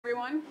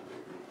everyone.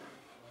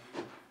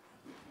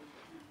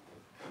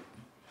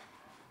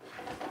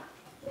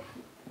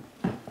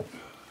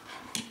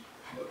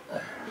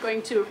 I'm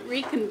going to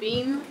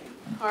reconvene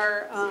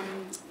our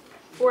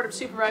Board of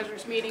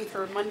Supervisors meeting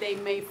for Monday,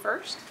 May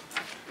 1st.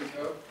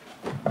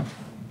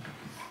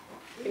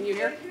 Can you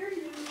hear?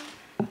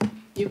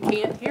 You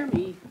can't hear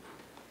me.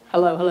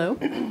 Hello, hello.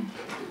 Can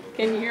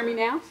you hear me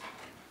now?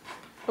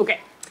 Okay.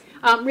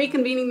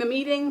 Reconvening the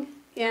meeting,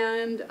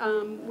 and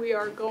we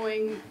are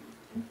going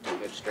to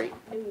go straight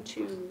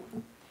into,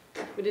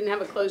 we didn't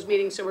have a closed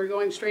meeting, so we're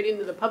going straight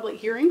into the public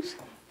hearings.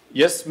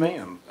 Yes,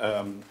 ma'am.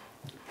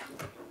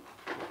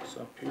 It's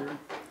up here.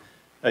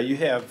 You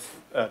have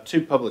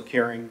three public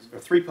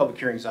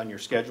hearings on your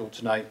schedule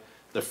tonight.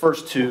 The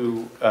first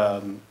two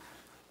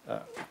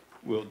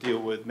will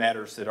deal with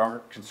matters that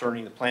aren't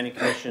concerning the Planning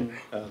Commission.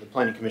 The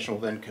Planning Commission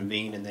will then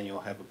convene, and then you'll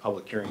have a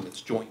public hearing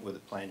that's joint with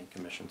the Planning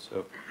Commission.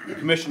 So,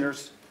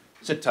 commissioners,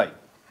 sit tight.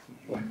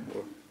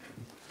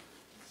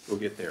 We'll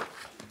get there.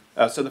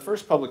 So the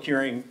first public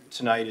hearing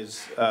tonight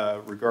is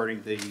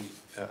regarding the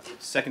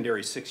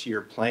secondary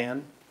 6-year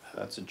plan.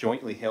 It's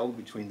jointly held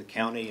between the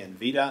county and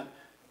VDOT.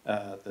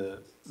 The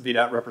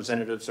VDOT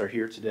representatives are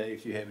here today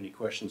if you have any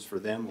questions for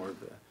them or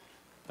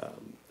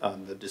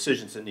on the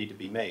decisions that need to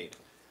be made.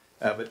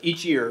 But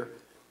each year,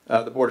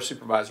 the Board of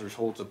Supervisors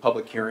holds a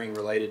public hearing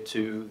related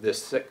to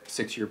this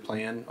 6-year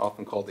plan,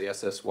 often called the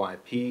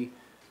SSYP,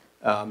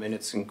 and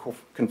it's in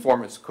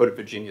conformance with Code of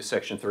Virginia,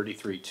 Section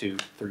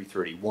 33-2,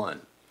 331.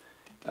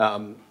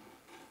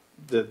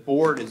 The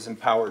board is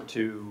empowered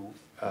to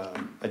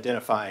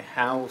identify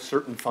how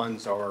certain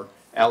funds are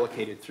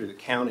allocated through the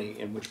county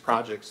and which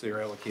projects they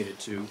are allocated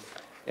to,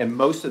 and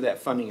most of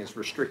that funding is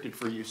restricted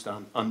for use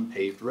on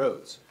unpaved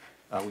roads.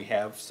 We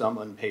have some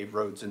unpaved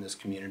roads in this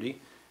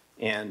community,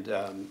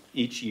 and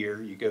each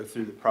year you go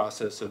through the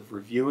process of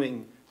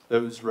reviewing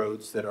those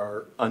roads that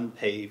are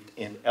unpaved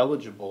and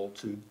eligible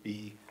to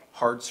be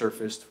hard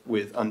surfaced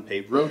with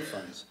unpaved road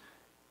funds.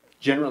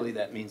 Generally,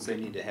 that means they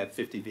need to have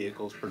 50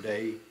 vehicles per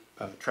day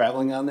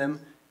traveling on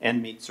them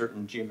and meet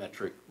certain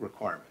geometric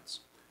requirements.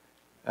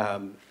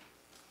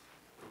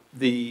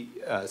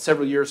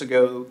 Several years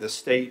ago, the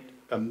state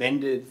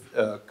amended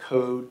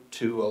code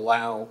to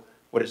allow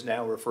what is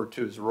now referred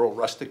to as a rural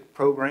rustic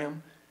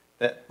program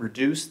that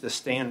reduced the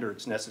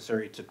standards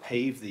necessary to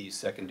pave these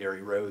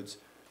secondary roads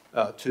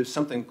to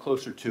something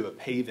closer to a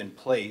pave in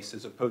place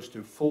as opposed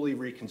to fully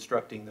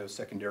reconstructing those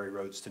secondary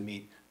roads to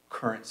meet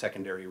current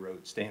secondary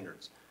road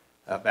standards.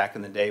 Back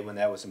in the day when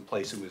that was in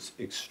place, it was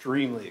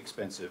extremely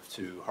expensive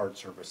to hard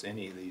surface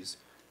any of these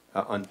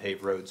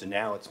unpaved roads, and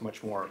now it's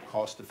much more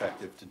cost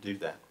effective to do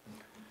that.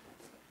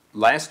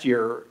 Last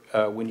year,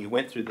 when you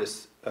went through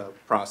this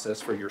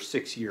process for your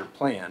 6-year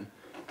plan,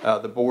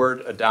 the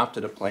board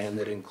adopted a plan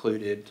that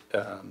included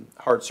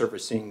hard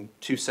surfacing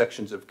 2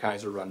 sections of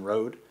Kaiser Run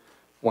Road,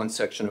 1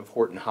 section of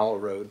Horton Hollow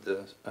Road,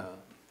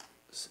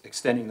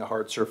 extending the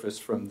hard surface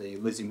from the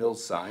Lizzie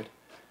Mills side,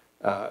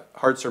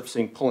 hard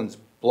surfacing Pullens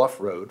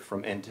Bluff Road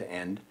from end to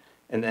end,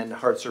 and then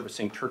hard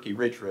surfacing Turkey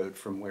Ridge Road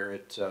from where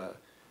it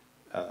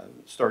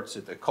starts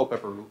at the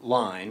Culpeper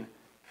line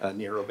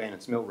near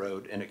O'Bannon's Mill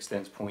Road and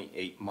extends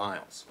 0.8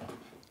 miles.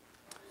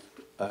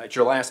 At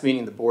your last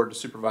meeting, the Board of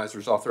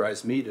Supervisors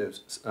authorized me to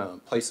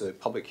place a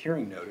public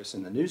hearing notice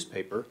in the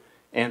newspaper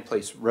and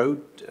place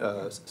road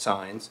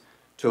signs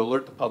to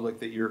alert the public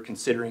that you're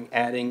considering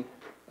adding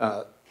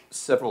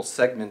several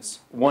segments,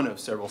 one of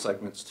several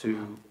segments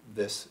to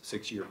this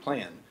 6-year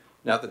plan.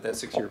 Now that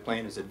 6-year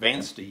plan is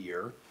advanced a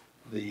year,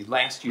 the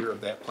last year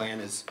of that plan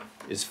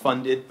is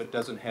funded but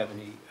doesn't have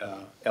any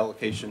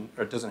allocation,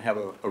 or doesn't have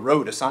a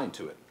road assigned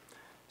to it.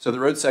 So the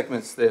road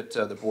segments that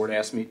the board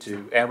asked me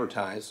to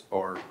advertise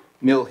are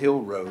Mill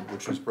Hill Road,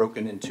 which was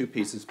broken in 2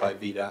 pieces by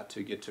VDOT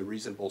to get to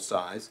reasonable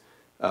size,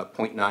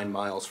 0.9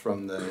 miles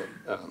from the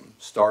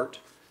start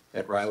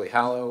at Riley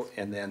Hollow,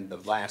 and then the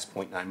last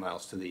 0.9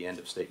 miles to the end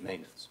of state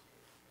maintenance.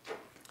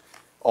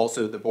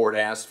 Also, the board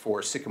asked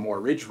for Sycamore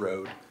Ridge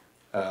Road,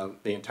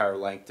 the entire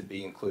length to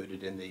be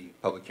included in the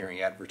public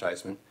hearing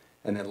advertisement.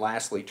 And then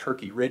lastly,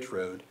 Turkey Ridge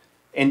Road,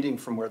 ending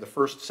from where the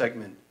first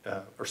segment,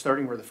 or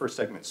starting where the first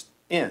segment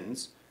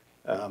ends,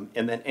 and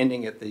then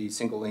ending at the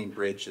single-lane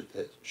bridge at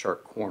the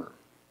sharp corner.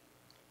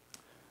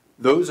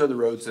 Those are the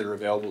roads that are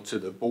available to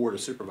the Board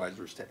of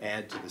Supervisors to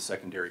add to the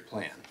secondary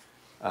plan.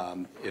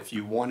 If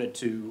you wanted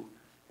to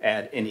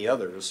add any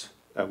others,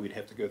 we'd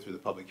have to go through the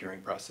public hearing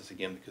process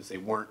again because they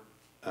weren't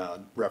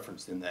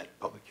referenced in that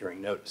public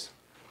hearing notice.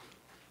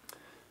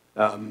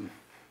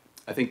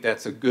 I think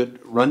that's a good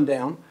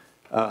rundown.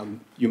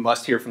 You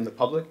must hear from the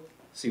public,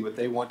 see what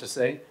they want to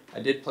say. I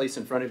did place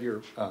in front of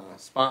your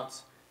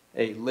spots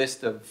a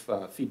list of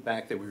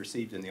feedback that we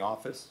received in the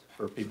office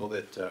for people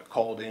that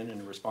called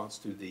in response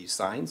to the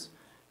signs.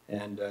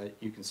 And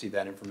you can see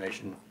that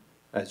information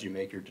as you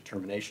make your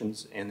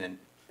determinations and then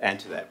add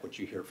to that what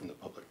you hear from the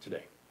public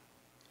today.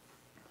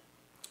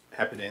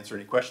 Happy to answer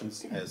any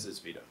questions, as is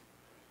Vito.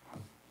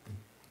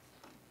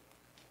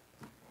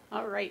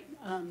 All right.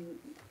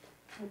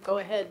 We'll go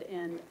ahead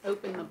and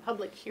open the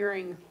public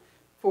hearing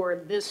for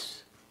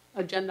this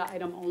agenda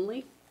item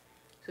only.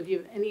 So if you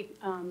have any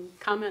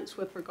comments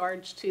with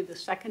regards to the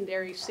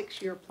secondary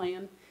 6-year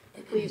plan,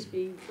 please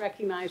be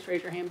recognized,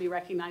 raise your hand, be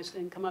recognized,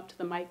 and come up to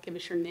the mic, give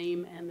us your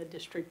name and the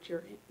district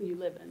you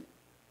live in.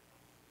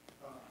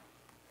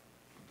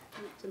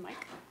 To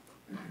Mike.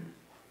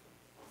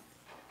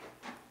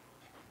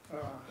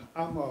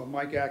 I'm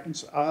Mike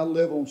Atkins. I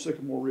live on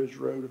Sycamore Ridge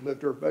Road. I've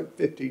lived there about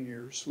 15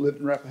 years. Lived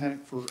in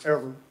Rappahannock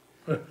forever.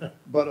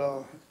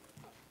 But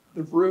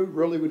the road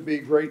really would be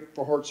great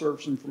for hard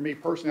surfacing. For me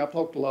personally, I've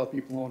talked to a lot of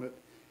people on it.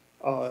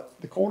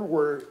 The corner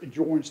where it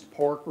joins the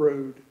Park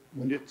Road,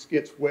 when it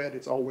gets wet,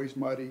 it's always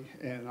muddy,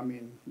 and I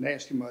mean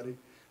nasty muddy.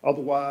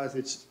 Otherwise,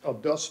 it's a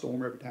dust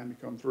storm every time you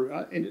come through.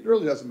 And it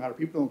really doesn't matter.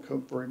 People don't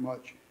cope very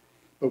much.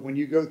 But when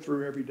you go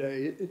through every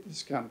day,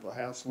 it's kind of a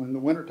hassle. In the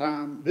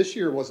wintertime, this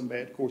year wasn't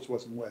bad. Of course, it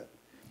wasn't wet.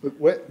 But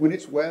when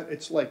it's wet,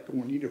 it's like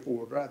going, you need a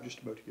four-wheel drive just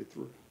about to get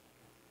through.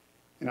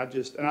 And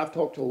I've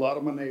talked to a lot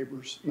of my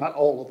neighbors, not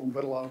all of them,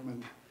 but a lot of them,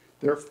 and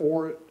they're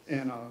for it.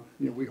 And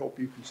we hope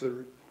you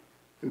consider it.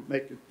 It'd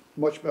make it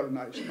much better,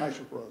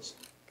 nicer for us.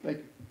 Thank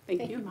you.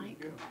 Thank you,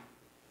 Mike.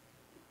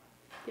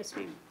 Yes,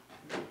 ma'am.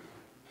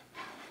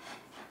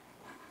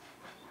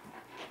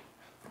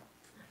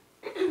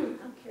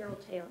 I'm Carol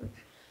Taylor.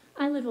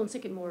 I live on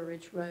Sycamore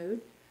Ridge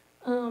Road.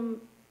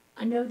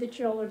 I know that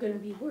y'all are going to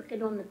be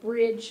working on the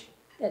bridge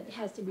that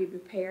has to be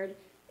repaired.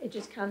 It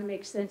just kind of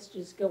makes sense to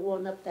just go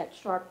on up that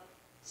sharp,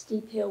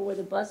 steep hill where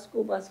the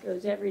school bus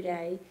goes every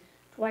day,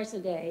 twice a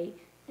day,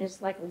 and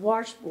it's like a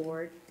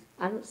washboard.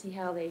 I don't see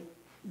how they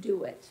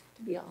do it,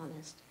 to be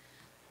honest.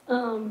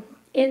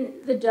 And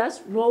the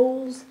dust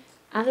rolls.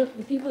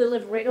 The people that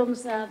live right on the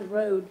side of the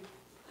road,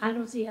 I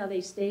don't see how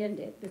they stand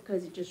it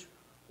because it just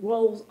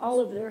rolls all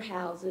over their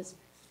houses.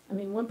 I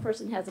mean, one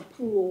person has a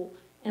pool,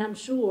 and I'm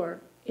sure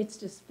it's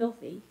just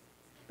filthy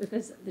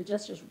because the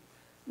dust just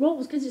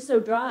rolls because it's so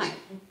dry.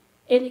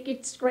 And it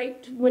gets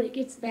scraped when it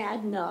gets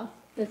bad enough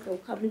that they'll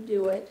come and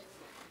do it,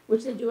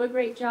 which they do a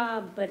great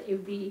job, but it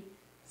would be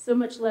so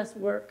much less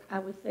work, I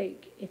would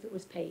think, if it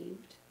was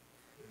paved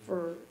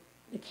for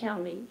the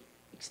county,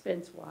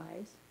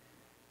 expense-wise.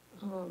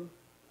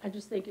 I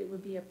just think it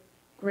would be a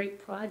great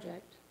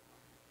project.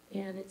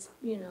 And it's,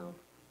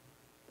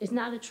 it's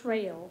not a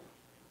trail.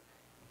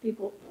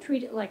 People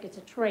treat it like it's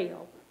a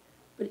trail,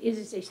 but it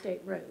is a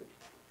state road.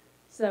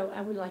 So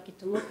I would like it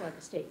to look like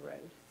a state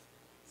road,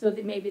 so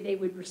that maybe they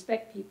would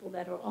respect people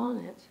that are on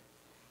it,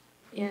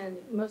 and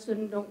most of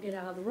them don't get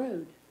out of the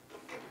road.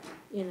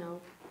 You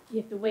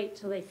have to wait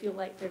till they feel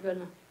like they're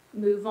gonna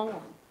move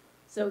on.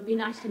 So it'd be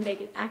nice to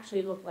make it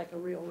actually look like a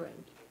real road.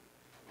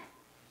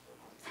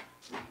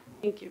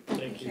 Thank you.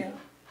 Thank you.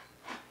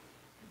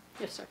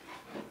 Yes, sir.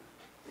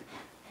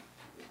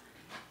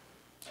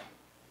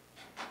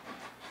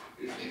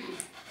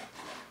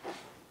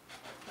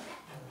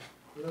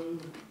 Hello,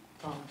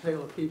 Tom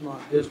Taylor,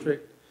 Piedmont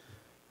District.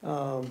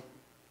 I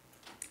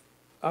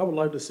would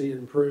like to see it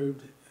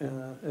improved.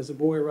 As a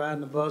boy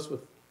riding the bus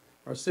with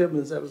our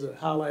siblings, that was a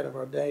highlight of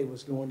our day,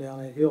 was going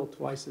down that hill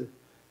twice a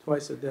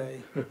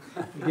day.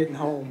 Getting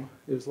home,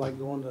 it was like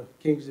going to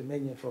King's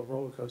Dominion for a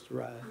roller coaster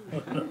ride.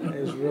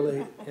 It was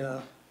really, yeah,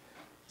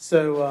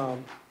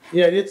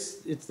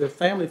 it's the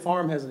family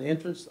farm has an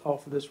entrance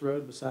off of this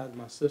road besides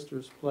my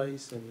sister's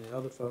place and the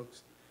other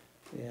folks.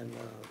 And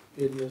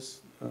it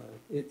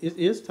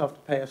is tough to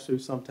pass through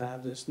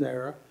sometimes. It's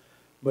narrow,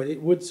 but it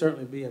would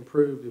certainly be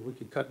improved if we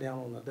could cut down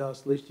on the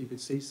dust. At least you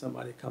could see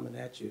somebody coming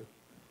at you.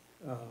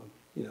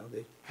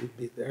 The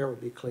air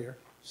would be clear.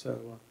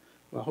 So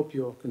I hope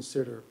you'll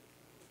consider,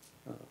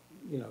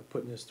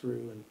 putting this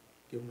through and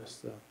giving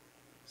us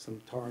some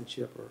tar and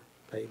chip or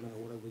pavement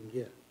or whatever we can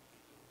get.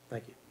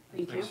 Thank you.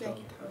 Thank you. Thank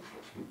you.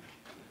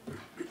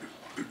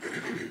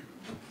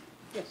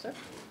 Yes, sir.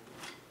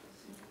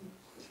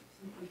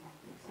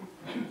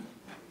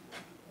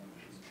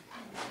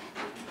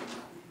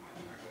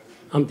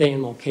 I'm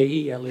Dan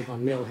Mulcahy. I live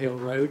on Mill Hill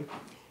Road.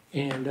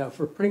 And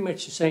for pretty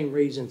much the same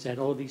reasons that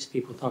all these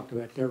people talked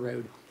about their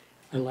road,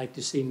 I'd like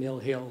to see Mill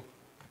Hill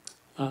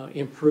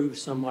improve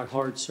somewhat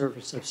hard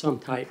surface of some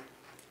type.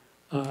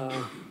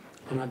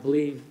 And I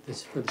believe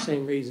this for the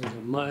same reasons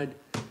of mud,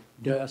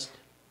 dust,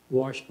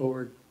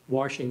 washboard,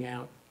 washing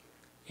out.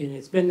 And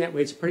it's been that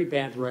way. It's a pretty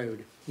bad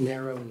road,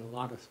 narrow in a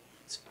lot of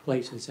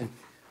places. And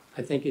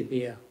I think it'd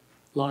be a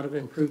lot of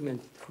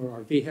improvement for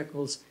our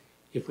vehicles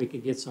if we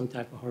could get some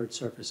type of hard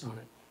surface on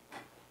it.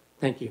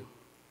 Thank you.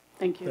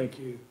 Thank you. Thank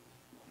you.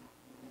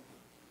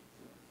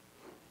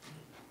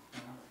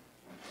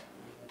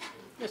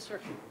 Yes,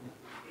 sir.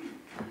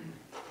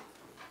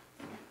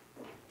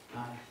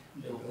 Hi,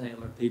 Bill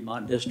Taylor,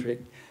 Piedmont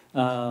District.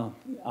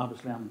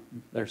 Obviously, I'm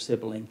their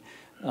sibling,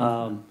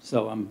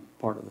 so I'm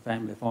part of the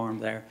family farm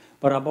there.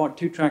 But I bought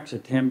 2 tracts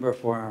of timber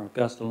for our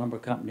Augusta Lumber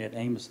Company at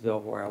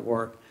Amosville, where I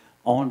work,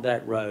 on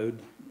that road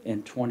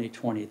in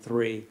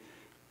 2023.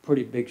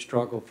 Pretty big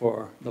struggle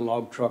for the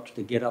log trucks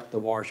to get up the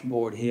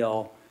washboard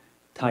hill,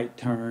 tight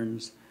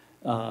turns.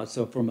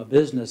 So from a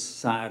business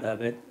side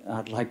of it,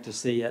 I'd like to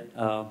see it.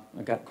 I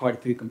got quite a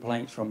few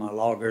complaints from my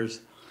loggers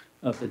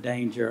of the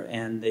danger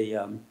and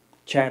the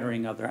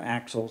chattering of their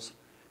axles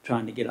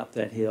trying to get up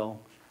that hill.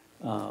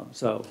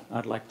 So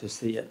I'd like to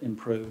see it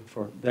improved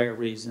for their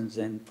reasons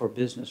and for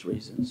business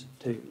reasons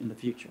too in the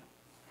future.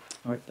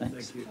 All right,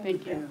 thanks.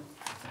 Thank you.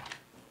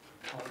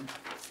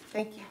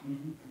 Thank you.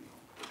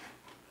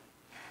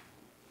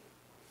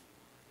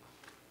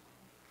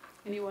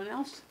 Anyone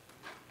else?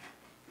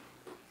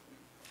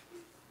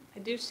 I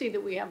do see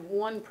that we have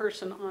one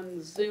person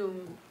on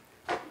Zoom.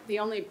 The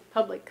only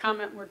public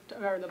comment or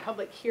the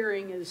public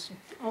hearing is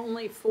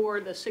only for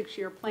the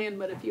 6-year plan,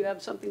 but if you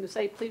have something to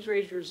say, please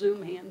raise your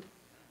Zoom hand.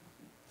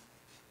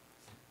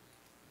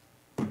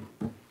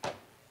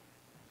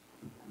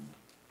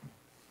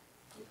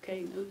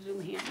 Okay, no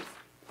Zoom hand.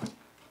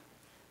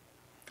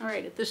 All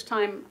right, at this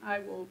time, I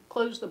will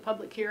close the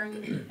public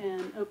hearing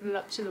and open it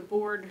up to the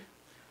board.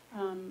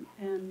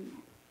 And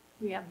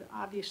we have,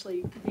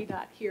 obviously,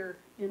 VDOT here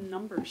in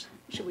numbers.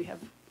 Should we have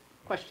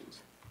questions?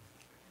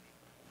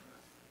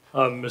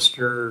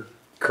 Mr.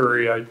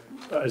 Curry, I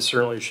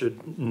certainly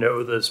should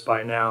know this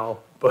by now,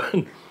 but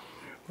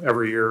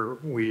every year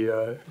we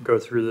go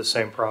through the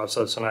same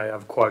process and I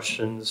have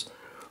questions.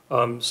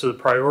 So the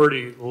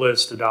priority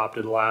list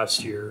adopted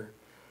last year,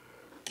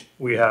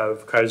 we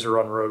have Kaiser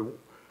Run Road,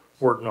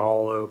 Wharton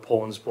Hollow,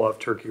 Poland's Bluff,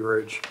 Turkey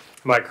Ridge.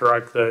 Am I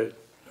correct that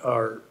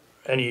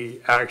any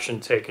action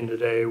taken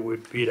today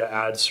would be to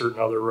add certain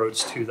other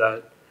roads to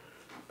that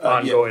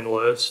ongoing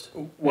list?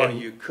 Well, And-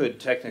 you could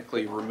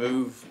technically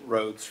remove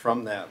roads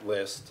from that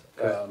list.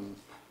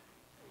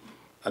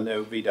 I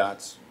know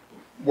VDOT's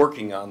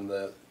working on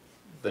the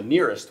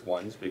nearest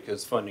ones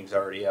because funding's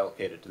already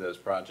allocated to those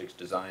projects.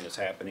 Design is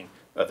happening.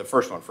 The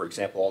first one, for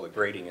example, all the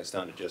grading is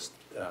done. It just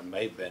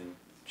may have been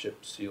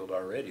chip sealed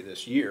already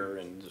this year,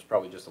 and there's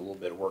probably just a little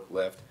bit of work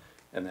left.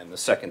 And then the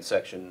second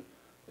section,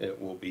 it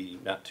will be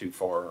not too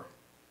far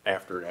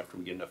after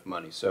we get enough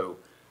money. So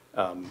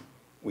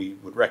we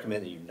would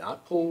recommend that you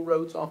not pull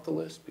roads off the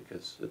list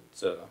because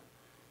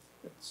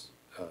it's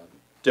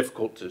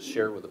difficult to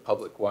share with the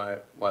public why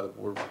the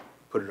board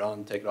put it on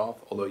and take it off,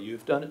 although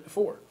you've done it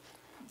before.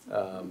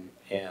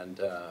 And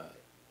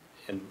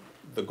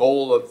the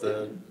goal of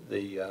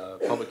the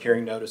public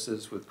hearing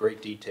notices with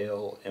great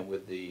detail and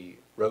with the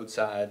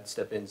roadside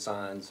step-in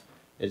signs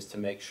is to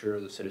make sure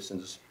the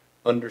citizens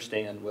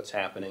understand what's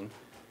happening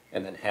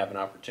and then have an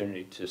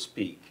opportunity to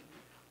speak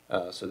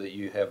so that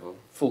you have a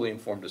fully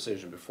informed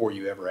decision before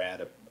you ever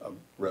add a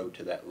road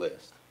to that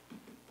list.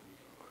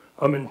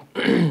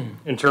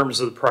 In terms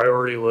of the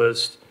priority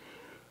list,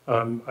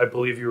 I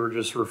believe you were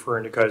just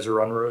referring to Kaiser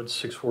Run Road,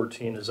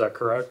 614, is that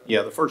correct?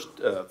 Yeah, the first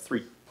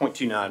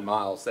 3.29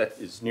 miles, that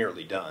is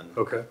nearly done.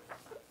 Okay.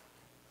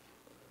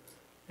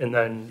 And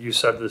then you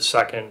said the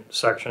second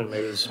section,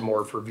 maybe this is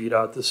more for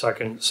VDOT, the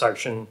second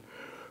section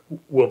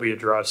will be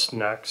addressed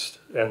next,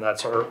 and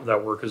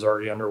that work is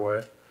already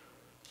underway?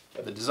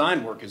 The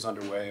design work is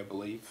underway, I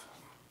believe.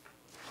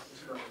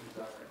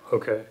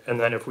 Okay, and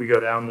then if we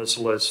go down this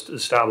list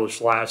established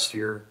last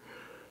year,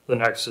 the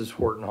next is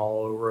Wharton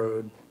Hollow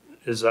Road.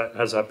 Has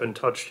that been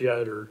touched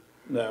yet, or?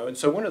 No, and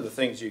so one of the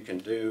things you can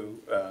do,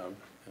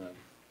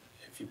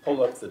 if you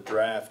pull up the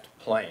draft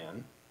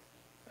plan,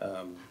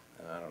 and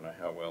I don't know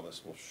how well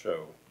this will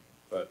show,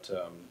 but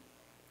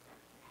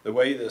the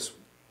way this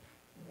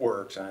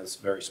works, and it's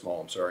very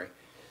small, I'm sorry,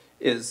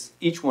 is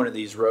each one of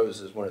these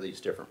rows is one of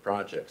these different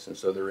projects, and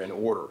so they're in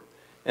order.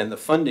 And the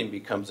funding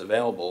becomes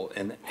available,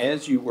 and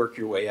as you work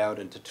your way out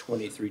into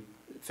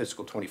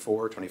fiscal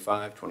 24,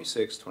 25,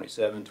 26,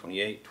 27,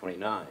 28,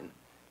 29,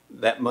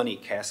 that money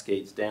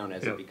cascades down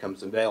as it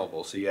becomes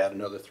available. So you add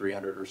another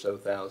 300 or so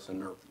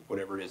thousand or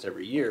whatever it is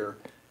every year,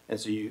 and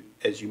so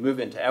as you move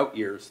into out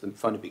years, the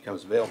funding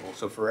becomes available.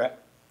 So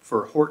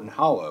for Wharton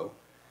Hollow,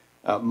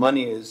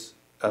 money is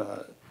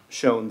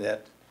shown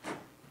that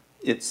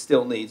it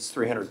still needs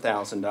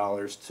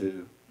 $300,000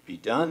 to be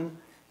done.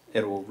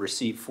 It will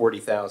receive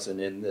 $40,000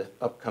 in the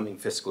upcoming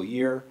fiscal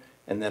year,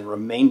 and then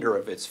remainder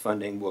of its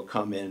funding will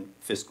come in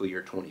fiscal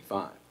year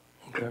 25.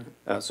 Okay.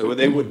 So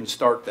they wouldn't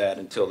start that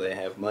until they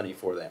have money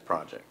for that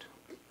project.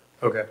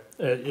 Okay,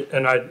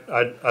 and I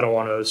don't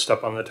want to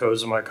step on the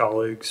toes of my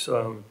colleagues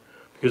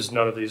because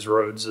none of these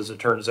roads, as it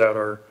turns out,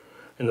 are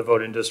in the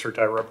voting district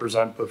I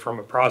represent. But from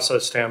a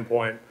process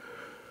standpoint,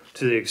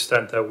 to the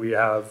extent that we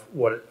have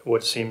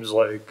what seems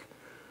like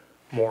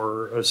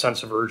more a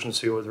sense of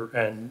urgency with,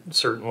 and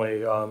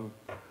certainly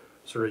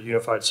sort of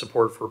unified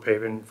support for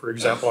paving, for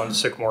example, on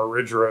Sycamore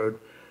Ridge Road,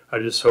 I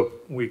just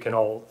hope we can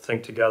all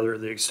think together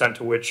the extent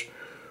to which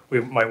we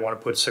might want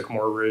to put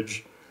Sycamore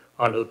Ridge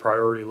onto the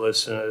priority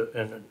list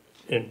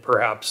in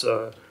perhaps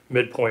a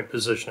midpoint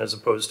position as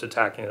opposed to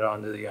tacking it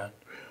onto the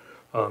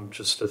end.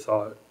 Just a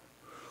thought.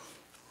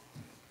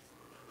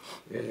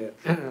 Yeah,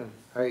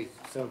 I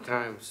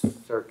sometimes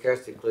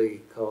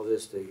sarcastically call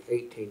this the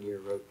 18-year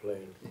road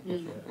plan.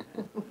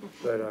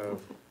 But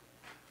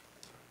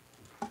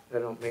I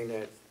don't mean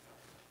that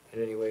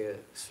in any way a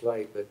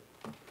slight, but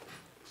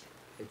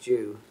at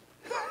you,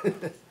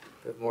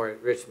 but more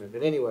at Richmond.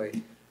 But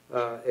anyway,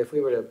 if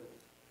we were to,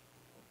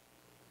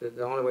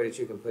 the only way that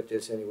you can put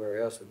this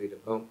anywhere else would be to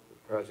bump the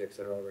projects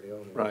that are already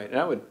on there. Right, and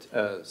I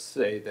would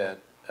say that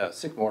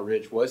Sycamore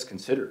Ridge was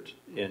considered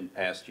in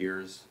past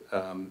years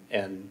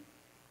and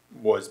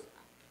was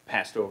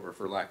passed over,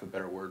 for lack of a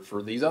better word,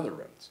 for these other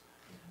roads.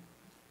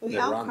 The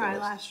that were on the outcry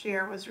list. last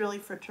year was really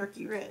for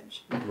Turkey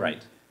Ridge.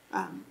 Right.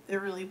 There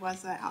really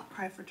was an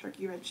outcry for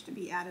Turkey Ridge to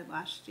be added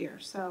last year,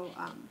 so,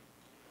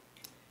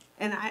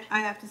 and I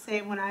have to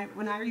say, when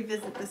I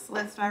revisit this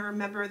list, I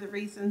remember the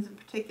reasons in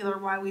particular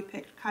why we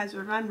picked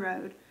Kaiser Run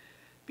Road,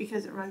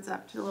 because it runs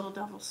up to the Little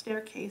Devil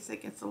Staircase.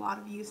 It gets a lot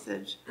of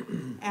usage,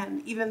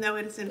 and even though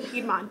it is in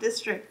Piedmont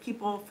District,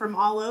 people from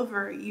all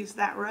over use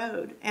that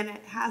road, and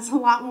it has a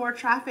lot more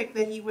traffic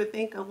than you would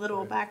think a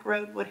little back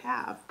road would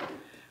have.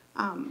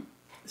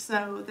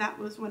 So that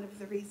was one of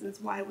the reasons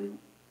why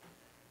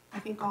I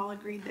think all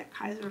agreed that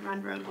Kaiser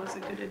Run Road was a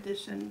good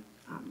addition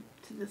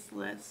to this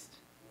list.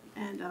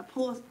 And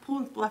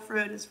Pullen's Bluff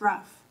Road is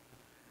rough.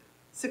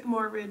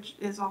 Sycamore Ridge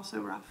is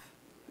also rough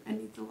and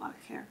needs a lot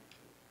of care.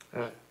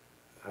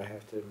 I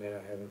have to admit,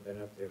 I haven't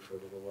been up there for a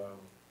little while,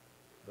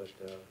 but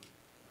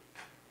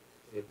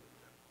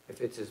if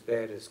it's as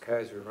bad as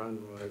Kaiser Run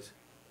was,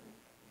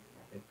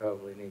 it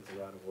probably needs a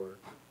lot of work.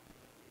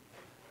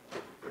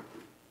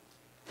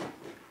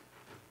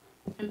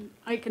 And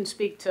I can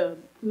speak to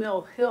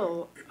Mill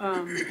Hill.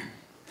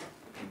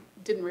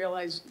 Didn't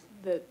realize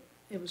that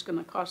it was going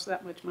to cost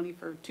that much money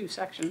for 2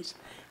 sections,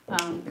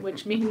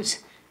 which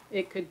means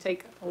it could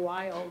take a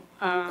while.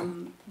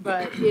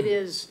 But it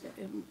is,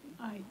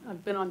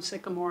 I've been on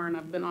Sycamore and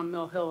I've been on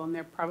Mill Hill, and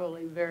they're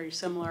probably very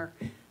similar.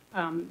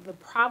 The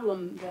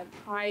problem that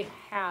I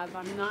have,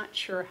 I'm not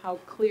sure how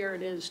clear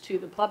it is to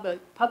the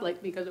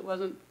public because it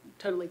wasn't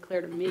totally clear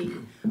to me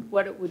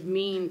what it would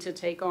mean to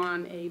take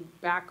on a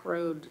back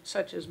road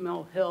such as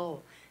Mill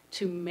Hill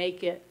to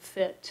make it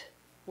fit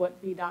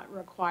what VDOT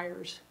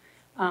requires.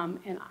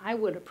 And I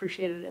would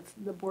appreciate it, if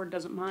the board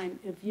doesn't mind,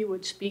 if you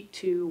would speak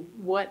to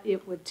what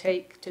it would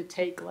take to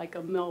take like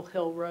a Mill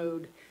Hill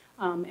Road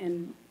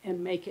and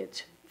make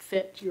it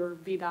fit your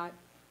VDOT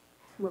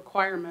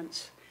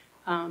requirements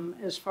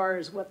as far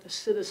as what the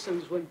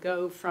citizens would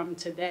go from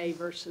today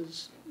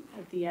versus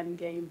at the end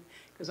game.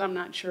 Because I'm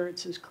not sure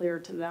it's as clear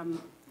to them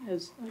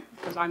because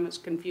I'm as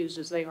confused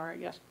as they are, I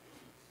guess.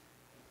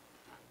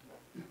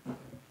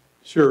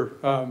 Sure.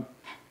 I'm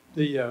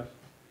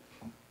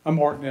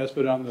Mark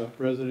Nesbitt. I'm the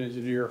resident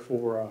engineer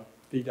for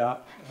VDOT,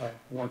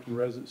 Warrenton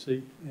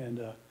Residency, and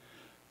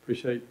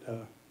appreciate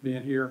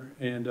being here.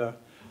 And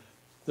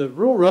the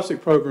Rural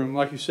Rustic Program,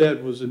 like you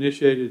said, was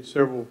initiated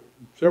several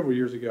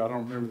years ago. I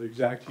don't remember the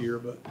exact year,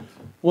 but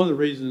one of the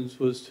reasons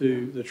was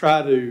to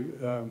try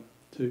to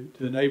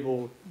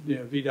enable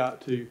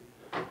VDOT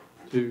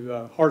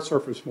to hard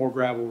surface more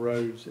gravel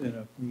roads in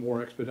a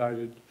more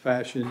expedited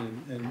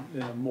fashion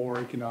and a more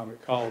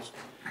economic cost.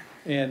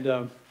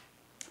 And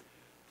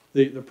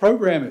the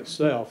program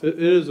itself, it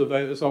is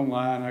available. It's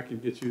online. I can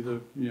get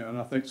you and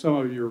I think some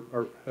of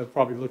you have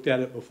probably looked at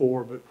it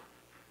before, but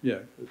yeah,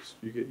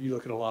 you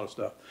look at a lot of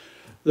stuff.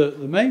 The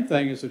main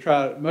thing is to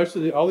try.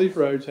 All these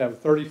roads have a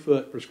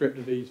 30-foot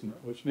prescriptive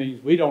easement, which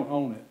means we don't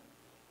own it.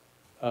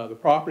 The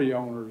property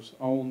owners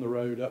own the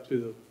road up to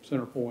the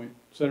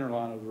center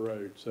line of the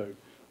road. So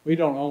we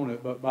don't own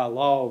it, but by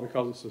law,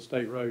 because it's a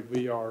state road,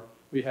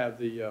 we have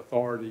the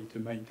authority to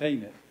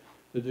maintain it,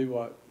 to do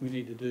what we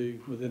need to do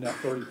within that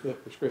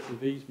 30-foot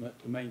prescriptive easement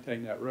to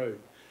maintain that road.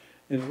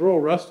 And the Rural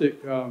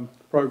Rustic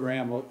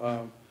program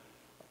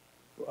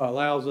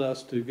allows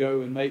us to go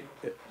and make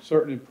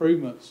certain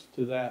improvements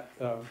to that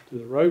to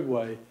the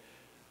roadway,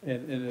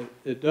 and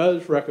it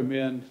does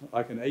recommend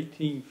like an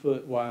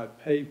 18-foot wide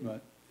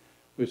pavement,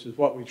 which is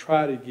what we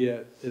try to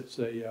get. It's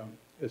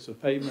a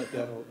pavement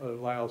that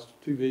allows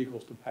 2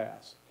 vehicles to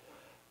pass.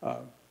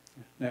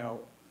 Now,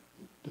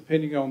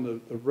 depending on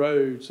the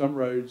road, some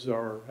roads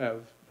are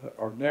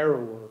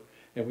narrower,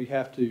 and we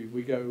have to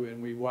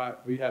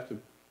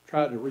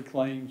try to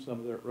reclaim some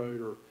of that road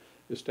or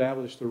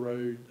establish the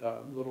road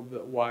a little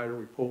bit wider.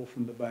 We pull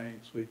from the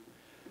banks. We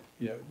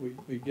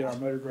get our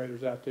motor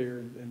graders out there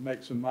and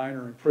make some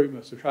minor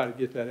improvements to try to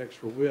get that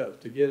extra width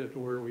to get it to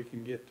where we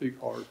can get 2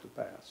 cars to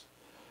pass.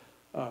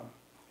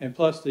 And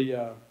plus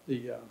the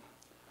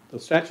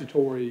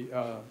statutory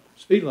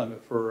speed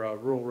limit for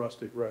rural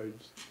rustic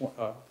roads,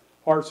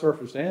 hard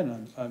surface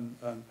and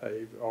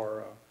unpaved,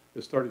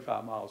 is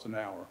 35 miles an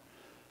hour.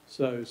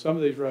 So some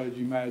of these roads,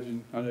 you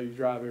imagine, I know you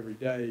drive every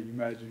day, you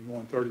imagine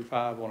going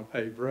 35 on a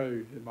paved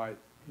road, it might,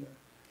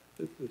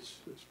 it's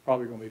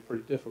probably going to be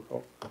pretty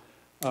difficult.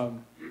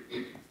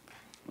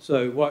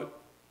 So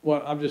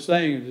what I'm just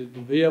saying is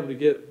to be able to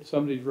get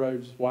some of these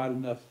roads wide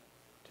enough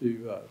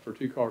for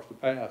 2 cars to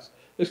pass,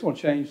 it's going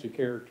to change the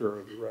character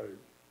of the road.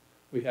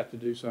 We have to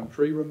do some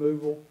tree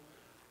removal,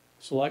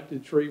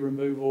 selected tree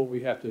removal.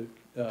 We have to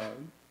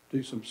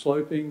do some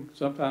sloping.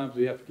 Sometimes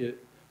we have to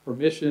get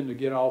permission to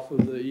get off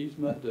of the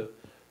easement to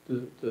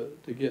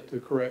get to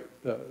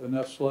correct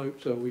enough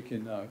slope so we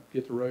can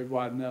get the road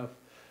wide enough.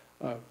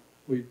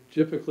 We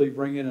typically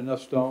bring in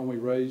enough stone. We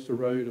raise the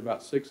road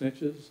about 6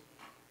 inches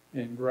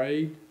in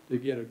grade to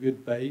get a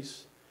good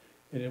base,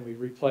 and then we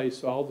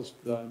replace all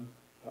the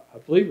I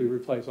believe we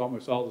replaced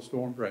almost all the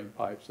storm drain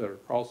pipes that are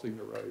crossing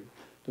the road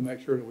to make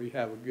sure that we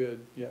have a good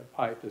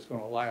pipe that's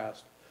going to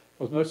last.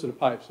 Because most of the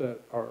pipes that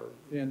are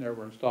in there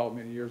were installed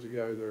many years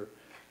ago. They're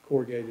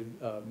corrugated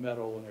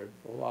metal, and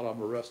a lot of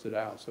them are rusted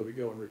out. So we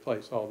go and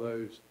replace all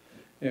those.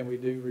 And we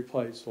do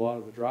replace a lot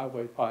of the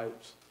driveway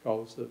pipes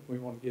because we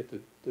want to get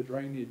the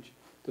drainage,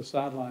 the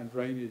sideline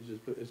drainage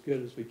as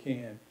good as we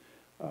can.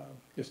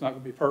 It's not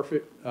going to be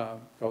perfect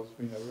because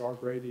we are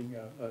grading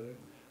an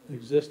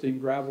existing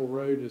gravel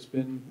road that's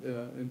been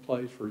in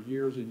place for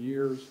years and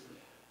years.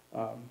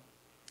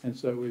 And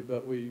so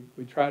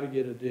we try to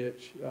get a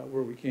ditch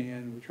where we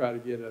can. We try to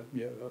get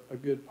a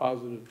good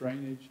positive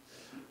drainage.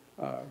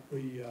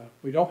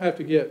 We don't have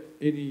to get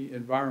any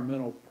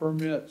environmental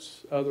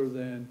permits other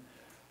than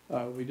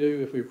we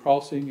do if we're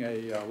crossing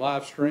a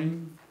live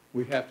stream.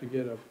 We have to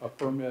get a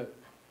permit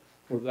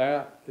for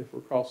that if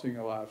we're crossing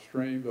a live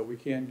stream, but we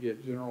can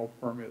get general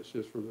permits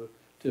just for the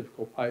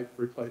typical pipe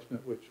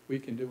replacement, which we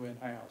can do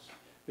in-house.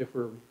 If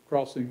we're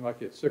crossing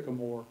like at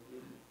Sycamore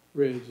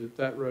Ridge, at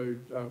that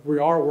road, we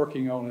are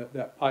working on it,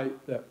 that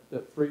pipe, that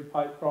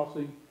 3-pipe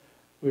crossing.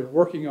 We're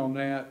working on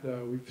that.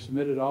 We've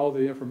submitted all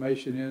the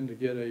information in to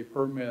get a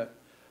permit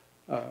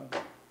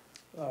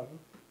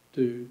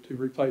to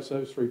replace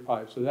those 3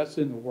 pipes. So that's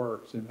in the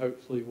works, and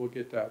hopefully we'll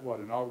get that,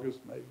 in August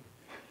maybe.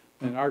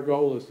 And our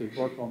goal is to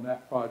work on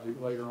that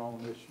project later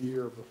on this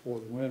year before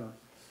the winter.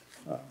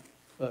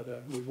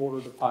 But we've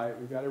ordered the pipe.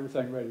 We've got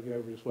everything ready to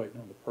go. We're just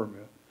waiting on the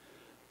permit.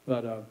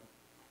 But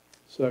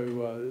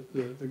so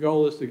the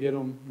goal is to get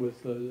them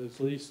with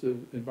as least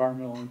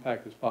environmental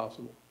impact as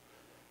possible.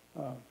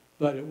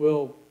 But it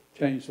will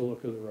change the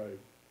look of the road.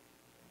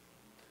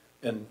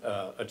 And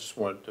I just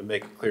wanted to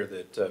make it clear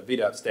that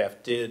VDOT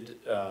staff did,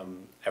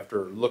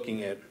 after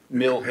looking at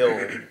Mill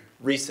Hill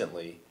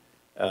recently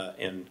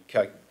and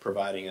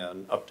providing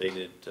an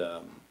updated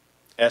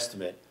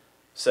estimate,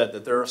 said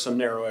that there are some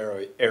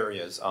narrow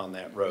areas on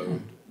that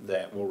road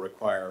that will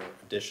require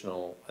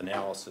additional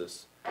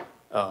analysis.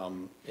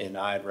 And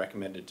I had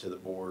recommended to the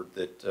board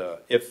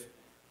that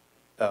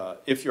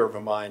if you're of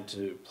a mind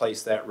to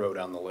place that road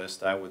on the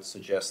list, I would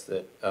suggest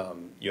that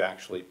you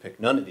actually pick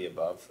none of the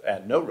above,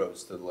 add no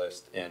roads to the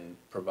list, and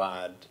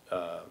provide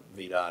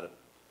VDOT,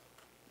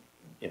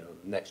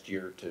 next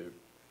year to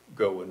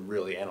go and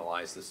really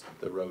analyze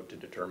the road to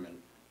determine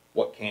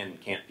what can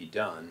and can't be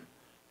done.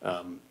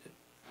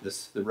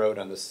 The road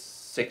on the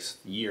 6th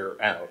year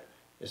out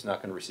is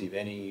not going to receive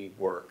any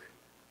work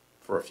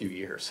for a few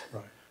years.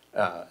 Right.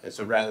 And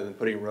so rather than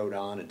putting a road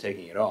on and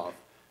taking it off,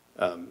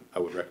 I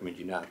would recommend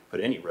you not put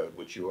any road,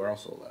 which you are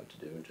also allowed to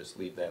do, and just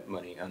leave that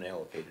money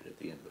unallocated at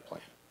the end of the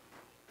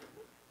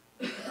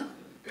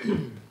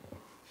plan.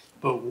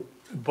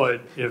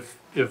 But if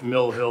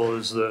Mill Hill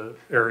is the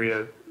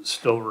area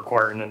still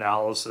requiring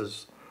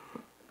analysis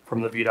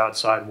from the VDOT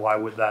side, why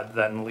would that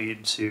then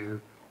lead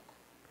to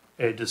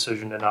a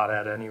decision to not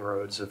add any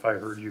roads, if I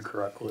heard you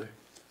correctly?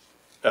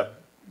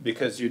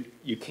 Because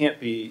you can't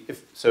be,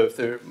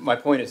 my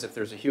point is if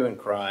there's a hue and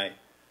cry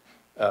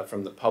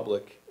from the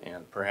public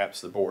and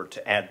perhaps the board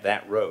to add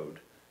that road,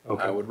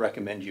 okay, I would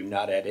recommend you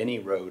not add any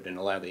road and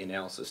allow the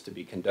analysis to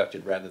be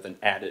conducted rather than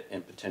add it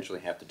and potentially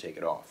have to take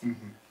it off.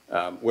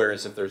 Mm-hmm.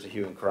 Whereas if there's a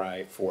hue and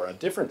cry for a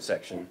different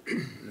section,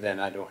 then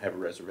I don't have a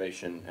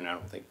reservation, and I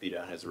don't think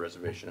VDOT has a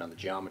reservation on the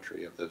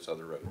geometry of those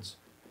other roads.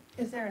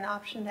 Is there an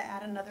option to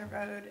add another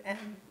road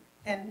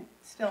and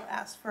still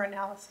ask for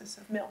analysis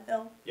of Mill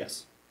Hill?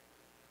 Yes.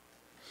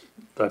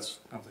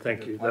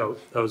 Thank you.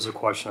 That was the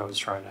question I was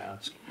trying to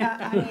ask.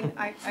 I mean,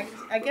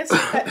 I guess to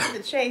cut to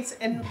the chase,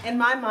 in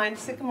my mind,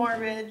 Sycamore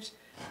Ridge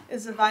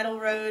is a vital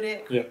road.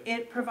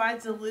 It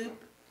provides a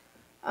loop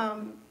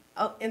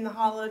in the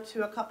hollow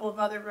to a couple of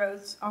other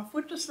roads, off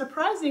which a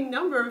surprising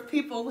number of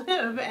people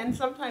live, and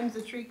sometimes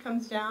a tree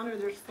comes down or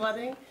there's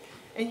flooding,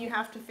 and you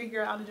have to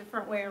figure out a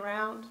different way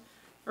around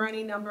for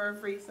any number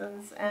of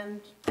reasons, and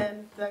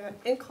the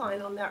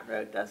incline on that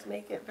road does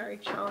make it very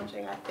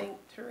challenging, I think,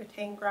 to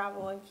retain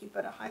gravel and keep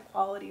it a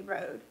high-quality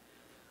road.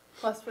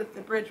 Plus, with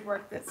the bridge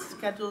work that's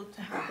scheduled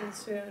to happen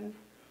soon,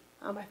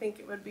 I think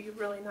it would be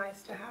really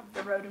nice to have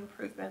the road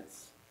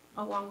improvements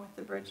along with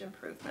the bridge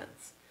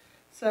improvements.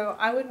 So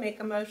I would make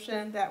a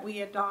motion that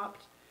we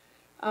adopt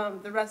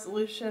the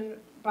resolution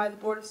by the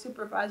Board of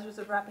Supervisors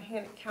of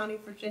Rappahannock County,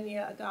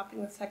 Virginia,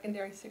 adopting the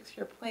secondary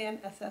 6-year plan,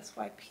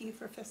 SSYP,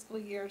 for fiscal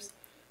years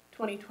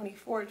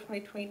 2024 to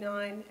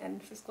 2029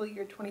 and fiscal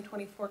year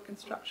 2024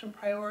 construction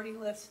priority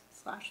list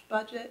 /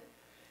 budget,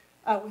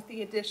 with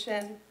the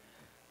addition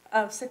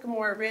of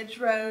Sycamore Ridge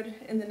Road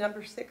in the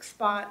number 6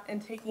 spot,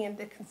 and taking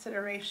into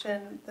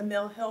consideration the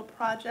Mill Hill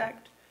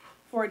project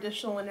for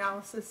additional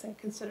analysis and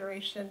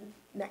consideration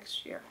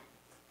next year.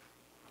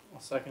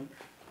 I'll second.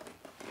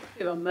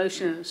 We have a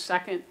motion and a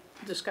second.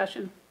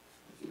 Discussion?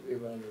 You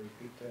want to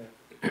repeat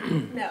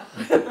that? No.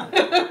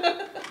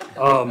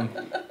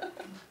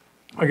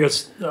 I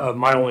guess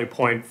my only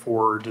point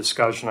for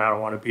discussion, I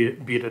don't want to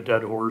beat a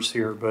dead horse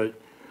here, but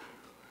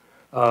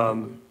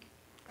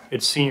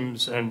it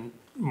seems, and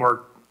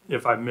Mark,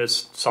 if I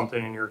missed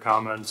something in your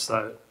comments,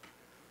 that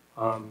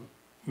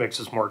makes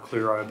this more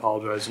clear, I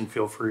apologize and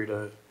feel free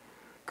to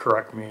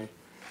correct me.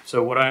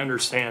 So what I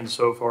understand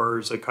so far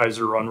is that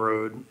Kaiser Run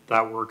Road,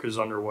 that work is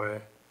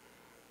underway.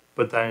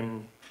 But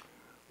then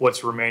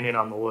what's remaining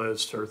on the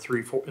list are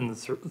in the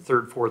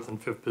third, fourth,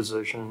 and fifth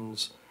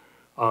positions.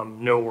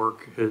 No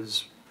work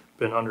has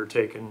been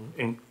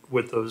undertaken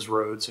with those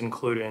roads,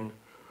 including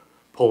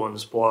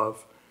Pullens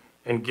Bluff.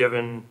 And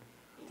given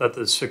that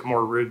the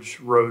Sycamore Ridge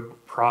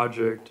Road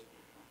project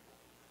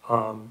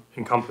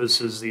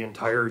encompasses the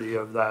entirety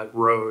of that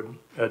road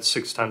at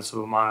 0.6 of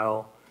a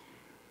mile,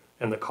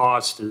 and the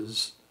cost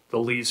is the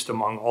least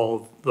among all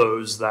of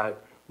those that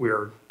we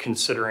are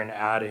considering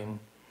adding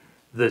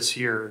this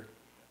year,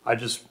 I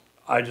just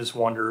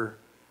wonder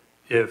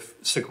if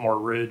Sycamore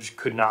Ridge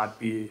could not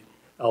be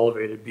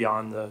elevated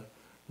beyond the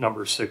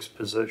number 6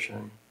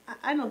 position.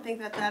 I don't think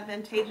that's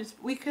advantageous.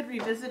 We could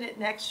revisit it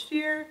next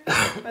year,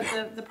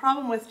 but the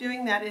problem with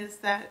doing that is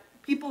that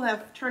people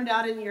have turned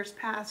out in years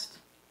past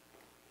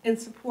in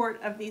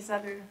support of these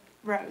other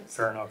roads.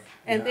 Fair enough.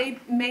 And they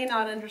may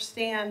not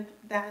understand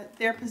that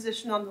their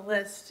position on the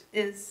list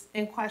is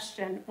in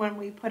question when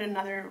we put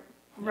another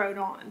road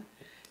on.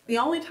 The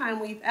only time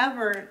we've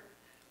ever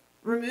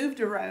removed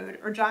a road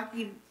or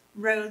jockeyed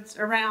roads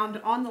around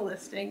on the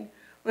listing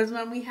was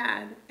when we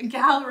had a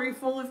gallery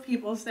full of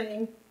people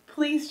saying,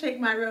 please take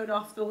my road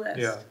off the list.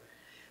 Yeah.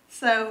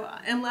 So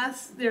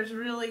unless there's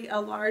really a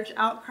large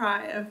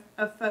outcry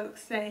of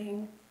folks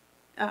saying,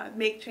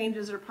 make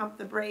changes or pump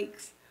the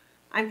brakes,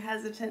 I'm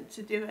hesitant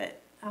to do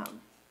it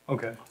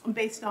Okay.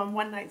 based on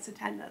one night's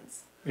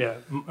attendance. Yeah,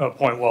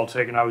 point well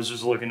taken. I was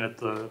just looking at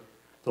the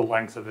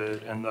length of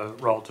it and the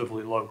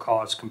relatively low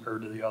cost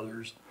compared to the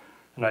others.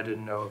 And I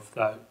didn't know if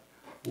that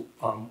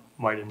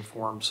might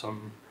inform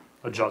some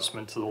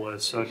adjustment to the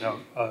list. So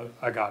no,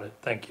 I got it.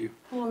 Thank you.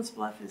 Pullens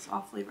Bluff is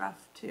awfully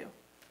rough too.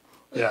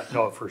 Yeah,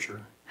 no, for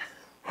sure.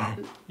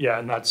 Yeah,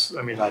 and that's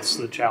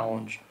the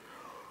challenge.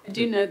 I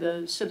do know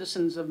the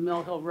citizens of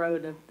Mill Hill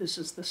Road, this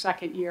is the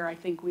second year I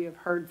think we have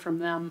heard from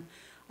them,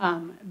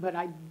 but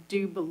I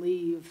do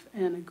believe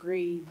and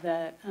agree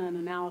that an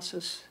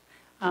analysis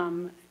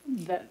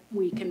that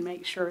we can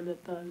make sure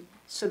that the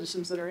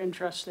citizens that are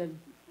interested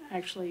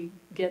actually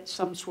get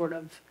some sort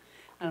of,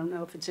 I don't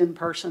know if it's in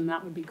person,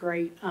 that would be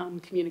great,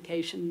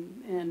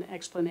 communication and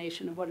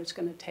explanation of what it's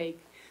going to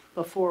take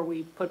before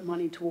we put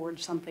money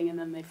towards something and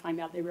then they find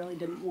out they really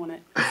didn't want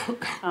it.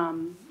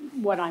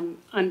 What I'm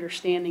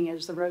understanding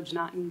is the road's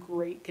not in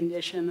great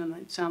condition, and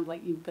it sounds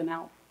like you've been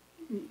out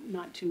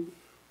not too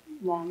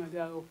long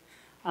ago.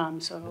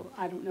 So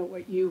I don't know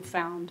what you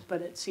found,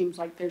 but it seems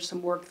like there's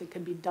some work that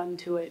could be done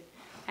to it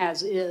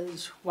as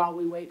is while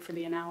we wait for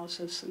the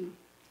analysis. And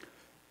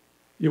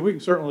Yeah, we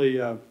can certainly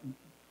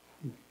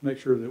make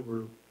sure that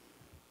we're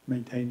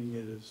maintaining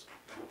it as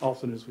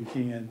often as we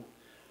can.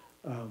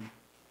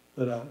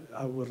 But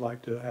I would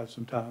like to have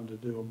some time to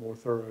do a more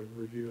thorough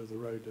review of the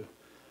road.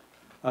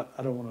 I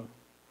don't want to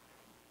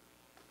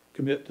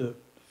commit to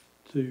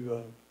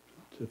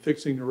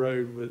fixing the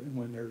road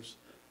when there's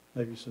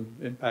maybe some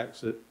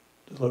impacts that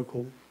the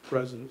local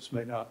residents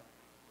may not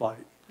like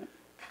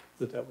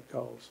that would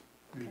cause.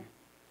 okay.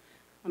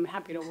 I'm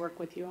happy to work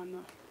with you on the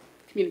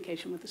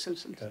communication with the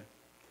citizens. Okay.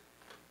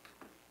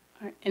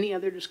 All right, any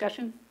other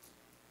discussion?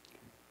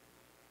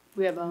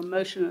 We have a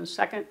motion and a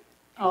second.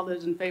 All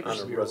those in favor? On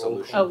the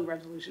resolution. Oh,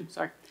 resolution,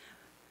 sorry.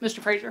 Mr.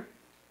 Frazier?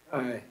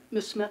 Aye.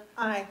 Ms. Smith?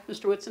 Aye.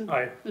 Mr. Whitson?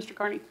 Aye. Mr.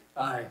 Carney?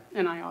 Aye.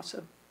 And I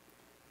also.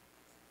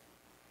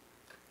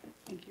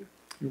 Thank you.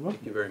 You're welcome.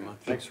 Thank you very much.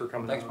 Thanks for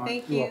coming Thanks, out. Mark.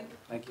 Thank You're you. welcome.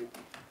 Thank you.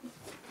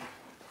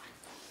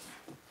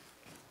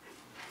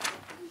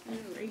 All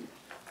right.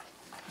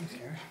 Thanks,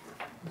 Gary.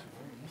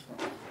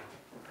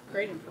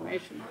 Great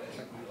information.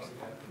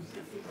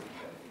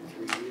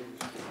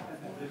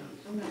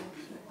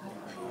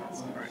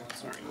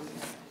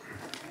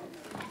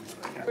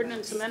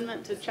 Ordinance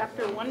amendment to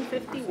chapter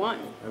 151.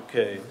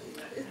 Okay.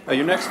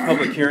 Your next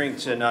public hearing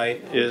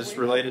tonight is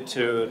related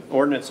to an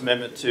ordinance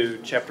amendment to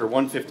Chapter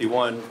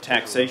 151,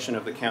 Taxation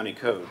of the County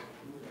Code.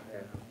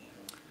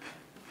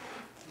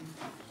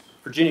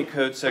 Virginia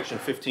Code Section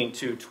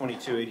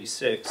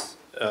 15.2.2286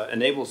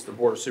 enables the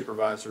Board of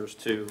Supervisors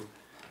to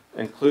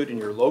include in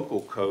your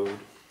local code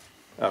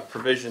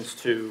provisions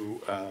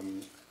to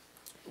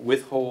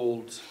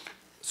withhold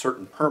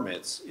certain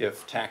permits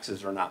if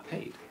taxes are not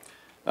paid.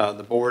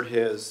 The board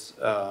has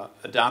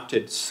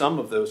adopted some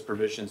of those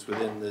provisions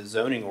within the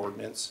zoning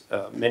ordinance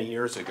many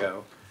years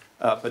ago,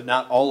 but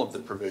not all of the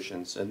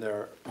provisions. And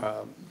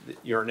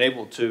you're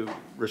enabled to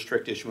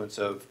restrict issuance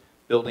of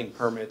building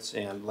permits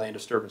and land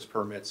disturbance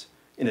permits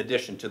in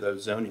addition to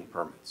those zoning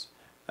permits.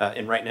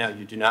 And right now,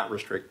 you do not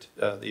restrict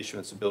the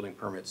issuance of building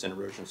permits and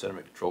erosion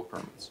sediment control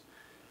permits.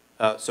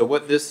 So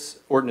what this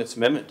ordinance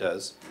amendment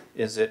does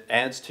is it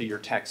adds to your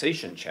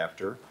taxation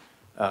chapter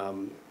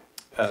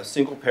a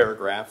single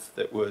paragraph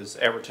that was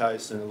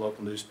advertised in the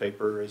local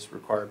newspaper as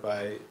required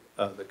by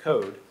the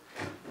code,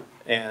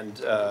 and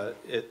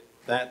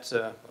that's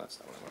not what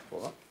I want to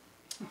pull up.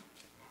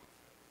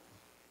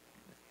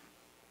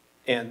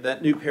 And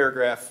that new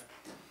paragraph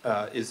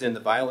is in the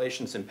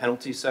violations and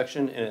penalties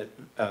section, and it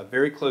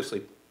very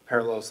closely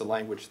parallels the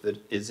language that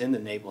is in the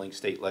enabling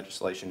state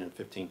legislation in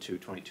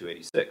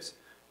 15.2.2286,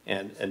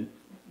 and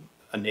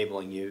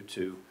enabling you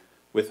to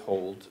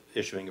withhold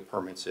issuing of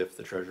permits if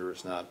the treasurer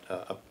is not,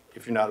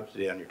 if you're not up to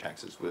date on your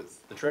taxes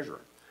with the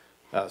treasurer.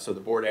 So the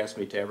board asked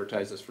me to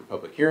advertise this for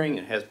public hearing.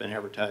 It has been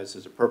advertised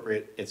as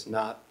appropriate. It's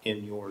not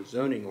in your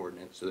zoning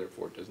ordinance, so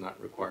therefore it does not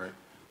require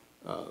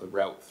the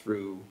route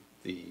through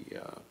the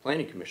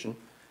planning commission,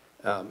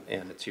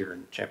 and it's here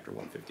in chapter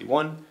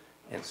 151.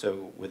 And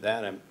so with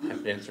that, I'm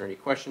happy to answer any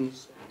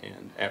questions,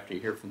 and after you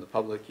hear from the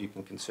public, you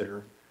can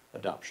consider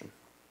adoption.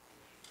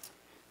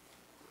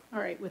 All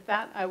right, with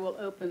that, I will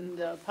open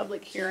the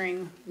public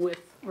hearing with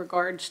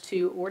regards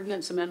to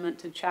ordinance amendment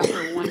to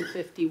chapter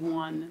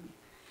 151.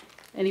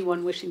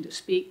 Anyone wishing to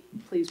speak,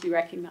 please be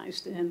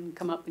recognized and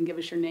come up and give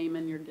us your name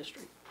and your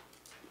district.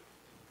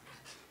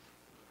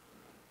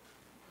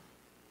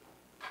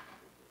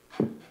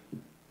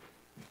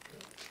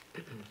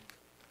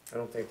 I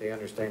don't think they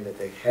understand that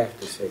they have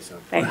to say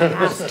something. They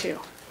have to.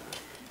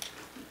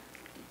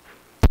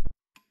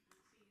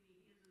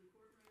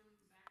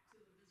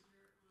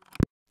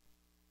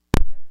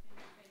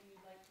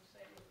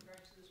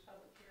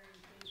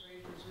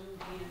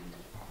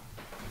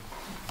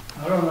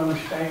 I don't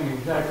understand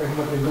exactly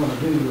what they're gonna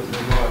do with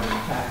regard to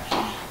taxes.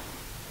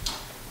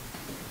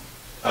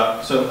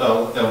 So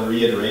I'll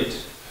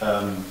reiterate.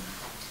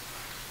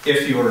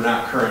 If you are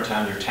not current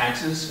on your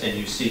taxes and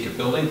you seek a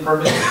building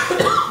permit,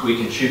 we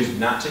can choose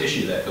not to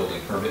issue that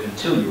building permit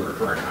until you are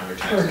current on your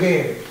taxes.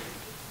 Forget it.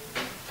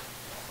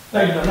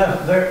 There's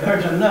enough,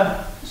 there's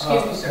enough.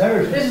 Excuse me,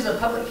 sir. This is a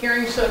public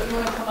hearing, so if you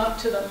want to come up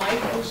to the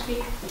mic and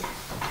speak.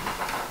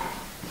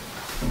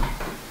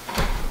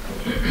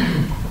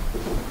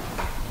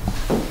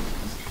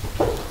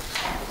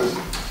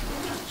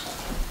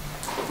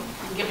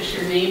 Give us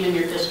your name and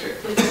your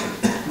district,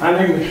 please. My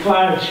name is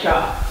Clyde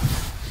Scott.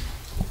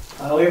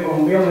 I live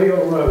on Mill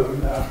Hill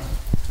Road.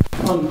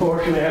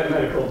 Unfortunately, I had a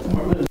medical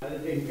appointment. I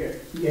didn't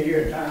get here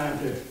in time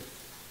to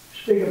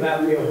speak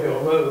about Mill Hill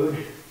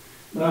Road,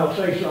 but I'll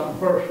say something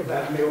first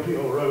about Mill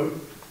Hill Road.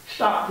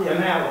 Stop the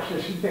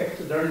analysis and fix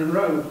the darn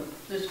road.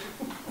 Mr.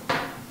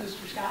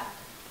 Scott,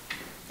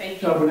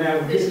 thank you. So now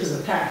we get to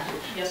the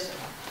taxes. Yes, sir.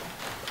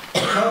 The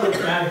public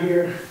out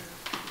here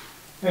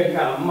has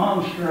got a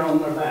monster on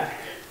their back.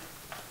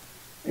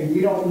 And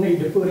you don't need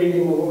to put any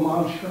more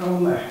monster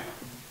on that.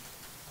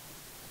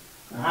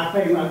 I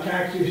pay my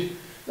taxes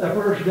the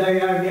first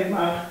day I get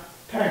my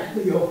tax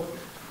bill.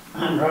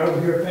 I'm right over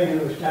here paying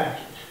those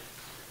taxes.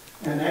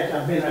 And that's,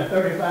 I've been there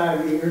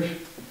 35 years,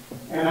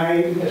 and I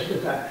ain't missed a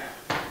time.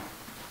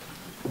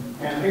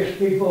 And there's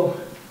people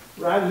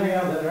right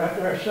now that are out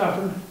there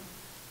suffering,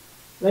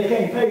 they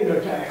can't pay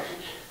their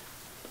taxes.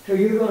 So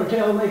you're gonna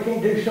tell them they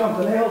can't do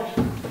something else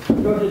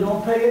because they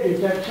don't pay it?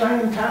 It's that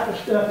same type of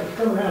stuff that's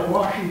coming out of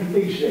Washington,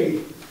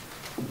 D.C.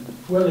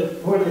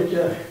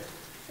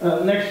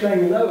 Next thing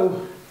you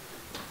know,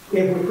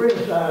 if we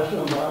criticize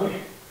somebody,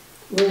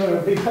 we're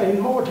gonna be paying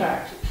more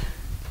taxes.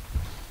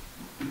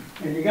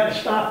 And you gotta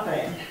stop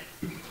that.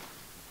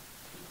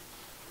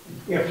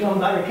 If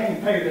somebody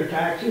can't pay their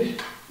taxes,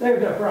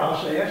 there's a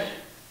process.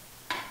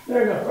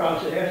 There's a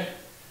process.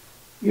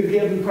 You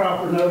give them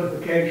proper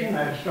notification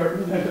at a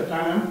certain length of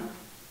time.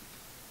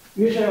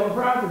 You sell the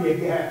property if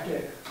you have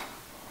to.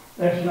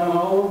 That's done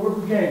all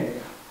over Virginia.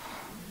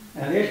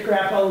 And this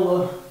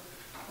crapola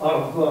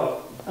of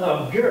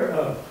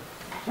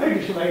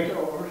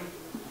legislators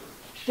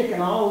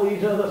sticking all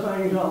these other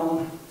things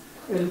on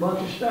is a bunch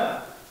of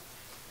stuff.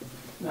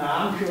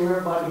 Now, I'm sure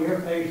everybody here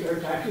pays their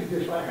taxes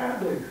just like I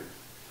do.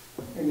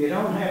 And you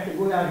don't have to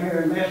go out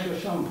here and mess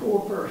with some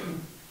poor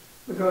person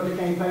because they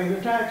can't pay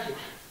their taxes.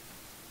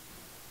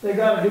 They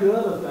gotta do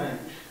other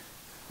things.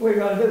 What you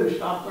gotta do is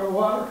stop their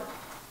water,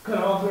 cut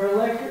off their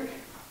electric.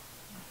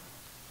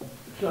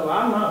 So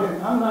I'm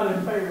not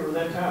in favor of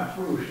that type of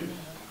foolishness.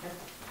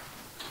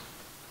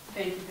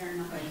 Thank you very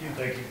much. Thank you.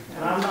 Thank you.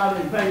 And I'm not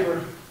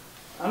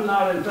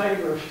in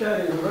favor of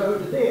studying the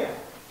road to death.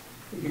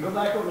 If you go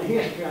back on the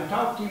history, I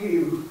talked to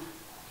you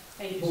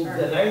Thank you, the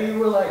sir. day you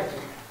were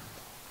elected.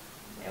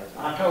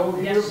 I told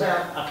you Yes,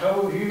 sir. I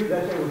told you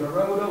that there was a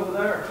road over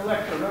there, a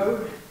collector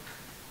road.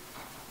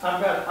 I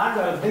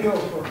got a bill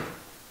for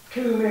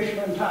 2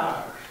 Michelin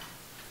tires,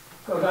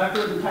 because I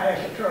couldn't pass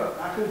a truck,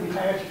 I couldn't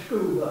pass a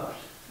school bus.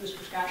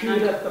 Mr. Scott,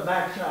 Chewed up the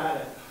backside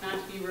of it.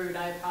 not to be rude,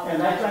 I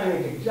And that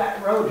apologize. thing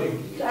is road's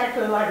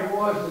exactly like it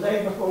was the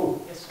day before,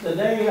 Yes, sir. the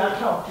day I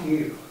talked to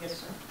you. Yes,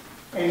 sir.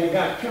 And they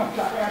got chunks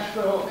of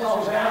asphalt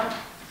falls out.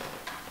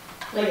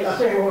 I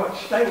tell you what,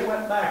 state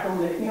went back on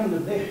the end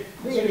of this.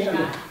 Mr.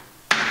 Scott,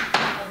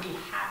 I'd be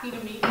happy to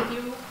meet with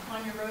you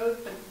on your road,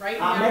 but right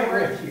I now,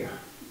 met with you.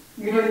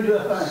 You didn't do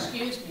a thing.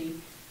 excuse me,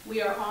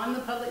 we are on the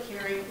public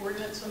hearing,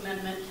 ordinance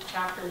amendment,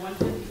 chapter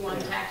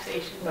 151,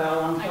 taxation. Well,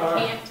 I'm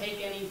sorry. I can't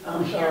take any.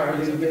 I'm sorry I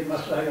didn't get my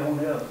say on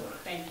the other one.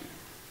 Thank you.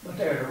 But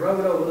there's a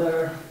road over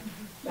there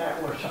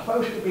that was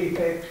supposed to be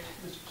fixed,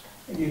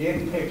 and you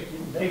didn't fix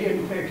it. They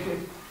didn't fix it.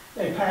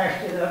 They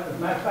passed it up. As a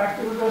matter of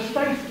fact, there was a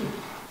safety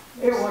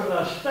It was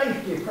a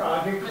safety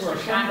project where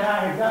some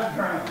guy got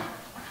drowned.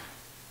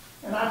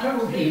 And I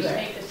told you Please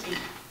that. take a seat.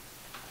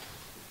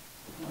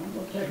 I'm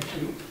gonna take a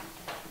seat.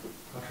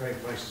 I'll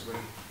trade places with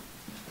you.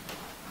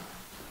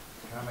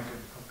 Can I make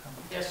a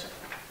comment? Yes, sir.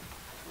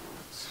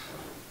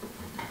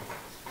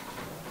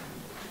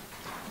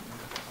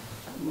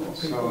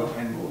 So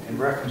in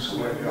reference to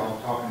what you're all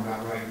talking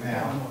about right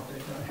now,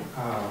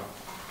 I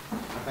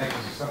think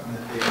this is something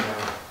that the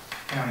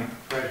county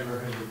treasurer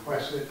has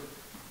requested.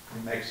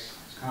 It makes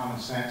common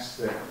sense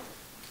that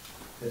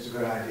it's a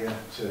good idea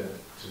to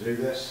do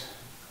this.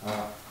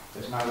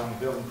 It's not only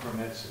building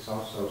permits, it's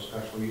also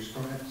special use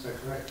permits, is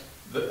that correct?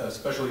 The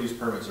special use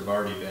permits have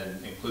already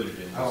been included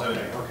in the zoning.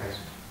 Okay,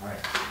 all right.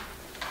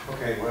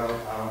 Okay,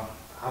 well,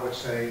 I would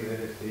say that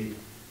if the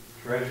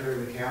treasurer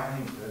of the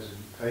county is in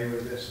favor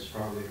of this, it's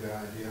probably a good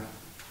idea.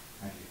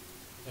 Thank you.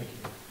 Thank you.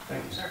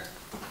 Thank you, sir.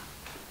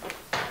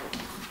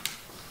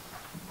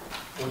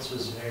 What's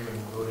his name in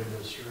the voting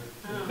district?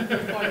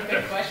 What a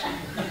good question.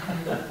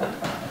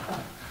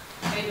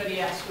 Anybody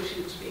else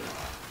wishing to speak?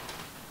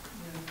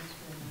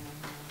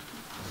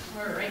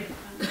 All right.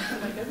 Did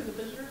I go to the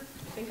visitor?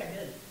 I think I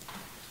did.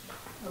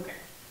 Okay.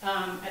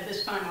 At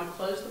this time, I'll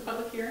close the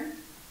public hearing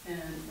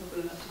and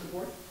open it up to the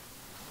board.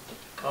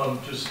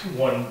 Just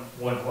one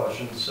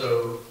question.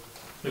 So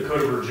the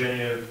Code of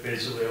Virginia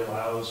basically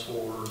allows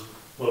for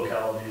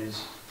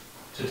localities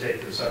to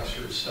take this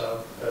extra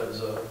step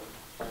as a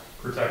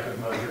protective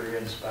measure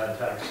against bad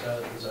tax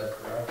debt. Is that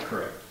correct?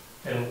 Correct.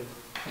 And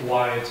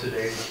why to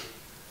date,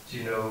 do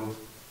you know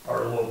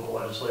our local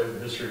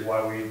legislative history,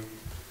 why we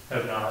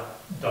have not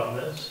done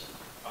this?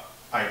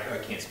 I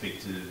can't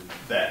speak to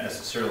that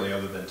necessarily,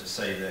 other than to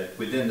say that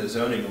within the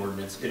zoning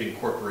ordinance, it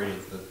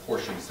incorporated the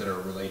portions that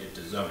are related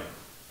to zoning.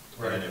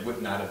 Right. And it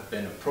would not have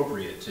been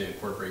appropriate to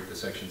incorporate the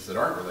sections that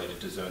aren't related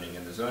to zoning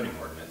in the zoning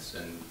ordinance,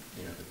 and,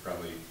 you know, it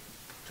probably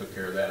took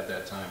care of that at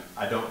that time.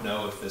 I don't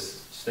know if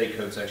this state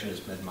code section has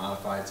been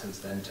modified since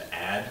then to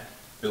add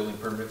building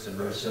permits and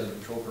road setting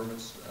control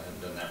permits. I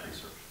haven't done that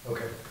research.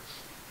 Okay.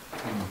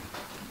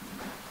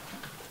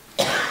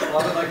 Well,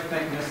 I would like to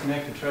thank Ms.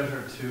 Nick, the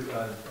treasurer,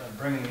 to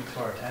bringing it to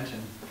our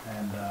attention,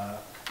 and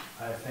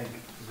I think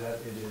that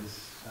it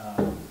is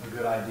a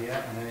good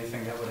idea, and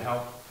anything that would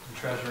help the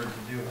treasurer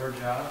to do her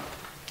job,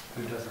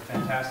 who does a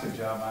fantastic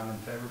job, I'm in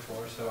favor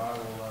for. So I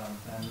will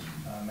then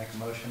make a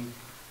motion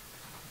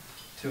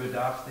to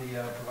adopt the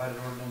provided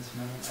ordinance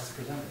amendment as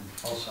presented.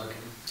 I'll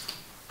second.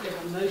 We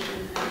have a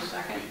motion and a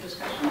second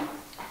discussion.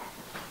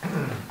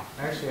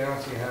 Actually, I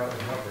don't see how it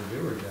would help her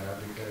do her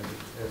job, because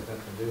it has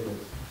nothing to do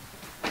with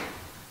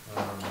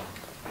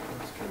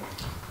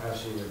how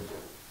she would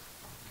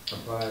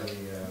apply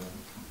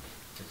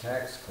the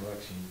tax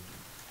collection.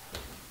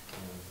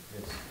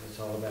 It's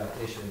all about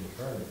issuing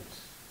the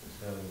permits.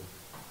 So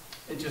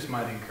It just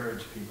might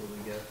encourage people to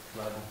get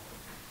level.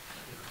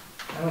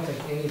 I don't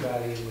think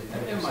anybody with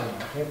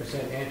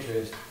 10%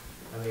 interest,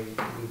 I mean,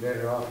 you'd be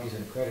better off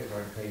using a credit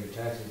card to pay your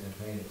taxes than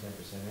paying a 10%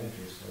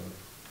 interest. So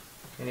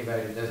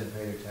anybody that doesn't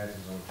pay their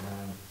taxes on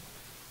time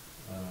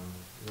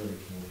really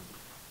can't.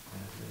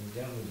 And the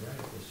gentleman's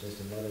right, it's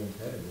just another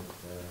impediment.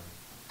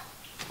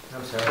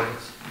 I'm sorry,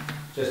 it's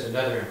just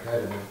another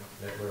impediment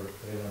that we're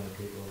putting on the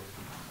people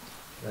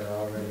that are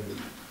already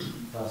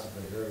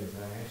possibly hurting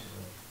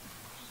financially.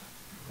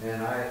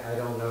 And I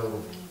don't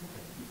know,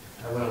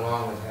 I went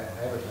along with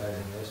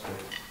advertising this,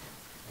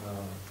 but,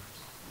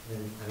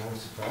 and I'm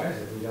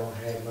surprised that we don't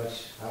have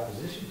much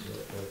opposition to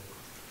it, but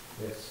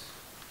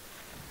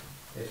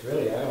it's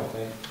really, I don't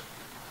think,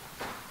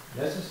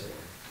 necessary,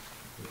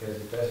 because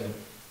it doesn't,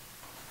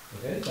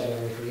 if anything, I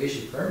mean, if we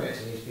issue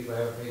permits and these people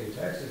haven't paid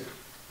their taxes,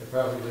 they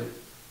probably would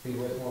be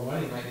worth more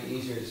money, it might be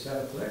easier to sell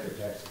and collect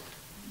their taxes.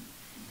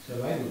 So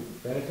it might be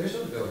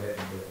beneficial to go ahead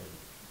and do it.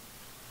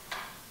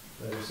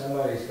 But if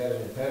somebody's got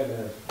an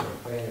impediment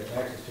of paying their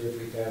taxes $2,000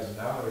 or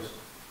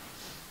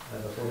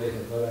 $3,000 before they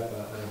can put up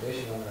an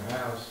addition on their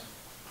house,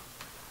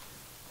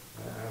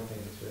 I don't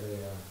think it's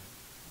really a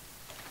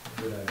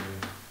good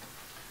idea.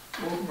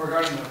 Well,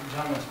 regarding the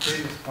gentleman's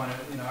previous point,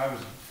 I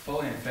was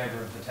fully in favor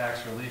of the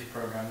tax relief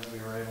program that we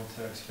were able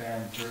to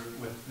expand through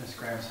with Ms.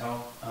 Graham's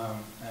help.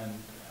 And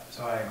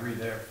so I agree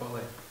there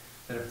fully,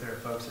 that if there are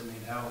folks that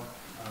need help.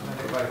 Not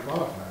everybody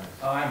qualifies.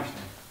 Oh, I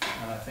understand.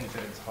 And I think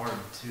that it's hard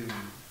to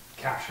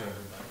capture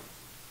everybody.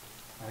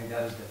 I think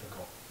that is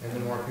difficult. And the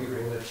more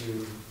people that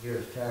you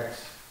give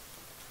tax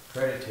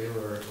credit to,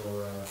 or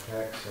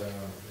tax,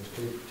 there's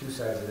two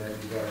sides of that.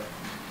 You've got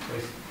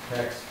basic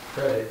tax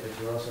credit, but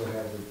you also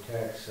have the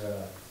tax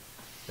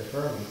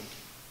deferment.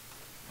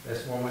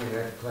 That's more money you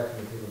have to collect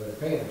from the people that are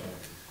paying the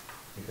taxes,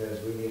 because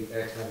we need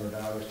X number of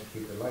dollars to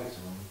keep the lights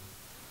on.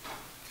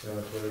 So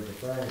if we're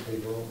deferring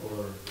people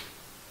or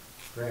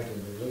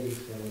granting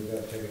relief, then we've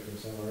got to take it from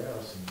somewhere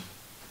else.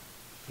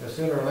 And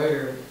sooner or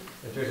later,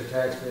 if there's a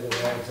tax bill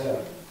that adds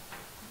up,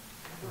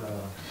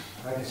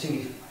 I can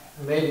see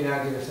maybe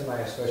not giving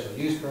somebody a special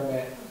use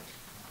permit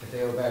if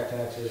they owe back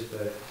taxes,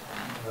 but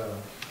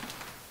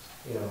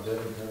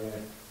building permit,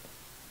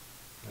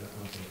 I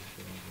don't think it's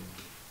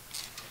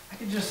good. I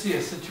could just see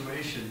a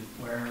situation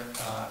where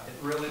it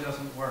really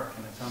doesn't work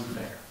and it's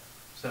unfair.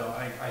 So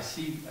I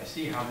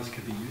see how this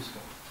could be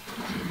useful,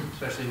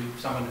 especially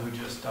someone who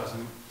just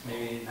doesn't,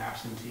 maybe an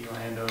absentee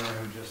landowner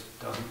who just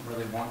doesn't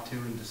really want to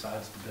and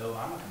decides to build.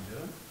 I'm not going to do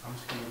it. I'm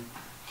just going to.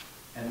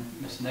 And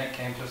Ms. Nick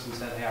came to us and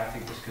said, hey, I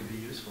think this could be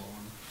useful,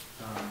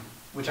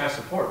 which I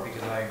support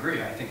because I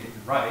agree. I think that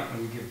you're right.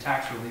 When you give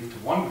tax relief to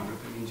one group,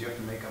 it means you have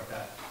to make up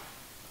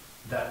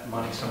that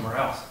money somewhere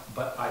else.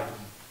 But I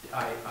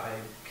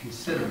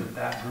consider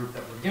that group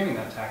that we're giving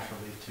that tax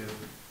relief to,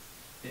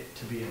 it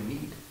to be in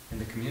need in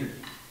the community.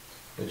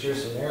 But your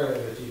scenario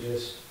that you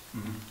just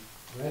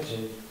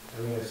mentioned, I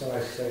mean, if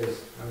somebody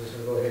says, I'm just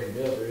gonna go ahead and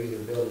build, they're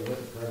either building with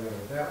a permit or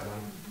without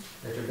one.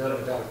 If they're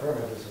building without a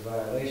permit, it's a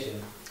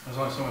violation. There's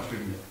only so much we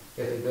can do.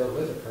 If they build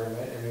with a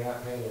permit and they're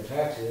not paying their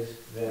taxes,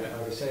 then,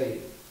 like I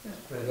say,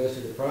 when it goes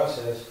through the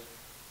process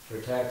for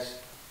tax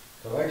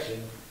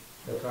collection,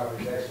 the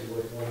property's actually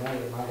worth more money,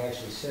 it might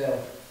actually sell,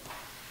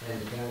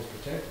 and the town's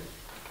protected.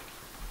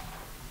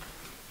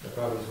 The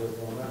property's worth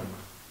more money.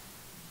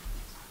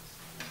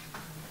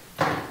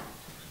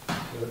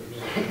 So,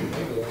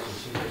 maybe actually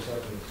shoot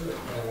yourself in the foot,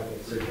 and I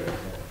can see that.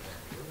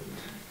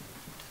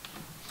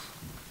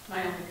 My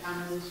only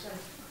comment is I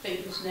think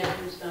Ms. Nick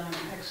has done an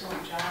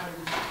excellent job, and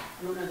I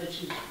don't know that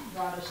she's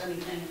brought us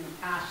anything in the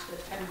past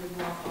that hadn't been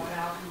well thought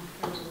out, and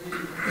there's a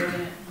reason for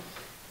doing it.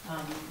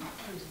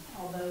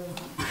 Although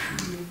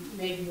you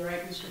may be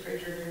right, Mr.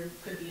 Frazier, there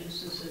could be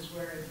instances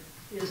where it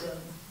is a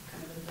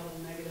kind of a double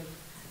negative.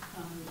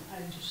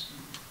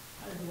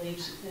 I believe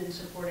in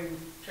supporting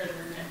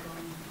Treasurer Nick on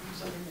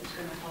something that's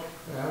going to help.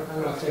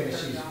 I'm not saying that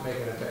she's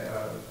making a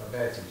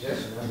bad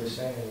suggestion. I'm just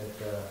saying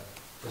that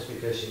just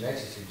because she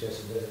makes a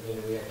suggestion doesn't mean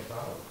that we have to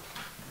follow it.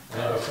 I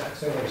had a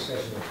similar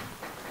discussion with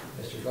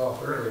Mr.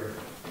 Goff earlier.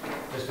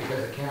 Just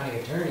because the county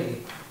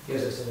attorney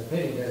gives us an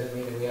opinion doesn't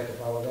mean that we have to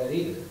follow that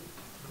either.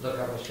 Look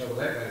how much trouble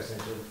that got us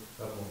into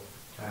a couple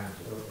times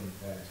in the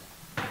past.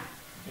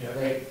 Yeah.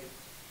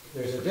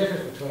 There's a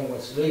difference between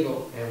what's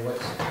legal and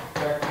what's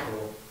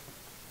practical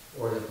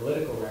or the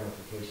political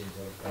ramifications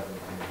of an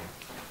opinion.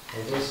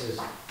 And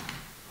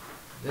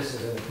this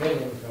is an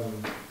opinion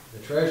from the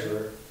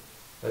treasurer,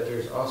 but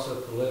there's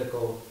also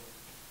political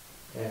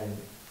and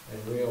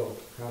real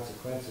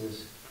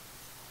consequences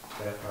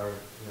that are,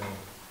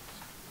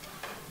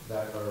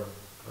 that are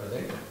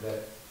there,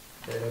 that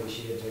maybe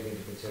she didn't take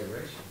into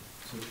consideration.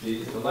 So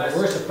the last,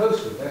 we're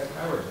supposed to, that's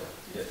our job.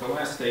 Yeah, the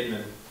last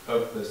statement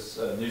of this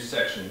new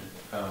section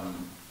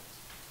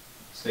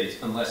states,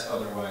 unless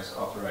otherwise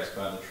authorized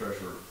by the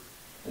treasurer.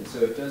 And so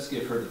it does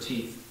give her the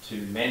teeth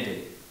to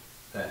mandate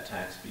that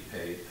tax be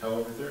paid.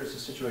 However, if there is a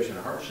situation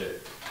of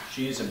hardship,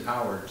 she is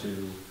empowered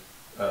to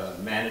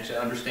manage to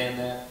understand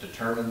that,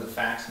 determine the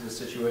facts of the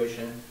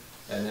situation,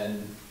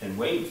 and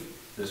waive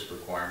this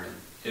requirement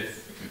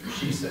if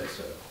she says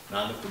so,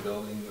 not if the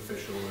building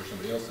official or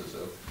somebody else says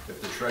so,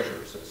 if the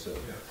treasurer says so.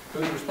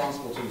 Who's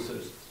responsible to the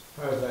citizens?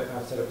 How does that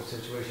not set up a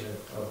situation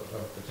of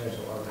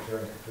potential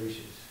arbitrary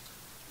capricious?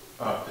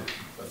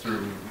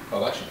 Through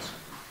elections.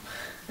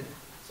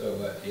 So,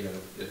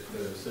 if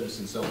the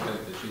citizens don't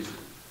think that she's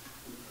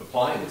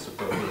applying this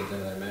appropriately,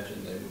 then I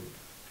imagine they would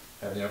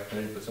have the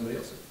opportunity to put somebody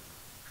else in.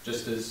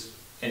 Just as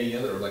any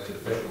other elected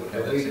official would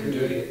have that same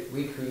duty.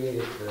 We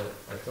created the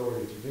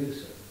authority to do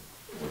so.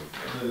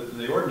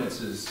 The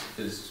ordinance is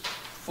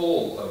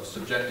full of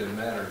subjective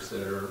matters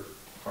that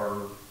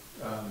are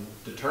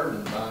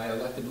determined by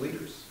elected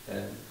leaders.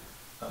 And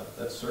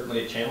that's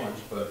certainly a challenge,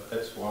 but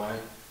that's why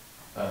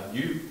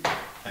you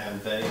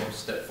and they have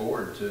stepped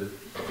forward to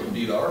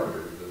be the arbiter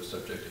of those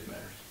subjective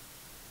matters.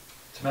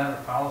 It's a matter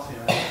of policy,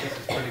 and I think this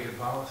is pretty good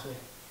policy.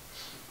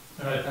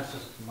 That's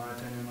just my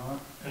opinion on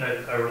it. And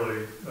I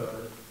really,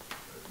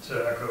 to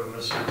echo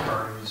Mr.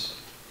 Carney's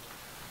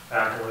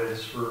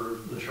accolades for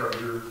the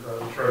treasurer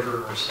and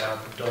her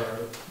staff have done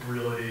a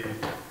really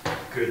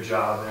good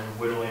job in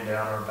whittling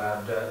down our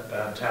bad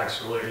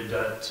tax-related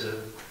debt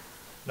to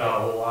not a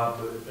whole lot,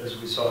 but as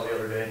we saw the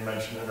other day and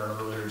mentioned in our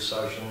earlier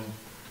session,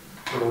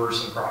 there were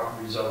some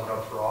properties that went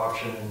up for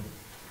auction, and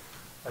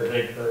I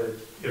think that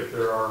if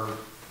there are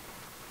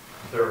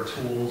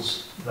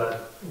tools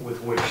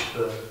with which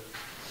the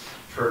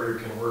treasurer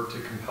can work to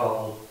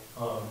compel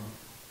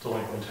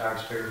delinquent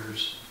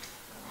taxpayers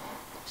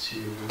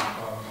to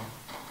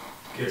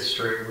get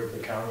straight with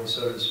the county,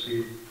 so to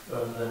speak,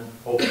 and then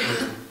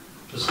hopefully,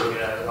 just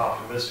looking at it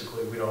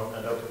optimistically, we don't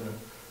end up in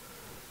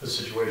a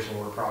situation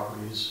where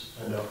properties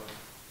end up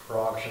for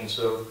auction.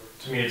 So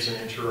to me, it's an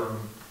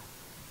interim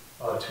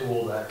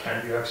tool that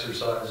can be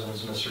exercised, and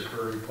as Mr.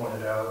 Curry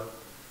pointed out,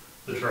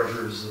 the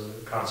treasurer is the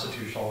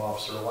constitutional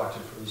officer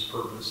elected for this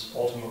purpose,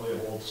 ultimately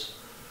holds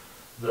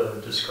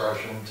the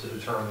discretion to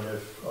determine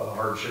if a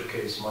hardship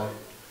case might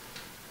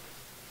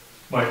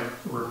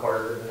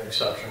require an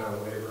exception or a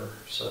waiver.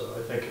 So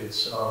I think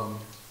it's a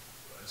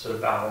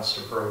balanced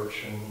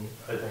approach, and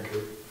I think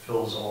it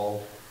fills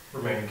all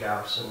remaining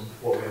gaps in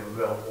what we have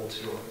available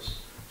to us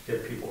to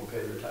get people to pay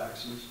their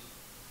taxes.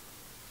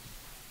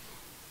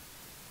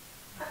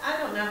 I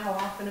don't know how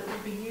often often it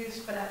would be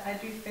used, but I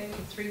do think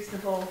it's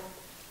reasonable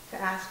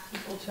to ask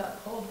people to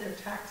uphold their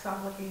tax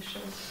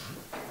obligations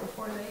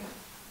before they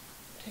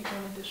take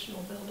on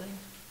additional building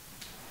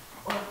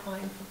or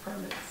applying for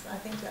permits. I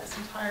think that's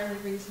entirely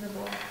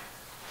reasonable.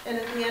 And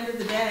at the end of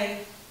the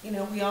day, you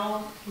know, we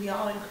all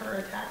incur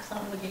a tax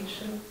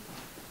obligation,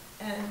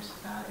 and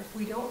if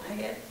we don't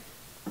pay it,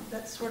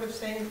 that's sort of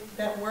saying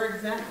that we're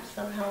exempt.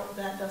 Somehow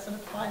that doesn't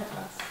apply to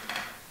us,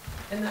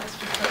 and that's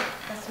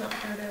not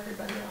fair to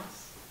everybody else.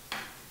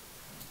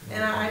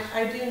 And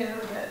I do know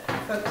that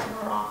folks in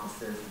our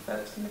offices, the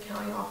folks in the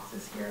county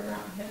offices here in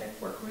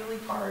Rappahannock work really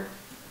hard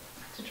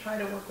to try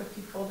to work with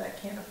people that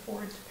can't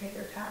afford to pay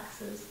their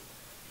taxes,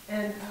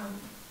 and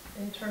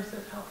in terms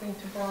of helping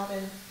to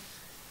broaden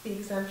the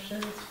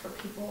exemptions for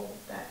people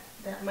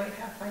that might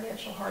have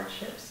financial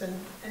hardships and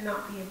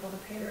not be able to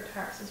pay their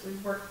taxes.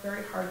 We've worked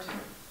very hard to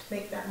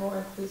make that more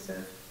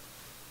inclusive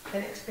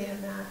and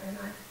expand that. And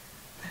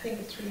I think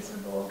it's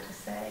reasonable to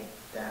say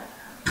that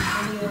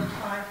when you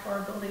apply for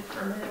a building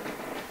permit,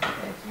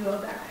 and if you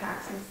owe back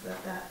taxes,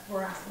 that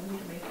we're asking you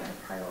to make that a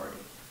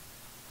priority.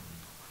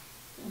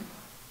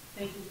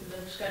 Thank you for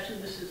the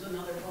discussion. This is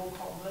another roll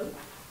call vote.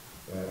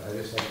 I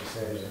just like to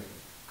say that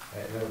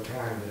at no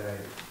time did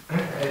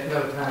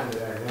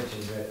I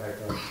mention that I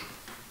thought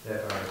that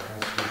our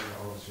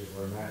constitutional officers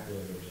were not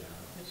doing their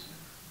job.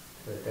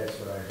 But that's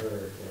what I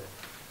heard, that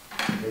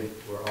they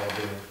were all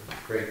doing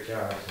great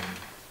jobs, and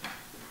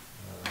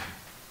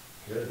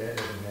really that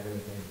doesn't have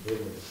anything to do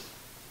with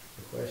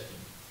the question.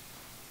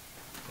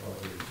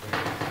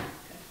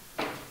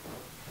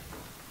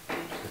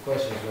 The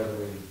question is whether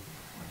we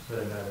put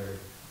another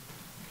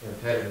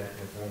impediment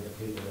in front of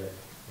the people that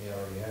we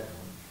already have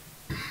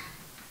one.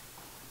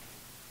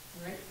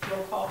 All right,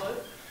 roll call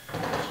vote.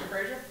 Mr.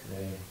 Frazier?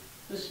 Nay.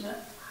 Ms.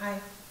 Smith? Aye.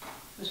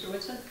 Mr.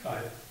 Whitson?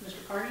 Aye.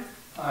 Mr. Carney?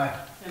 Aye.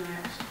 And I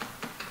abstain.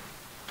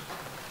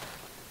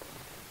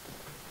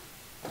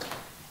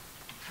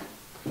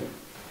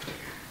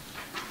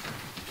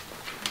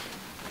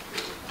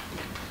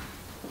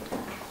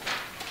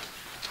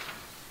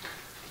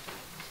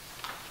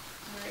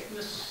 All right,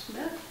 Ms.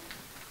 Smith?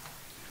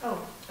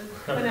 Oh,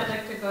 and I'd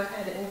like to go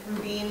ahead and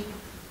convene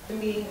the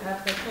meeting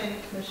of the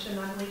Planning Commission.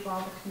 I believe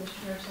all the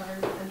commissioners are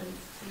in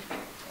attendance.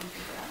 Thank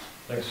you for that.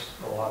 Thanks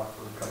a lot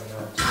for coming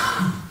out.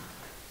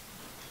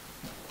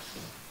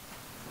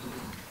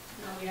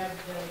 Now we have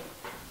the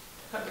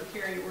public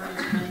hearing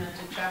ordinance amendment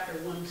to chapter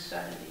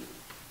 170.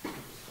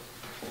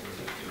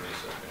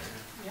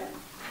 Yep.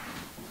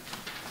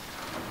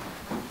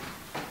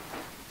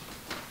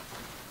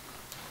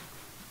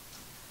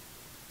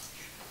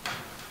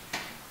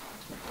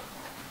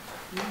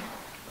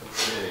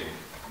 Okay.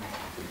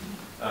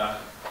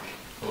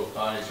 Both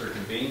bodies are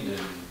convened,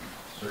 and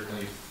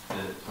certainly if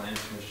the Planning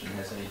Commission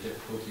has any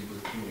difficulty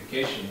with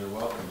communication, they're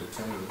welcome to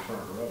come to the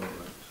front row,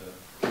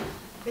 but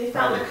They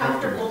found a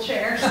comfortable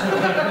chair.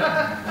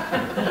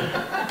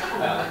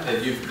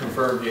 and you've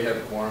confirmed you have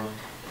a quorum?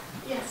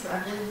 Yes, I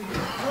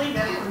believe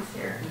everyone's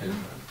here. And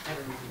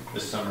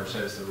Ms. Summers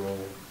has the roll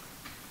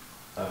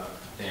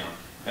down.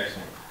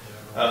 Excellent.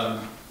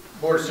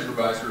 Board of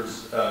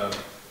Supervisors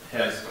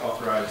has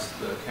authorized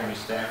the county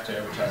staff to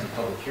advertise a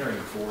public hearing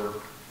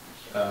for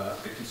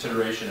the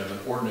consideration of an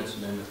ordinance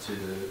amendment to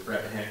the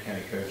Rappahannock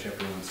County Code,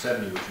 Chapter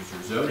 170, which is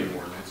your zoning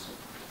ordinance.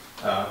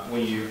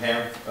 When you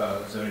have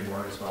zoning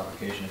ordinance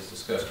modification, as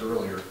discussed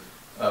earlier,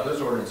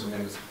 those ordinance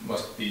amendments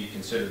must be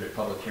considered at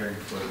public hearing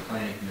before the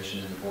Planning Commission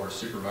and the Board of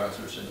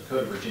Supervisors, and the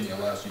Code of Virginia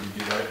allows you to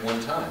do that at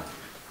one time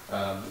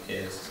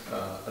as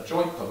a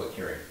joint public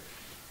hearing.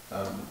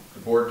 The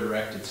board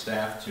directed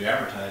staff to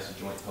advertise a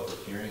joint public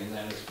hearing, and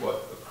that is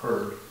what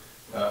occurred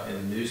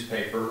in the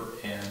newspaper,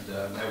 and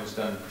that was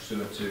done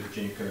pursuant to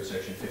Virginia Code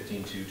Section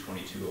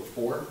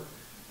 15.2.2204.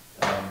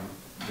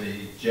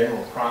 The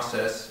general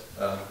process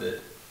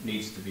that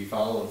needs to be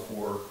followed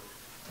for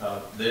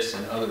this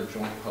and other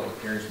joint public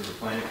hearings with the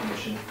Planning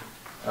Commission,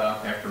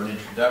 after an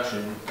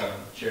introduction, the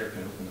chair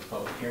can open the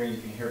public hearing,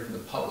 you can hear from the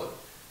public.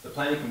 The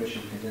Planning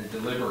Commission can then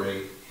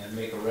deliberate and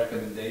make a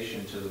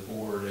recommendation to the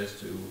board as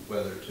to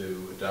whether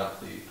to adopt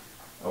the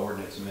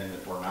ordinance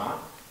amendment or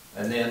not.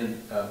 And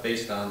then,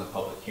 based on the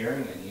public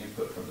hearing and the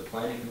input from the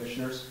planning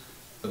commissioners,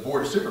 the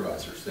Board of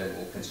Supervisors then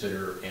will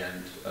consider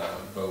and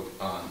vote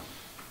on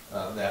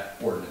that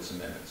ordinance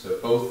amendment. So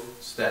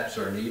both steps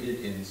are needed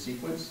in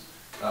sequence,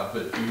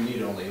 but you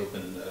need only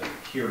open the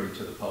hearing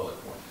to the public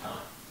one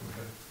time.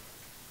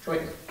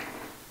 Jointly.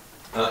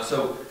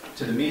 So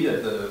to the meat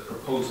of the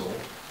proposal,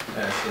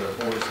 as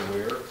the board is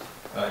aware,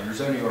 your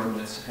zoning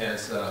ordinance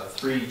has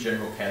three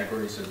general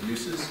categories of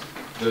uses.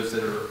 Those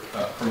that are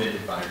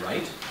permitted by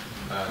right.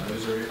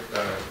 Those are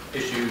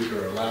issued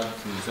or allowed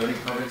through zoning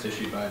permits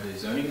issued by the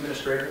zoning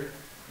administrator.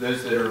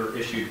 Those that are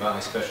issued by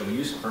special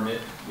use permit,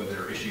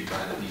 whether issued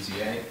by the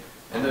BZA,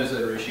 and those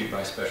that are issued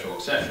by special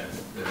exception,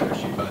 that are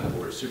issued by the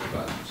Board of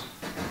Supervisors.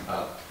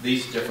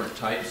 These different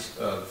types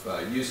of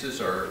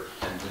uses are,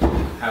 and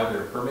how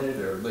they're permitted,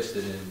 are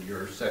listed in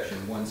your section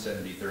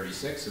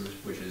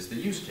 170.36, which is the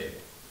use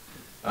table.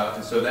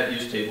 And so that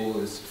use table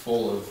is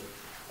full of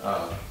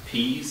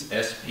Ps,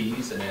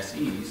 SPs, and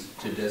SEs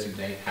to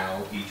designate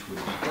how each would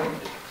be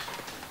permitted.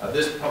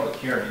 This public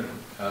hearing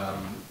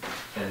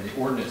and the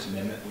ordinance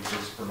amendment, which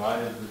is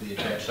provided with the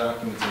attached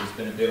documents and has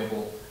been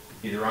available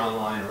either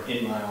online or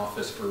in my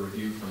office for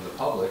review from the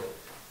public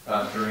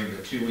during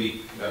the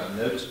 2-week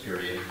notice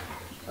period,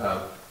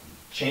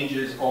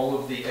 changes all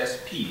of the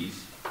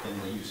SPs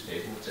in the use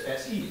table to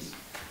SEs,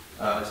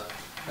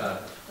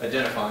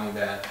 identifying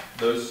that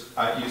those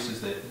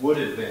uses that would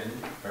have been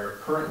or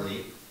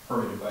currently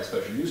permitted by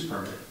special use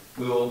permit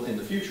will in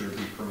the future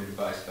be permitted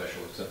by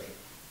special exception.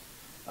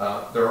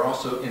 There are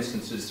also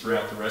instances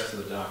throughout the rest of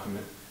the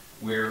document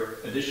where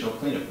additional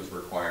cleanup was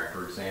required.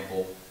 For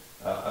example,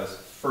 a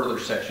further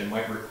section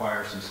might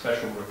require some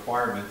special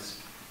requirements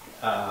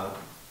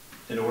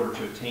in order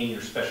to obtain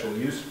your special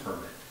use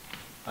permit.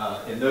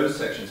 And those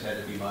sections had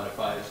to be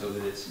modified so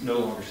that it's no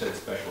longer said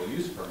special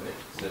use permit, it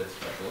said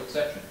special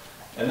exception.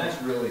 And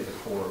that's really the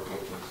core of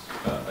what was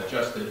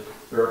adjusted.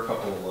 There are a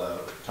couple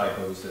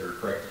typos that are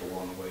corrected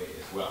along the way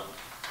as well.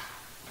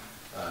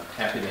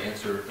 Happy to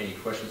answer any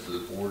questions of the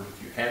board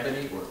if you have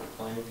any, or the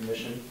planning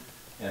commission.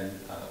 And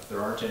if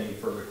there aren't any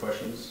further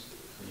questions,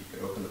 you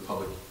can open the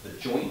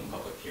joint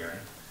public hearing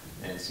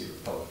and see what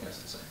the public has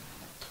to say.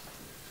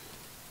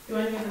 Do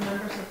any of the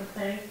members of the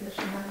planning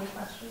commission have any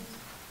questions?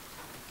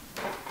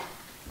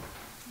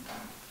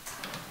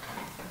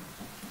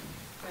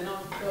 Then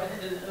I'll go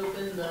ahead and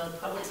open the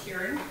public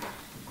hearing.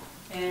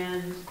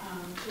 And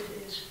it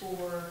is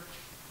for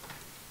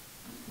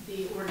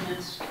the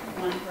ordinance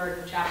or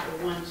the chapter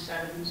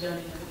 1.7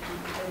 zoning of the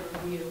county code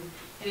review.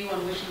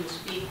 Anyone wishing to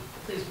speak,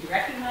 please be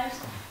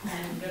recognized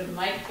and go to the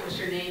mic, give us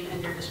your name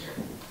and your district.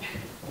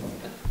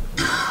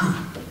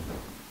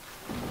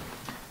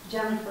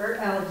 Jennifer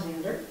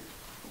Alexander,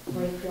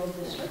 Wakefield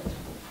District.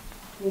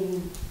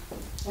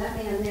 That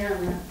man there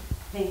in the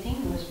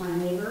painting was my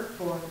neighbor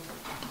for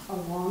a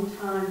long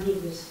time. He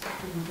was a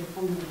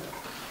wonderful neighbor,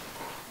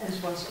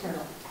 as was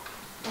Carol.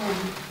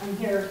 And I'm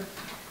here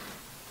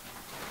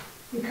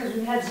because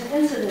we had some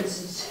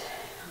incidences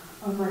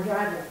on my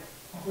driveway,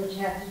 which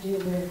had to do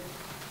with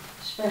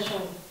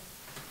special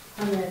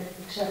permit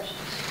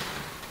exceptions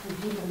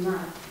and people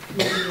not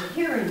really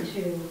adhering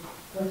to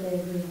what they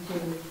agreed to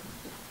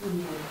when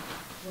they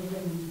were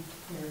given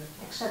their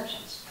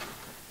exceptions,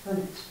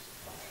 permits.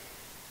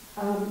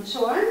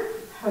 So I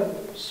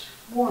propose,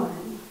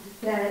 one,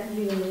 that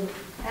you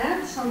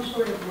add some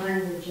sort of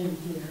language in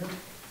here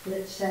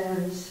that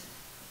says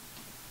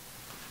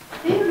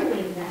family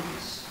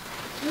events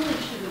really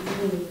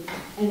shouldn't need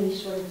any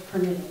sort of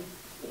permitting.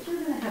 If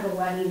you're going to have a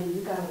wedding and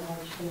you've got a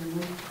large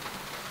family,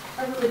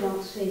 I really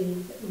don't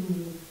see that we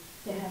need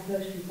to have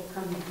those people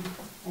come in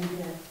and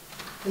get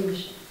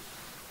permission.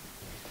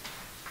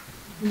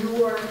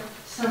 Nor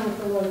some of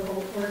the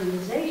local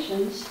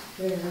organizations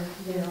where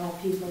they're all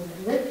people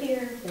that live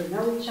here, they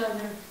know each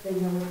other, they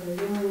know what they're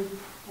doing,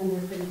 and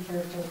they're pretty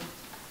careful.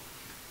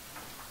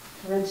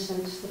 For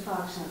instance, the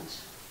Fox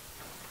Hunts.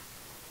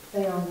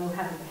 They all know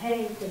how to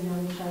behave, they know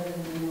each other,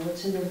 and they know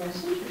it's in their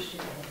best interest to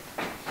behave.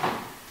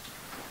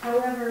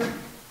 However,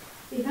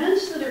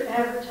 events that are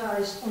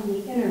advertised on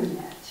the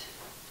internet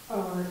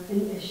are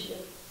an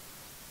issue.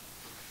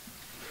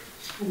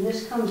 And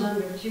this comes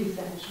under two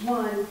things.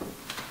 One,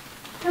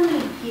 how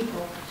many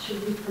people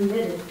should be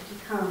permitted to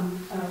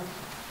come up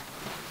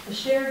a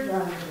shared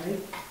driveway,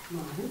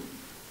 mine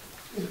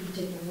in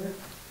particular,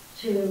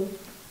 to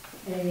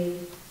a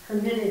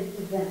permitted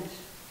event?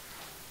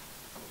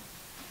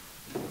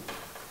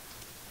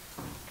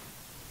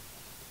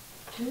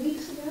 Two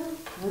weeks ago,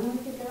 1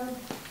 week ago,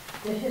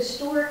 the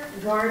Historic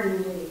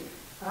Garden League,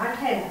 I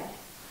had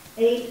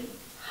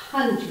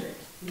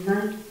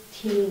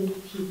 819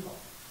 people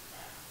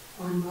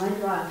on my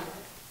driveway.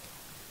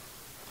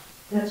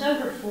 That's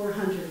over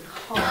 400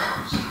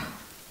 cars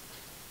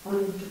on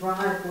a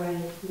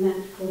driveway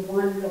meant for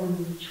one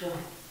going each way.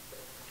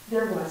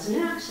 There was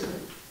an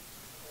accident.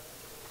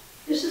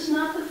 This is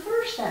not the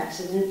first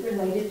accident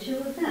related to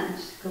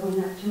events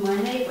going up to my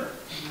neighbor.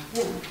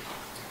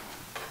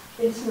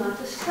 It's not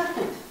the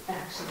second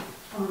accident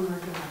on our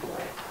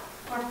driveway,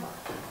 our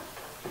park.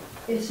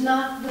 It's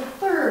not the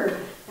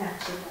third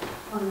accident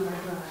on our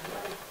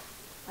driveway.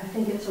 I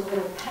think it's a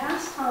little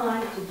past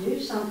time to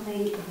do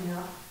something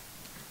about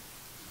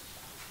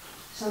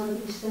some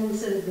of these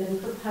things that have been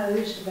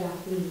proposed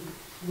about the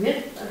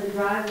width of the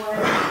driveway,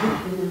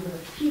 the number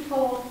of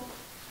people.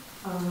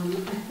 I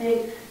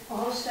think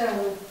also, I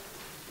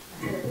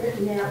have it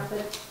written out,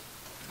 but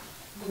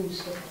I'm going to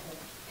skip it.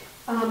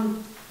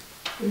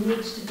 It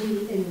needs to be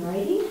in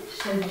writing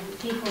so that the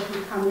people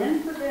who come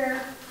in for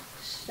their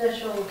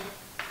special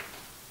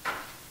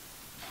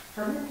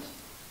permits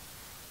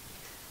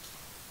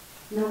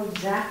know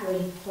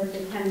exactly what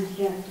they can and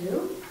can't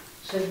do,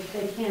 so that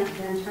they can't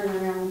then turn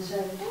around and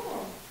say,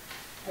 oh,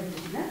 I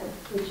didn't know,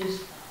 which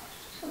is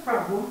a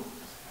problem.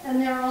 And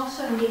there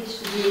also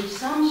needs to be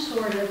some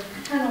sort of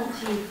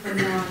penalty for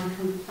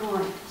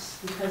non-compliance,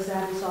 because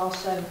that is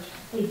also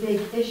a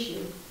big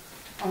issue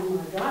on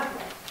my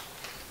driveway.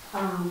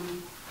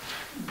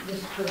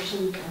 This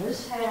person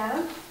does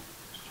have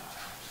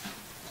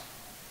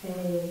I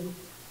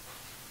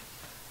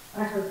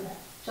heard that.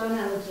 John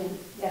Alexander,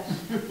 yes.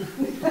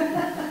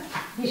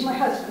 He's my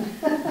husband.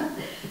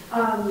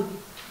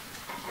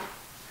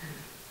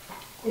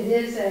 It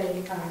is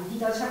he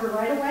does have a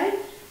right of way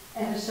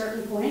at a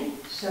certain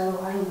point,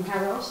 so I don't know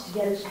how else to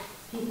get his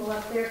people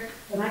up there.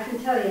 But I can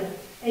tell you,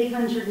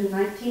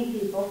 819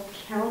 people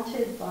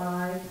counted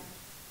by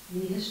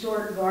the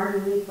historic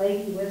garden week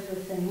lady with her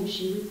thing.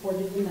 She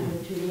reported the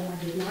number to me. I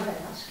did not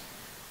ask.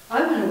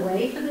 I went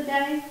away for the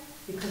day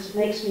because it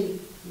makes me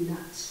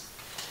nuts.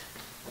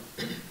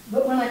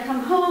 But when I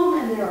come home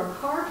and there are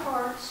car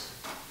parts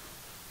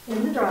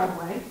in the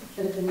driveway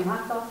that have been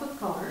knocked off of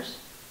cars,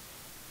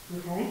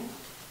 okay,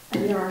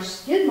 and there are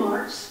skid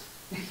marks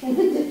in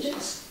the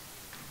ditches,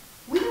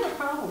 we have a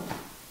problem.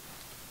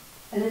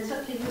 And it's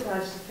up to you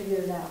guys to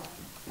figure it out.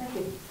 Thank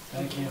you.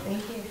 Thank you.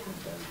 Thank you.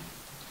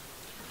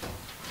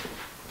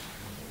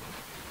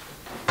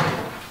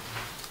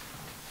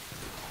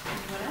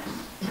 Anyone else?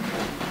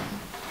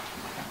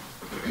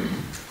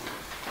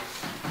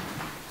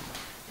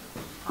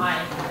 Hi,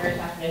 I'm Mary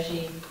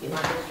Tafanishi,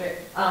 Piedmont District.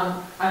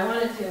 I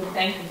wanted to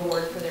thank the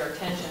board for their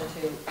attention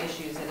to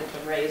issues that have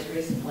been raised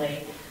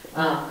recently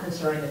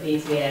concerning the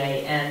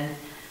BZA, and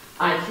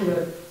I too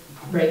have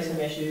raised some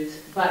issues,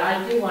 but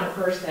I do want to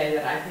first say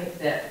that I think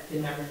that the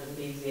members of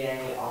the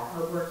BZA are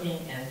hardworking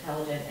and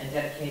intelligent and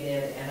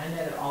dedicated, and I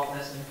know that all of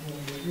us in the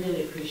community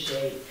really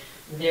appreciate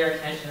their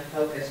attention and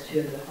focus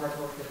to the hard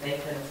work that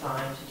they've been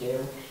assigned to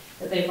do,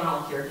 that they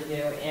volunteered to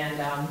do,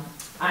 and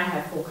I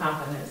have full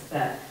confidence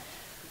that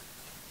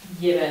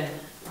given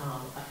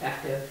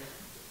effective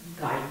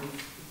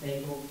guidance,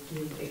 they will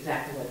do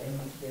exactly what they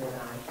need to do, and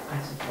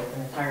I support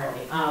them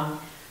entirely.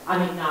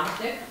 I'm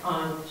agnostic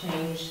on the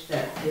change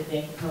that is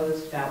being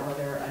proposed about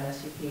whether an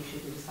SUP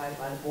should be decided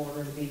by the board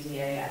or the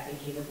BZA. I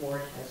think either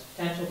board has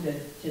potential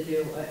to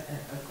do a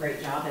great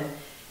job, and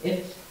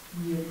if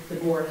the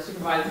board of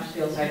supervisors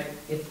feels like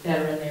it's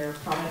better in their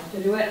province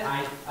to do it,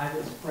 I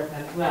would support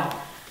that as well.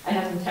 I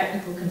have some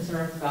technical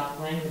concerns about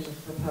the language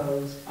that's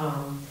proposed.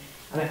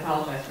 And I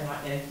apologize for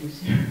not getting through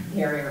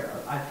the area.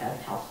 I've had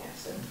health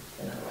guests and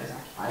been otherwise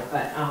occupied.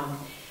 But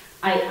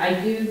I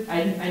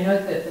know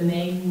that the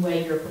main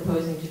way you're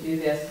proposing to do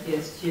this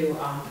is to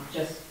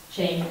just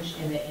change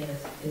in the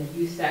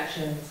use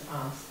sections,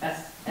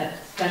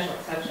 special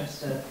exceptions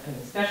to,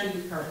 special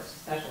use permits to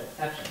special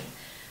exceptions.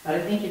 But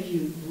I think if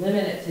you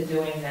limit it to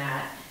doing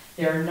that,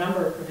 there are a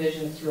number of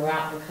provisions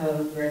throughout the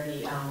code where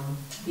the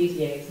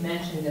BZA is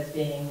mentioned as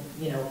being,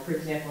 for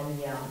example, in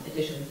the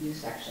additional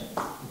use sections,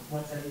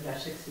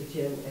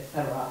 170-62,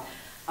 etc.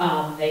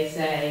 They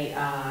say,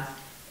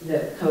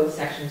 the code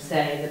sections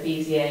say the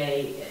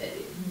BZA,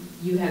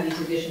 you have these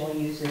additional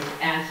uses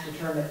as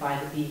determined by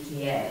the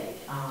BZA,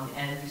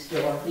 and you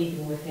still are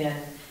leaving within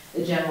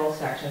the general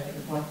section, I think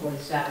it's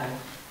 147,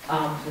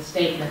 the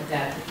statement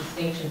that the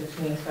distinction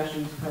between special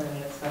use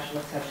permit and special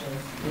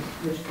exceptions is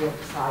which board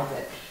decides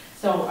it.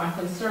 So I'm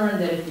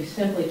concerned that if you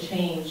simply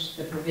change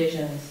the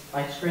provisions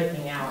by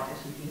striking out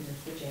SUPs and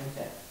switching them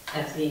to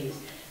SEs,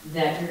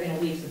 that you're going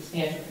to leave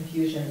substantial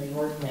confusion in the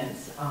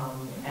ordinance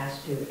as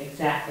to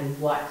exactly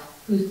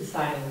who's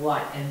deciding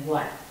what, and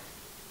what,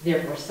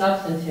 therefore,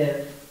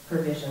 substantive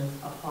provisions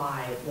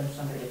apply when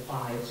somebody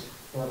applies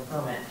for a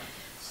permit.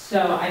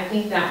 So I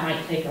think that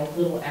might take a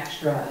little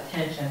extra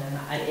attention,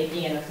 and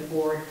again, if the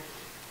board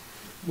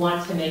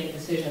wants to make a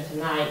decision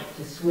tonight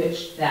to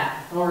switch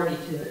that authority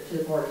to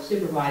the Board of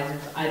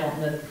Supervisors, I don't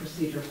know the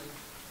procedure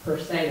per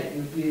se that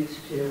you would use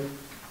to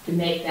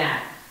make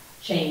that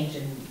change,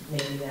 and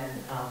maybe then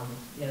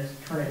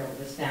turn it over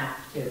to staff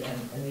and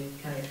the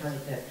county attorney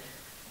to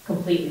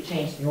completely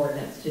change the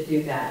ordinance to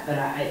do that. But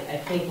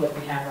I think what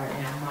we have right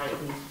now might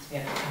lead to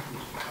substantial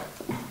confusion.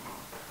 So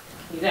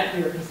leave that for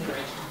your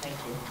consideration. Thank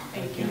you.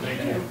 Thank you.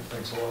 Thank you.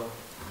 Thanks a lot.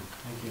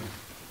 Thank you.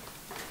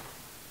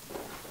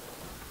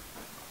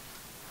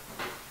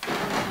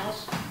 Anyone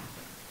else?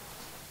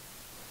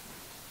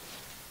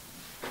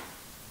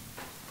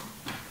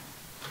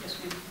 Yes,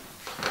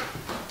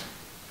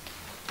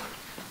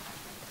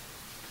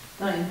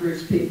 ma'am. I am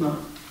Bruce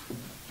Piedmont.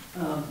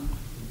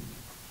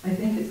 I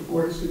think if the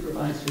Board of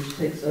Supervisors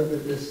takes over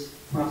this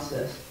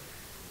process,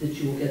 that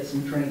you will get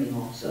some training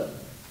also.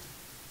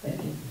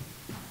 Thank you.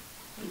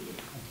 Thank you.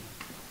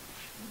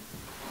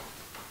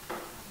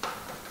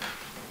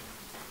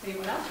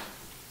 Anyone else?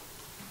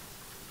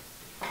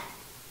 I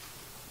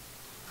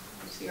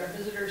see our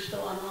visitors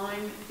still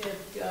online.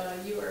 If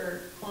you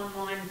are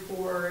online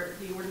for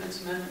the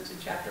ordinance amendment to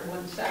Chapter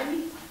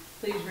 170,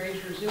 please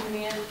raise your Zoom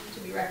hand to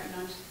be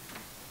recognized.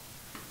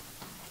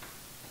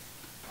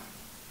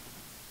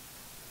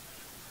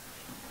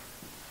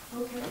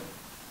 Okay.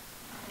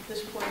 At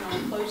this point, I'll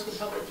close the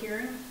public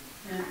hearing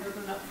and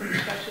open up for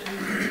discussion.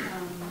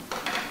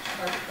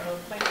 Our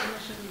planning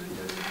commission,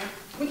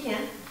 we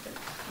can.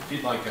 If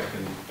you'd like, I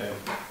can have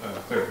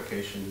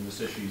clarification in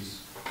Ms.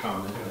 Ishii's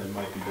comment that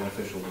might be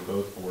beneficial to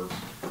both boards.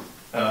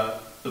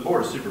 The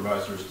Board of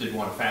Supervisors did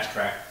want to fast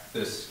track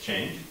this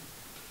change,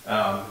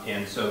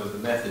 and so the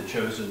method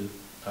chosen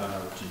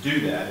to do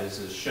that, as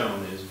is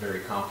shown, is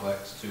very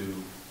complex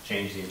to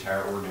change the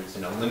entire ordinance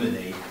and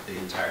eliminate the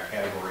entire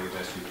category of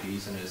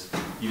SUPs. And as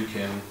you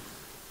can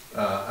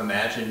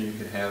imagine, you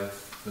could have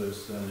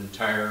an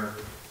entire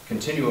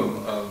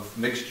continuum of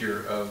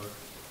mixture of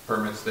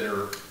permits that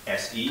are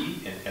SE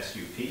and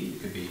SUP.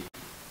 It could be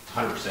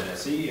 100%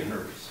 SE,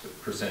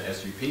 100%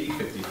 SUP,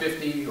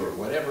 50-50, or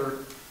whatever.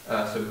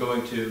 So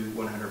going to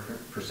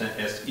 100%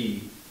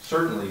 SE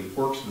certainly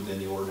works within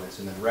the ordinance,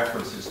 and then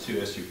references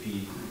to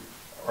SUP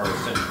are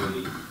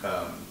essentially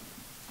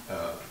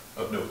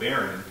of no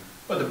bearing.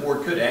 But the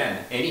board could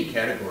add any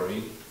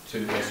category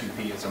to SUP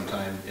at some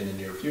time in the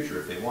near future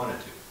if they wanted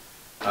to.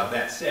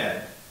 That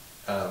said,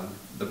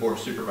 the Board of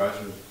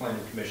Supervisors and the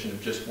Planning Commission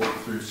have just worked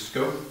through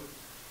scope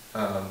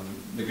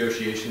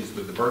negotiations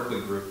with the Berkeley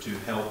Group to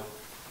help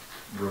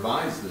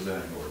revise the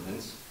zoning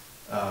ordinance.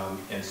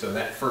 And so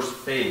that first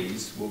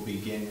phase will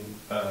begin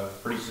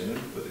pretty soon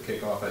with a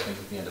kickoff, I think,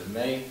 at the end of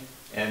May.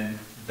 And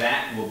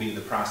that will be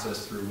the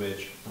process through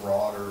which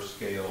broader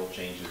scale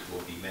changes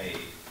will be made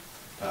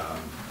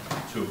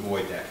to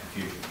avoid that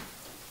confusion.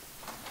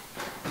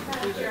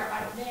 Madam Chair,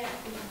 I may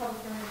ask the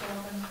public hearing is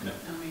open. No.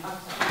 I'm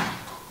sorry.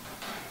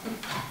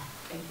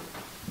 Thank you.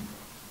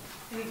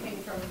 Anything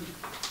from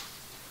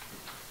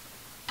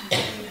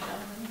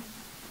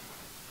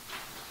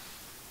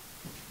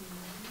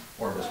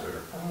Or Ms.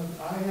 Ritter.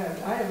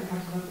 I have a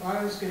couple of, I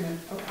was gonna,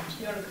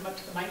 you want to come up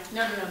to the mic?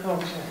 No. oh,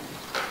 sorry.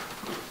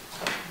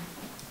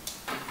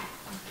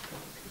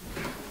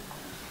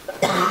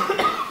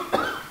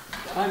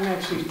 I'm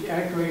actually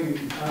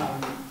echoing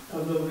a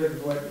little bit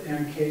of what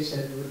MK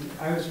said.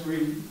 I was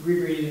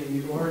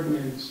rereading the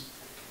ordinance.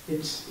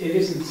 It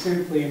isn't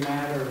simply a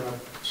matter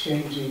of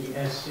changing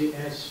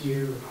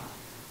SU,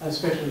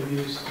 special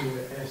use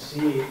to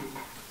SE.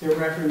 There are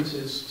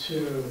references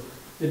to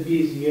the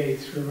BZA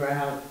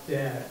throughout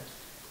that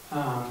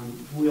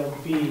will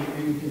be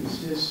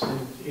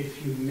inconsistent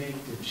if you make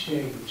the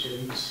change.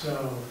 And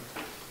so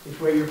if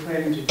what you're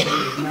planning to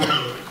do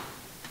tonight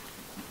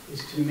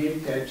is to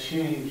make that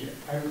change,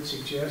 I would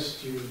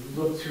suggest you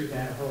look through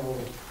that whole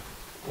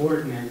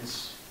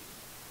ordinance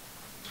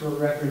for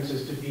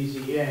references to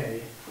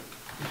BZA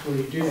before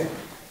you do that.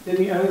 Then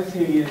the other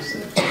thing is,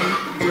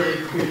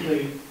 very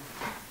quickly,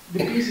 the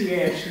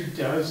BZA actually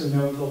does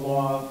know the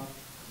law.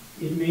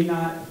 It may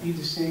not be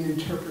the same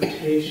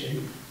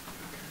interpretation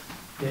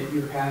that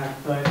you have,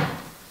 but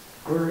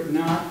were it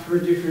not for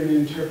different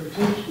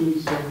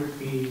interpretations, there would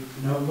be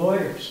no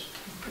lawyers.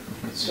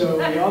 So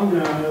we all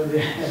know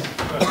that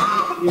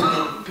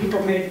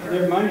people make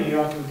their money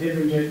off of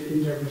different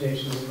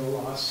interpretations of the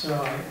law. So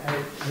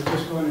I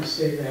just want to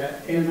say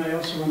that. And I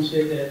also want to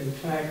say that, in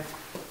fact,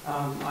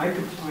 I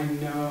could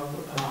find no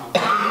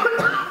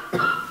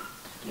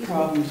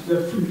problems.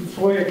 The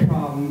FOIA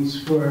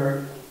problems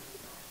were,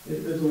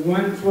 the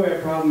one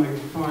FOIA problem I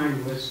could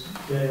find was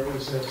there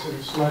was a sort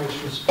of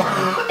sluggish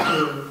response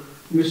to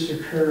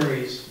Mr.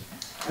 Curry's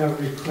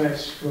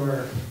request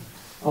for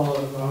all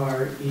of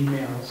our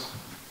emails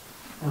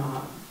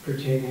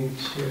pertaining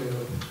to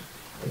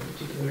a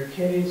particular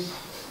case.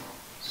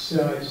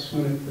 So I just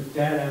want to put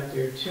that out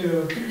there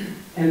too.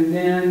 And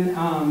then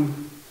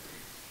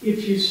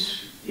if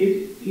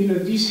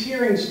these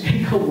hearings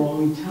take a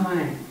long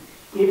time.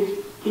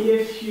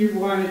 If you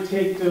want to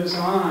take those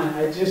on,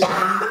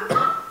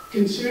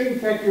 considering the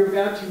fact you're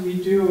about to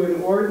redo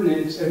an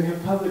ordinance and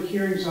have public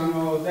hearings on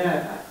all of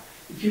that,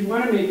 if you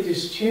want to make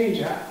this change,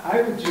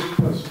 I would just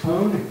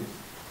postpone it.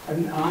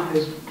 And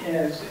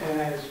as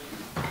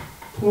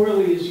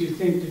poorly as you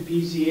think the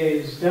BZA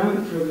is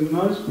done, for the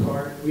most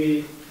part,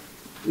 we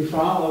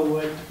follow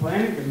what the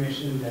Planning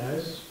Commission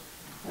does.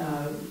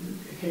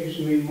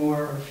 Occasionally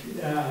more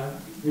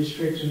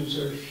restrictions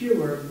or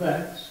fewer,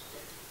 but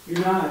you're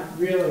not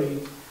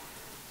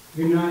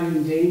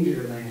in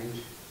danger land.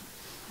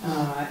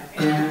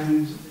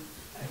 And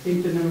I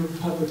think the number of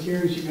public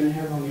hearings you're going to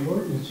have on the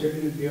ordinance are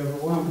going to be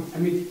overwhelming. I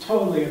mean,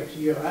 totally up to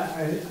you.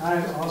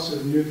 I'm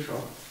also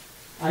neutral.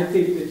 I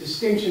think the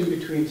distinction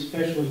between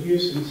special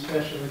use and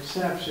special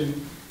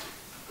exception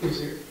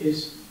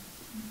is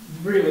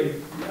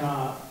really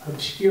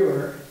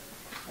obscure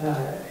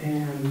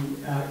and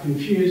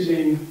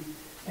confusing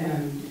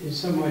and is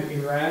somewhat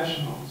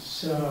irrational.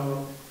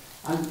 So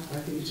I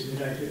think it's a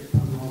good idea to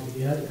put them all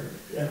together.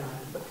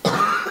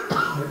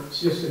 It's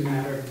just a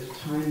matter of the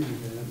timing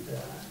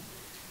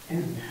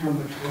and how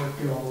much work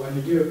you all want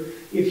to do.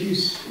 If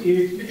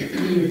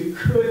you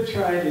could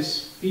try to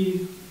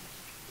speed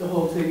the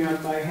whole thing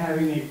up by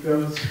having it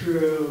go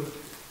through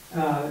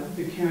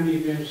the county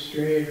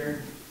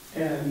administrator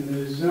and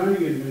the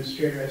zoning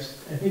administrator,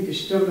 I think you're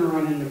still going to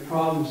run into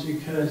problems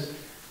because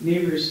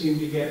neighbors seem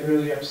to get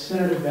really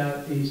upset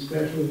about these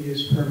special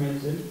use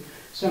permits, and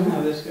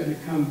somehow that's going to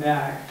come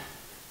back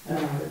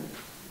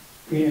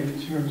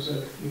in terms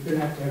of, you're going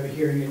to have a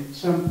hearing at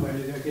some point.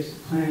 I guess the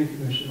Planning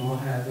Commission will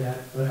have that,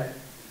 but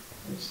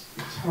it's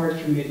hard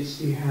for me to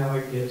see how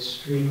it gets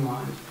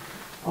streamlined.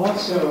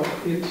 Also,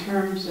 in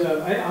terms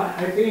of,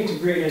 I think it's a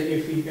great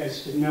idea for you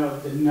guys to know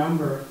the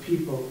number of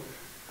people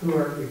who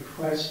are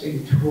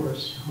requesting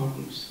tourist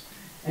homes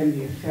and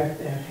the effect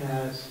that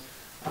has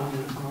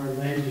on our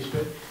land use,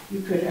 but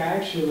you could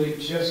actually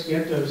just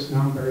get those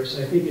numbers.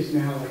 I think it's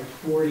now like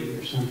 40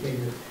 or something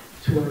of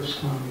tourist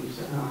homes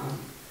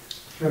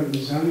from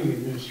the zoning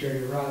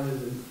administrator rather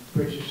than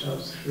put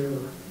yourselves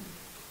through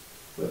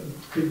what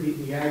could be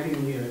the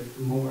agony of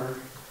more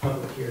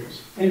public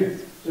hearings. Anyway,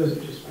 those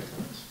are just my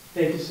thoughts.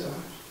 Thank you so much.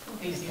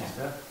 Thank you.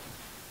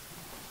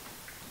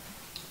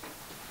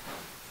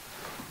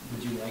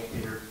 Would you like to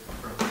hear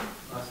from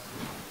us?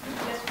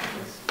 Yes,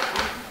 please.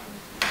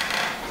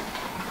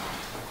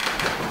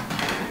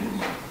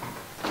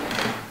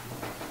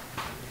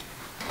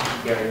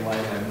 Gary White,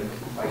 I'm the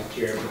Vice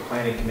Chair of the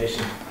Planning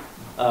Commission.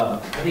 I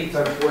think it's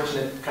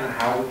unfortunate kind of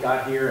how we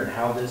got here and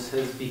how this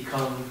has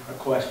become a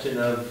question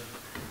of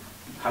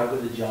how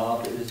good a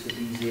job is the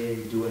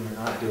BZA doing or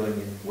not doing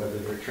and whether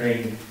they're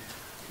trained.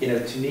 You know,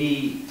 to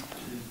me,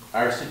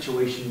 our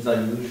situation is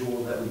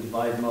unusual that we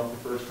divide them up the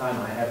first time.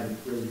 I haven't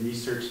really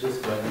researched this,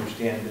 but I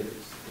understand that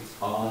it's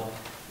odd.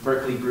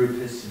 Berkeley Group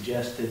has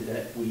suggested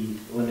that we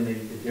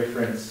eliminate the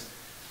difference.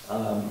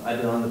 I've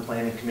been on the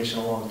Planning Commission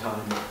a long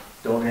time.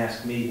 Don't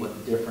ask me what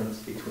the difference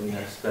between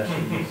a special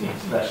use and a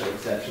special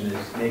exception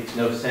is. It makes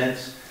no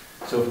sense.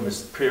 So from a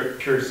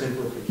pure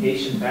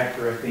simplification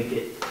factor, I think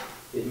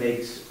it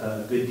makes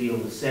a good deal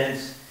of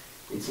sense.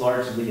 It's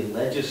largely a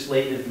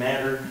legislative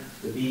matter.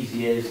 The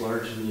BZA is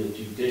largely a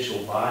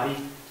judicial body.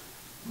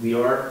 We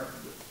are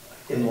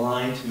in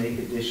line to make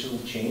additional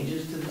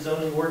changes to the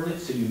zoning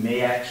ordinance, so you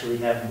may actually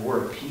have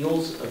more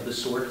appeals of the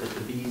sort that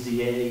the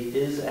BZA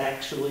is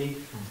actually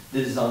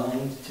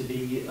designed to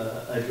be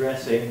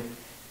addressing.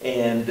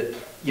 And,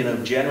 you know,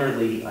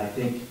 generally, I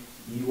think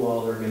you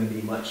all are going to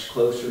be much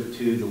closer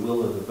to the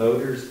will of the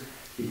voters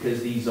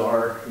because these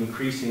are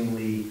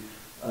increasingly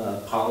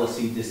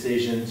policy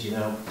decisions. You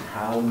know,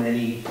 how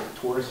many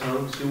tourist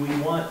homes do we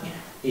want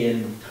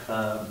in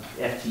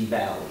FT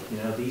Valley? You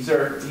know, these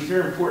are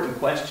important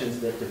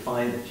questions that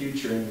define the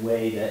future in a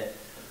way that,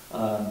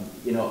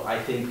 you know, I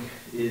think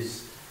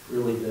is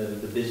really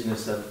the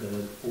business of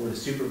the Board of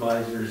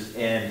Supervisors.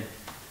 And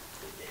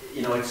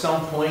you know, at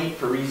some point,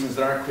 for reasons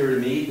that aren't clear to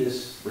me,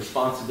 this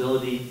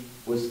responsibility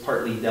was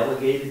partly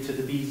delegated to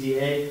the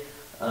BZA.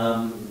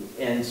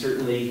 And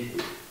certainly,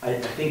 I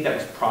think that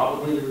was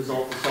probably the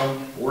result of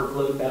some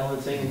workload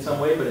balancing in some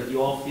way, but if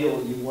you all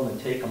feel you want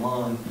to take them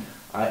on,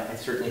 I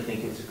certainly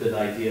think it's a good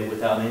idea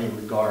without any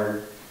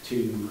regard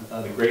to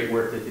the great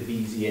work that the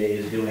BZA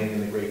is doing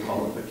and the great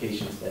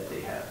qualifications that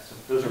they have. So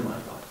those are my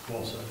thoughts.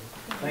 Well said.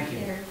 Thank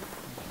you.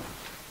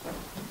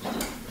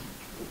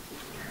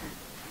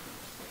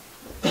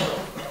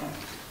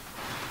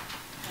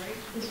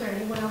 Is there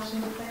anyone else in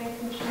the Planning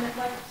Commission that'd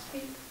like to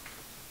speak?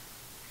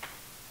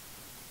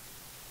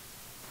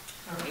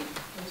 All right,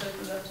 let's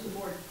open it up to the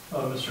board.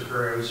 Mr.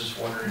 Curry, I was just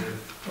wondering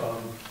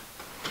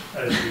if,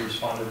 as you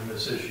responded to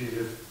Ms. Ishii,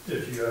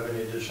 if you have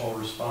any additional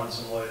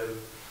response in light of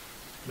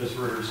Ms.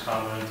 Ritter's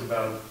comment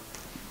about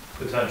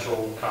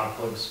potential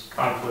conflicts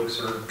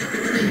or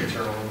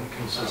internal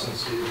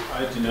inconsistency.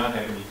 I do not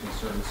have any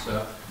concerns.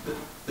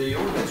 The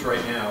ordinance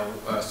right now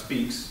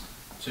speaks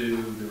to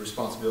the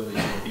responsibilities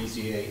of the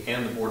BZA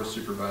and the Board of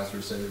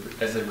Supervisors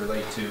as they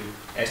relate to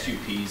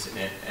SUPs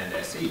and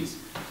SEs.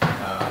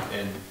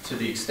 And to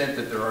the extent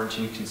that there aren't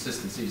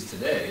inconsistencies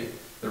today,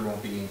 there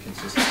won't be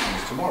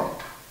inconsistencies tomorrow.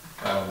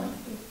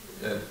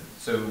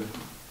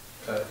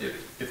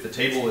 If the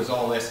table is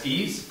all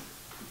SEs,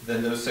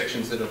 then those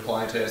sections that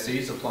apply to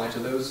SEs apply to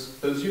those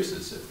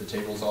uses. If the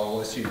table is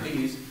all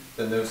SUPs,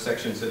 then those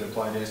sections that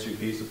apply to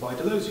SUPs apply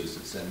to those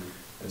uses.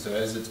 And so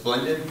as it's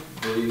blended,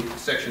 the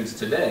sections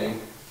today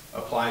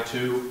apply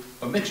to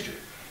a mixture.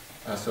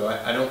 So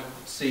I don't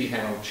see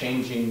how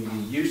changing the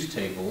use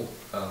table,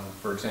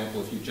 for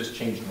example, if you just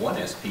changed one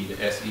SP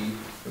to SE,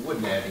 it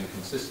wouldn't add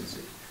inconsistency.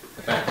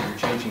 The fact that you're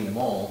changing them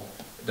all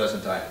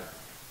doesn't either.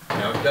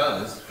 Now it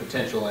does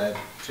potential add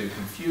to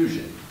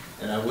confusion,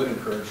 and I would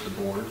encourage the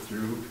board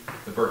through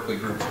the Berkeley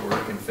Group's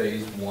work in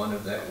phase 1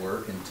 of that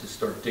work and to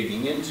start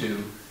digging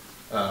into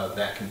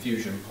that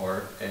confusion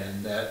part,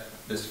 and that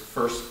this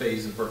first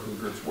phase of Berkeley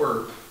Group's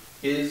work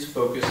is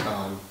focused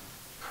on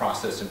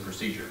process and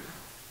procedure.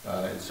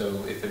 And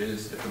so if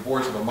the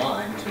board's of a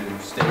mind to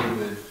stay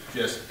with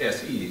just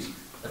SEs,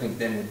 I think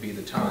then would be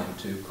the time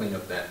to clean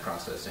up that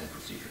process and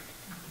procedure.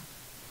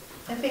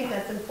 I think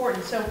that's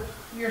important. So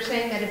you're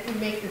saying that if we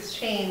make this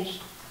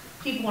change,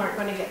 people aren't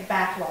going to get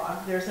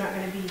backlogged. There's not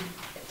going to be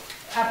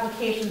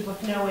applications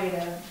with no way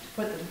to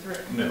put them through.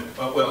 No.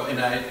 Well, and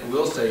I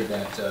will say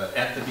that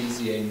at the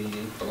BZA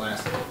meeting, the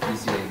last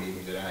BZA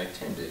meeting that I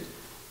attended,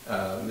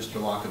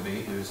 Mr.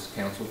 Lockerbie, who's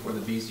counsel for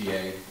the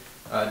BZA,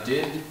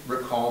 did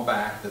recall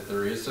back that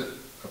there is a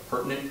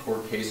pertinent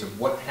court case of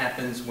what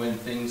happens when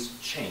things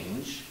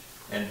change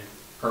and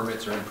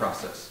permits are in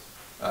process.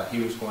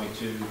 He was going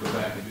to go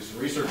back and do some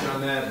research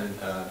on that,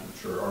 and I'm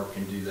sure Art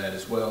can do that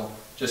as well,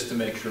 just to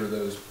make sure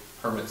those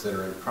permits that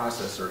are in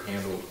process are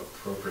handled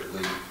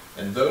appropriately,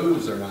 and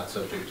those are not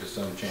subject to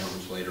some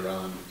challenge later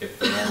on if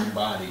the wrong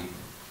body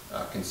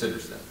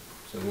considers them.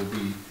 So we'll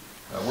be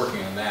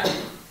working on that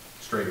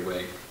straight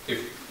away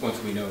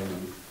once we know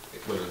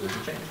whether there's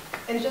a change.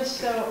 And just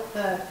so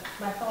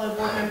my fellow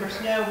board members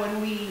know,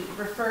 when we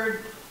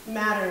referred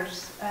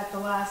matters at the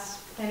last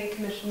planning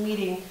commission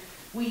meeting,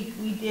 we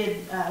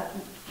did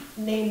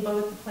name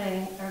both the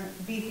planning, or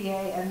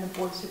BZA and the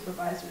board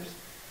supervisors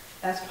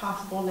as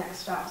possible next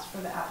stops for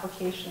the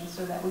application,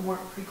 so that we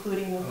weren't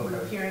precluding them from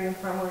appearing in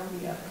front one or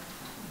the other.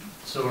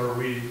 So are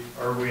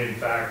we in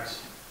fact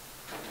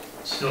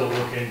still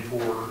looking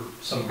for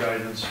some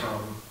guidance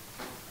from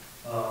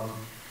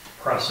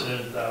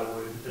precedent that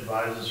would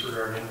advise us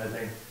regarding, I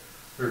think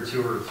there are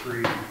 2 or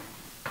 3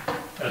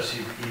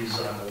 SUPs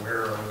that I'm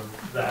aware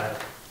of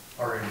that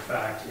are in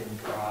fact in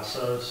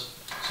process.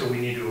 So we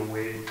need to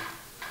await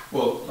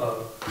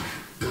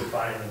the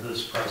finding of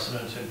this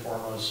precedent to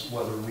inform us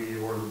whether we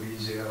or the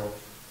BZO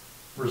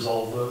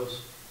resolve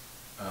those.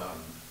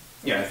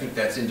 Yeah, I think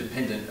that's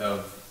independent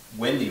of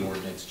when the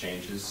ordinance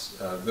changes.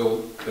 There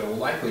will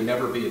likely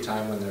never be a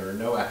time when there are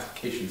no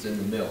applications in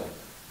the mill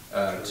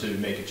to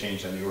make a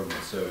change on the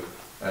ordinance. So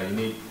you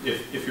need,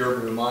 if you're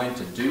of a mind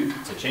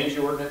to change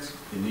the ordinance,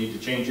 you need to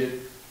change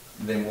it.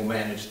 Then we'll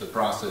manage the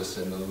process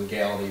and the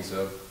legalities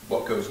of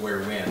what goes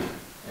where when,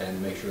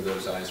 and make sure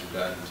those I's are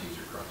dotted and T's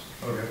are crossed.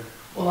 Okay.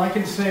 Well, I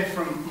can say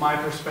from my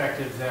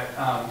perspective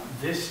that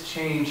this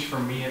change, for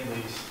me at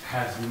least,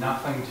 has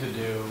nothing to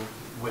do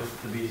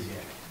with the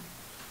BZA.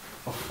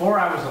 Before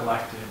I was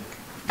elected,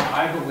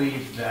 I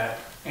believed that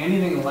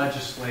anything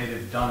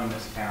legislative done in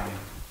this county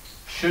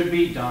should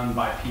be done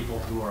by people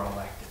who are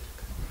elected.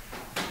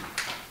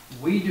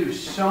 We do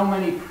so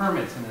many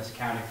permits in this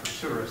county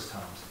for tourist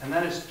homes, and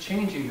that is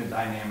changing the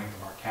dynamic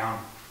of our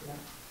county.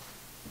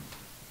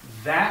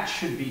 That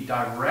should be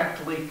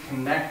directly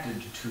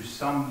connected to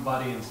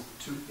somebody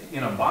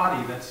in a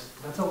body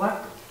that's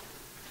elected,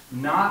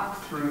 not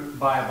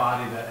by a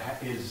body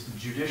that is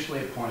judicially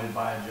appointed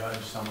by a judge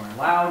somewhere in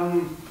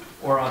Loudoun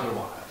or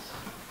otherwise.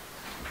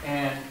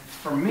 And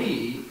for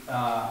me,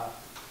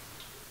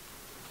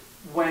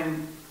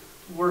 when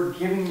we're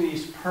giving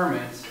these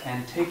permits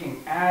and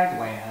taking ag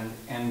land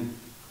and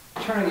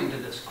turning into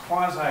this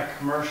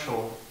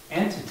quasi-commercial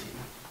entity,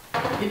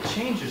 it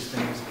changes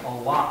things a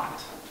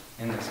lot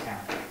in this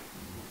county.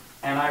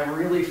 And I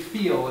really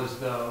feel as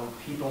though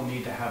people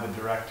need to have a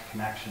direct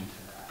connection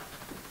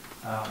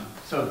to that.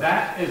 So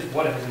that is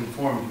what has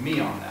informed me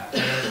on that.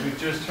 And as we've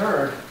just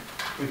heard,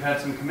 we've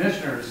had some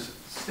commissioners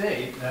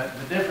state that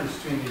the difference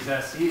between these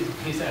SCs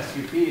and these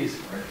SUPs,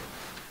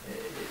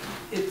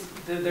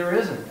 there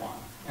isn't one.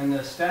 And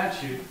the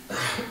statute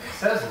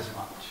says as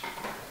much.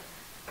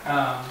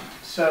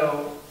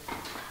 So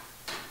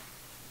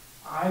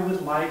I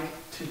would like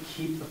to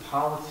keep the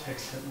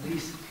politics at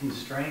least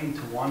constrained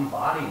to one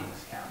body in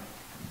this county,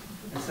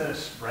 instead of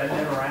spreading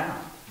it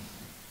around.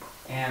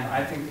 And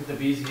I think that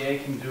the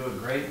BZA can do a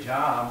great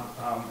job,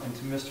 and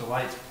to Mr.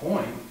 Light's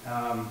point,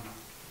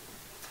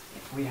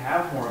 if we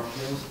have more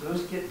appeals,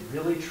 those get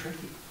really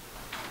tricky.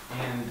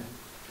 And,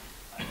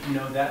 you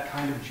know, that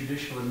kind of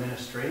judicial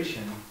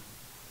administration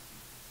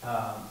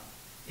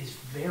is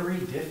very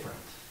different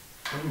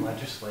than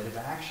legislative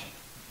action.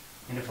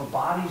 And if a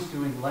body's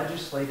doing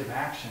legislative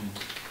action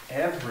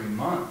every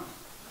month,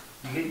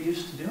 you get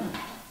used to doing it.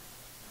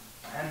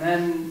 And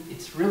then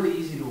it's really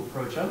easy to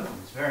approach other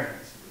things,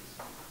 variances,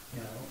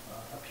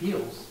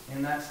 appeals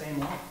in that same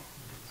way.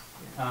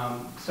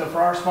 So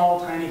for our small,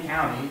 tiny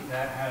county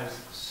that has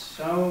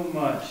so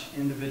much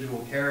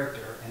individual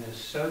character and is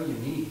so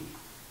unique,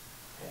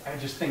 I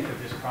just think that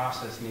this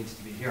process needs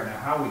to be here. Now,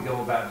 how we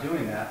go about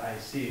doing that, I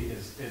see,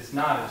 is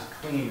not as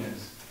clean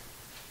as,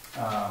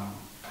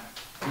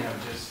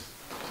 just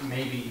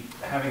maybe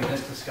having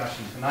this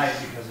discussion tonight,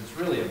 because it's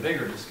really a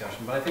bigger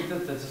discussion. But I think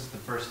that this is the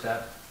first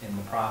step in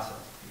the process.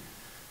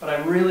 But I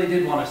really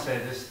did want to say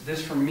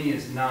this for me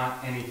is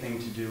not anything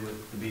to do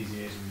with the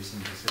BZA's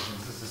recent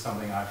decisions. This is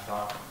something I've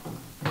thought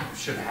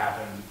should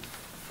happen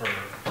for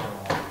a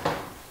long time.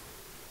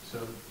 So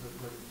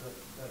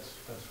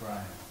that's where I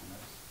am.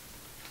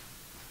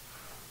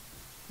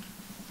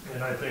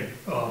 And I think,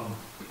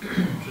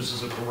 just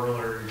as a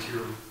corollary to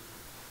your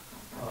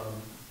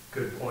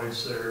good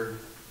points there,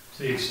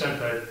 to the extent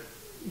that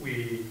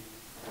we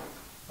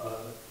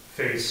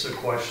face a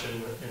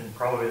question in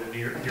probably the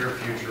near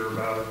future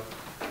about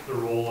the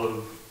role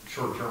of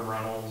short-term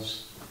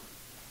rentals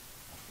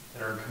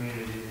in our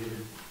community,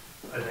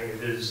 I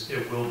think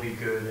it will be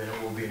good and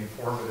it will be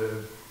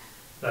informative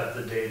that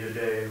the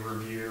day-to-day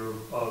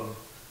review of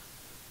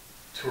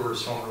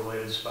tourist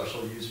home-related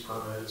special use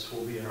permits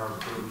will be in our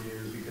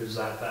purview, because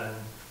that then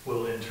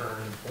will in turn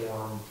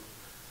inform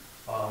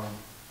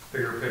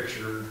bigger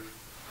picture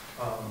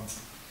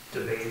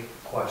debate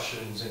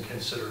questions and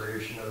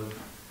consideration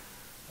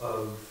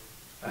of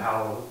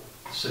how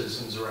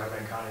citizens of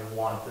Rappahannock County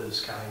want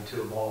this county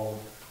to evolve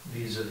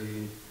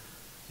vis-a-vis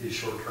these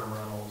short-term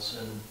rentals.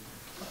 And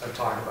I've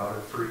talked about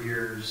it for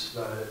years,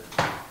 that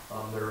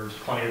there's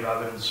plenty of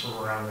evidence from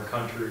around the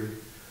country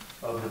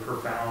of the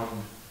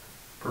profound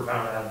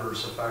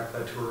adverse effect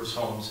that tourist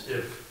homes,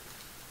 if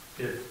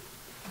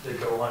they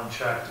go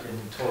unchecked in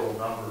total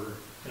number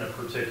in a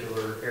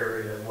particular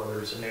area, whether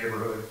it's a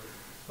neighborhood,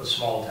 a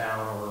small town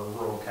or a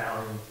rural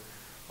county,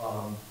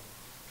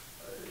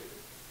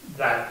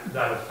 that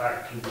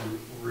effect can be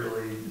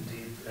really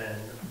deep and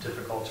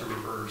difficult to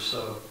reverse.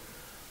 So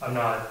I'm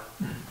not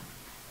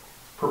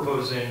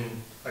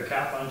proposing a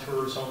cap on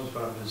tourist homes,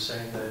 but I'm just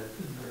saying that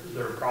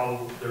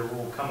there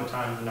will come a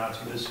time in the not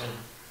too distant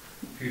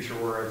future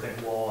where I think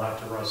we'll all have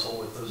to wrestle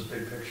with those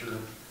big picture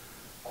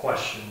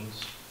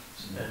questions.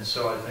 And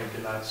so I think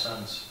in that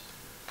sense,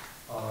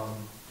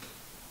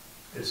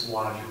 it's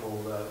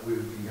logical that we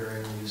would be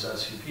hearing these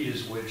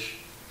SUPs, which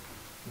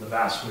the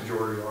vast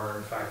majority are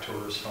in fact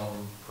tourist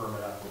home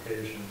permit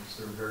applications.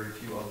 There are very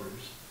few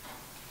others.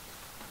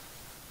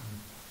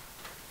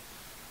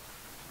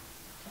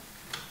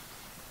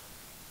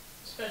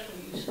 Special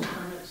use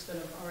permits that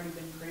have already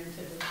been granted,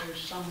 if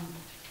there's some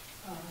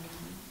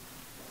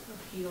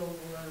appeal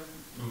or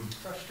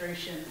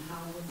frustration,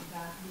 how would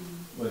that be?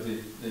 Well,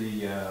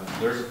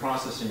 there's a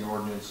process in your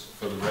ordinance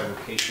for the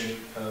revocation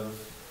of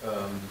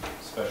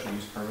special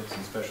use permits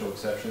and special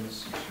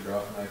exceptions. Mr.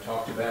 Groff and I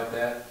talked about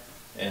that,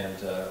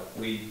 and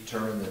we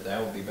determined that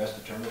that would be best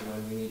determined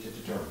when we need to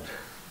determine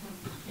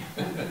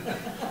it.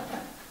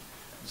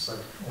 It's like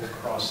we'll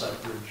cross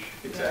that bridge.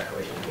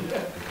 Exactly.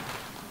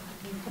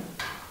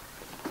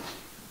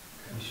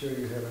 I'm sure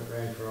you haven't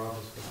ran for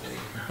office before.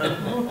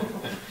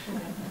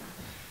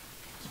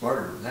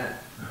 Smarter than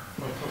that.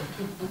 I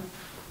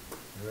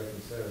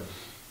reckon so.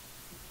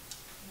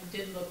 I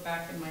did look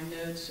back in my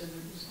notes, and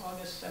it was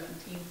August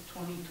 17th,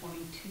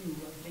 2022,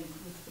 I think,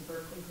 with the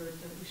Berkeley group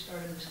that we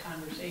started this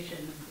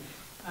conversation.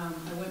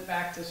 I went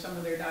back to some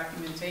of their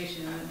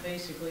documentation, and it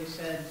basically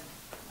said,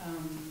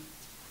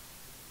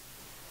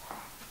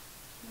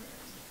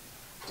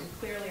 to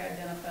clearly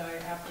identify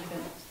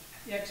applicant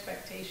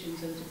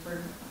expectations and to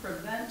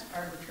prevent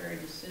arbitrary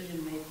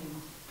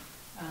decision-making,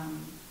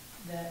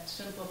 that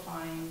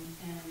simplifying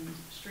and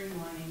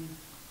streamlining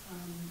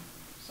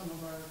some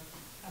of our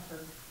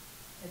effort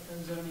at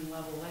the zoning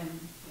level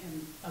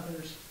and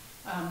others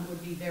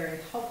would be very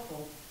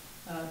helpful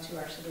to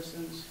our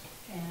citizens.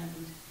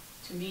 And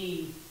to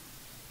me,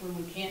 when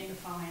we can't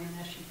define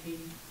an SUP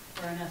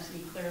or an SE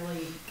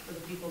clearly for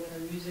the people that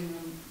are using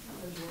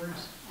those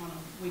words on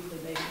a weekly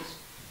basis,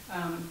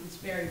 it's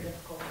very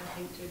difficult, I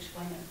think, to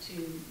explain it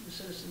to the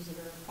citizens that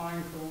are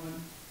applying for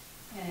one.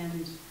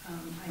 And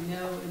I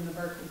know in the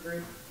Berkeley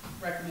group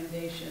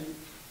recommendation,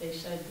 they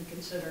said to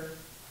consider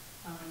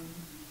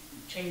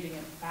changing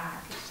it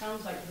back. It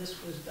sounds like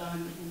this was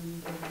done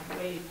in the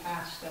way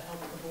past to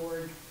help the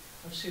board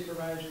of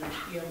supervisors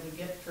be able to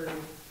get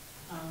through.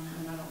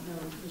 And I don't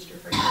know, Mr.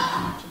 Fraser,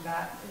 how much of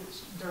that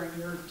is during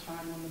your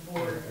time on the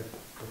board.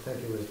 I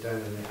think it was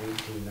done in the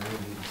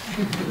 1890s.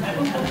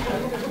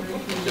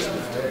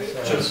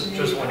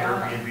 Just when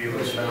Airbnb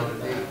was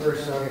founded. The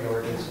first zoning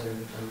ordinance,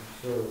 and I'm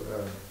sure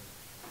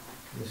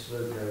Ms.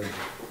 Luke knows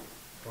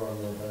far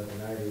more about it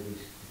than I do,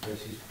 because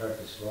she's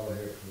practiced law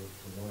here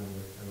for one.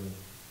 I mean,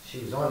 she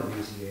was on the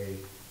BCA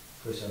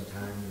for some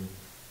time,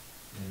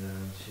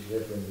 and she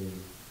lived in the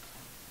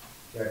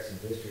Jackson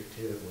District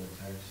too at one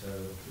time, so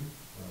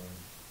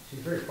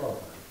she's very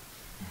qualified.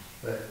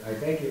 But I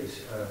think it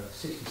was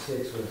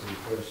 66 was the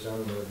first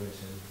zoning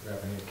ordinance in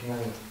Rappahannock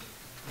County,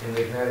 and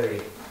they've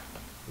had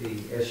the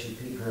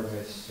SUP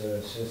permits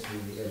since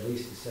at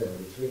least the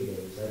 73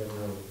 days. I don't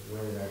know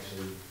when it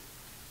actually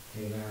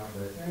came out,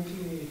 but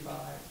 1985.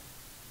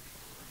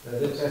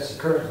 That's the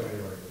current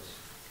zoning ordinance.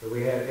 But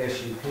we had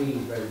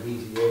SUPs by the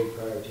BZA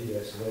prior to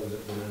that, so that was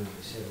up to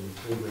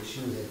 1973, which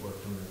you had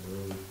worked on, I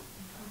believe.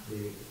 I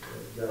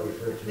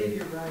believe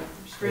you're right.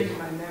 I'm straining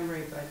my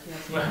memory, but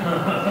yes, I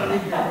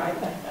believe you're right.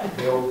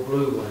 The old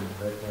blue one,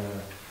 but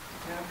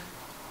Yeah.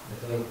 I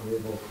think we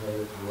both call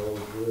it the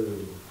old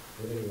blue.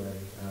 But anyway,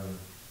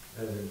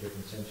 that was in a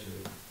different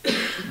century.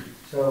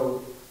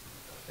 So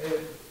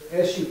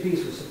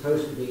SUPs was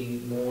supposed to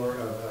be more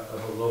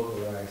of a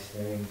localized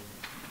thing,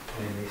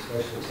 and the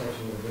special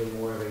exception would be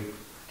more of a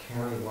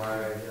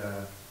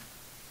countywide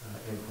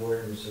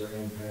importance or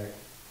impact.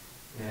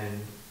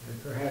 And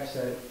perhaps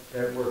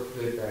that worked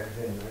good back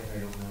then. I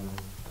don't know.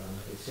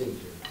 It seemed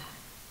to.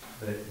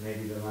 But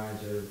maybe the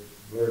lines are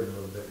blurred a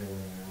little bit more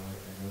now. I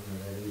don't know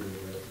that either.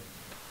 But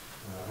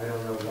I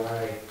don't know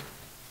why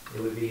it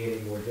would be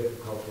any more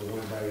difficult for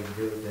one body to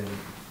do it than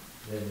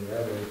the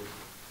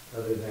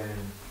other than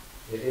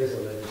it is a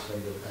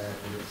legislative act,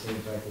 and it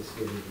seems like it's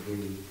getting to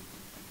be,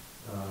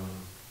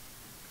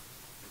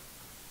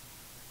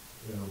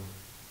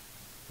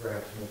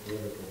 perhaps more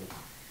political.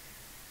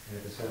 And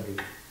if it's going to be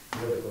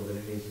political, then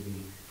it needs to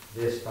be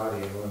this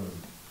body alone.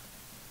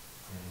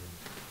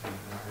 And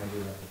I do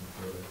have to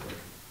control that.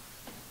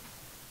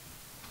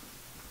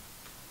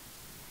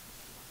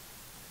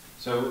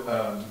 So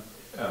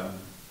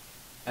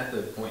at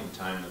the point in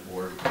time, the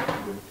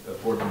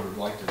board member would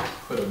like to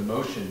put a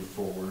motion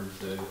forward.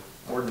 The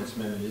ordinance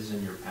amendment is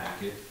in your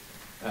packet.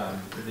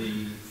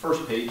 The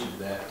first page of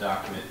that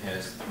document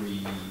has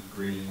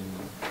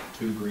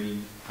two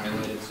green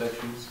highlighted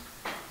sections.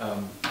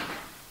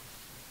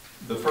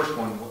 The first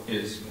one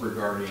is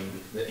regarding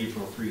the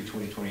April 3,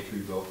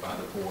 2023 vote by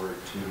the board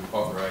to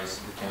authorize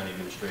the county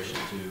administration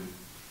to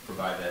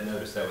provide that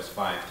notice. That was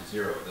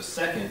 5-0. The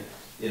second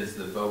is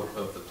the vote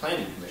of the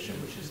planning commission,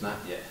 which has not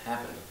yet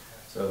happened.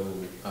 So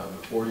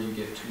before you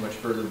get too much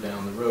further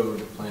down the road,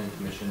 the planning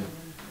commission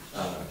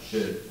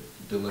should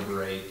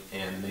deliberate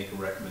and make a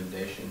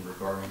recommendation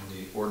regarding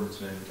the ordinance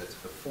amendment that's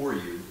before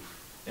you,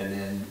 and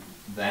then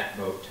that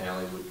vote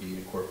tally would be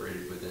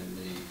incorporated within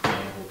the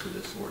preamble to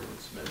this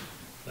ordinance amendment.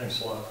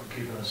 Thanks a lot for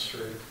keeping us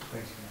straight.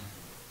 Thanks,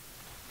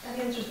 That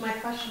answers my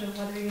question of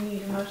whether you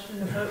need a motion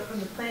to vote from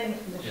the planning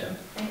commission. Yeah.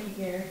 Thank you,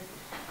 Gary.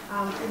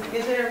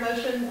 Is there a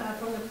motion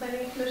from the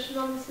planning commission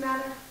on this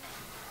matter?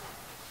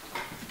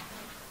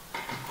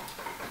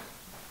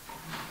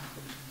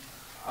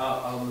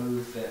 I'll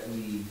move that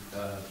we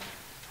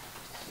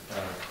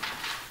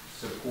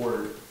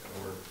support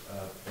or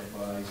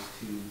advise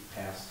to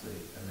pass the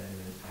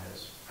amendment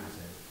as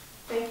presented.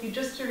 Thank you.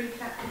 Just to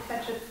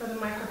catch it for the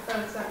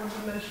microphones, that was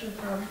a motion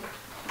from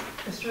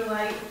Mr.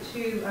 Light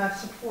to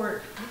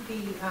support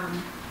the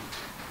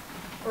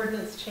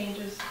ordinance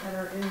changes that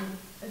are in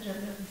the agenda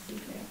this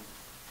evening.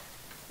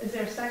 Is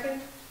there a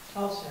second?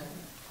 I'll second.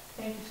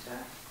 Thank you,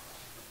 Scott.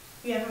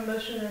 You have a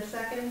motion and a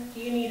second.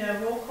 Do you need a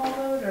roll call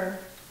vote or?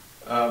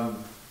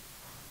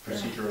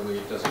 Procedurally,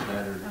 it doesn't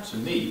matter to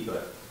me,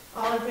 but.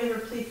 All in favor,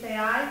 please say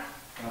aye.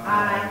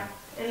 Aye.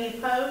 Any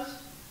opposed?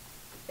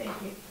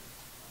 Thank you.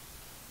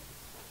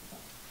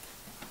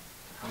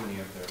 How many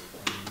are there?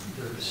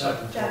 There's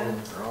seven.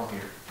 They're all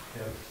here.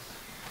 Yep.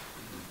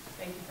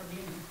 Thank you for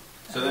being here.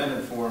 So that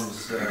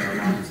informs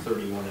lines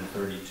 31 and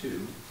 32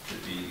 to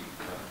be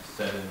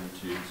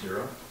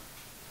 7-0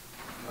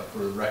 for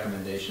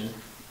recommendation.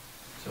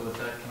 So with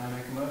that, can I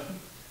make a motion?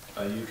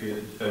 You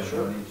could,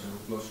 Sure.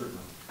 most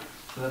certainly.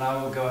 So then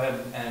I will go ahead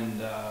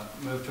and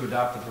move to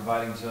adopt the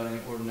providing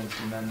zoning ordinance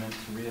amendment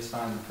to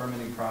reassign the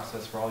permitting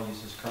process for all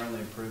uses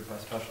currently approved by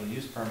special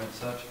use permit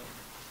such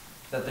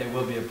that they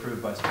will be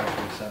approved by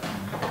special exception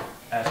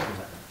as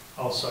presented.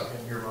 I'll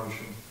second your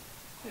motion.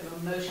 We have a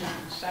motion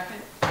and a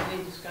second.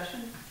 Any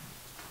discussion?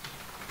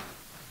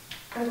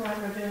 I'm glad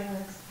we're doing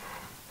this.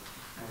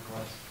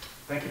 Likewise.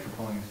 Thank you for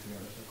pulling this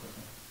together so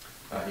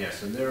quickly.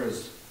 Yes, and there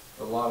is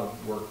a lot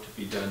of work to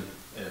be done,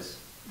 as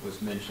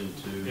was mentioned,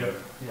 to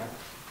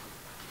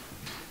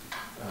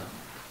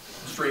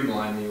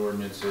streamline the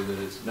ordinance so that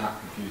it's not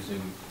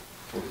confusing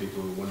for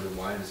people who wonder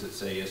why does it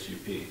say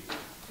SUP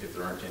if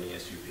there aren't any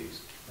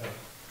SUPs.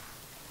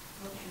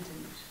 Vote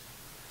continues.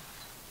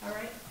 All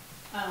right.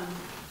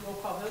 Roll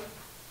call vote.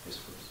 Yes,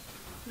 please.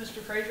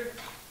 Mr. Frazier?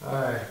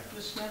 Aye.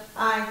 Ms. Smith?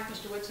 Aye.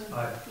 Mr. Whitson?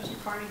 Aye. Mr.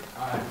 Carney?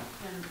 Aye.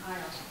 And I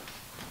also.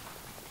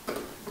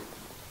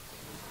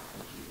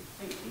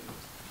 Thank you.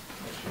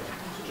 Mr.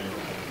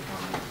 General,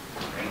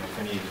 if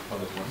any of the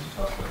public wants to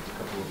talk about a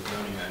couple of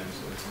zoning items,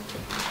 so it's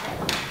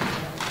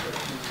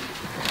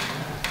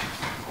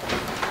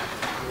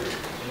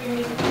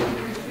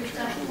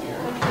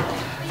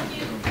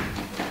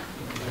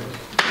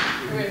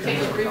We're going to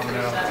take a brief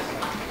recess.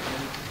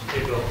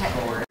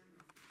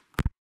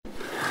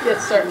 Yes,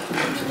 sir.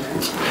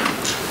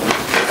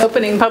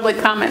 Opening public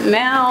comment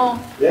now.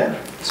 Yeah.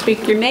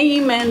 Speak your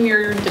name and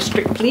your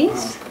district,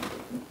 please.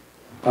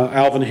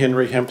 Alvin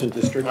Henry, Hampton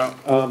District.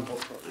 Hold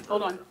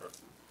on.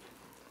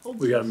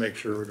 We got to make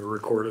sure to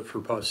record it for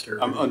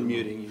posterity. I'm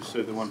unmuting you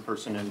so the one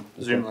person in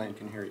Zoom land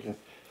can hear you.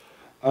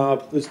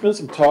 There's been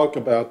some talk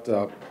about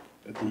the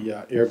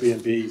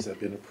Airbnbs that have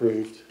been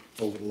approved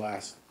over the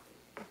last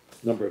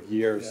number of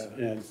years.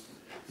 And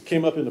it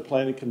came up in the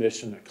Planning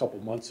Commission a couple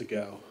months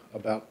ago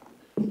about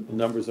the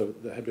numbers that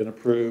have been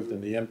approved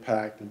and the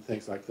impact and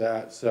things like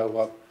that.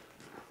 So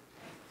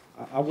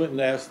I went and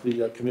asked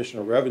the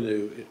Commissioner of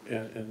Revenue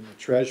and the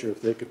Treasurer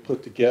if they could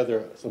put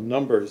together some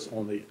numbers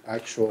on the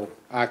actual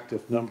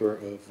active number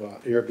of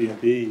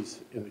Airbnbs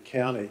in the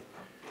county.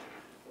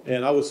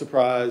 And I was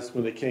surprised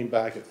when they came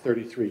back at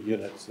 33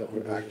 units that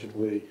were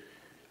actively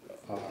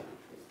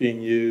being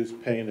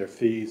used, paying their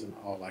fees and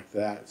all like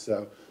that.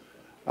 So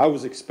I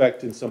was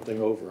expecting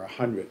something over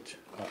 100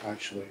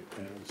 actually,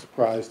 and I'm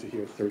surprised to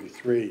hear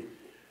 33.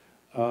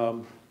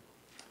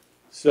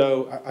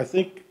 So I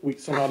think we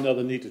somehow or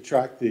another need to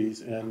track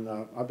these, and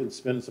I've been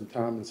spending some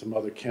time in some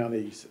other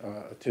counties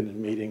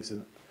attending meetings.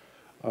 And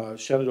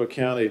Shenandoah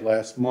County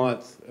last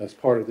month, as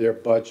part of their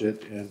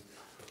budget and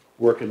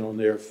working on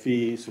their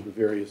fees for the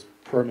various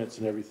permits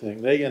and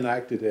everything, they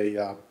enacted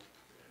a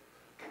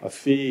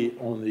fee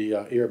on the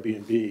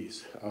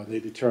Airbnbs. They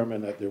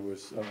determined that there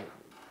was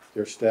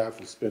their staff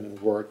was spending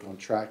work on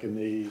tracking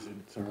these in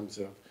terms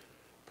of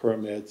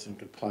permits and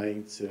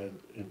complaints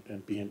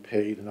and being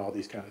paid and all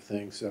these kind of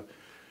things. So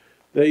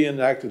they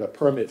enacted a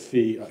permit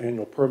fee,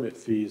 annual permit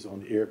fees on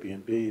the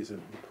Airbnbs. And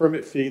the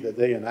permit fee that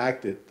they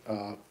enacted,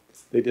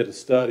 they did a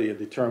study and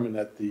determined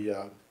that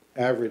the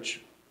average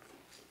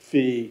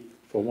fee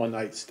for one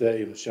night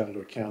stay in the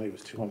Shenandoah County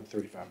was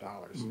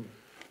 $235.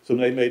 So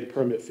they made the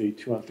permit fee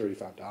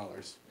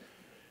 $235.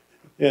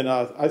 And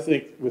I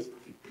think with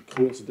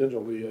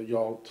coincidentally,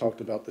 y'all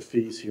talked about the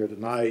fees here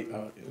tonight,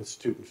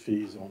 instituting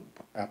fees on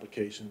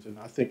applications, and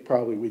I think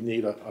probably we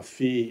need a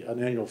fee,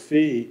 an annual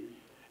fee,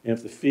 and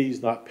if the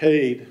fee's not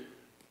paid,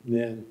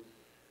 then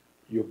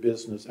your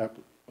business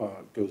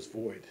goes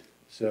void.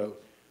 So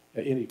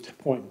at any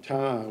point in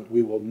time,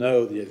 we will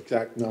know the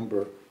exact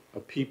number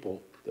of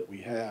people that we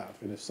have.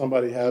 And if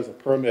somebody has a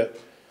permit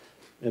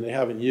and they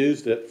haven't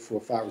used it for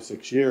 5 or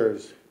 6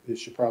 years, it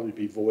should probably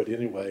be void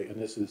anyway. And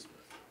this is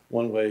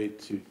one way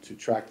to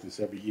track this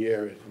every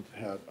year and to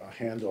have a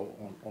handle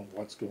on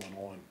what's going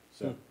on.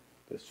 So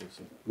that's just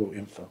a little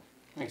info.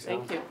 Thank you.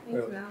 Thank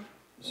you, Al.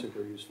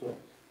 Super useful.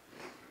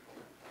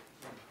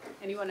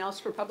 Anyone else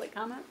for public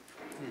comment?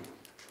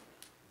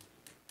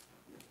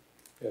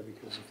 Yeah,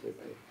 because if they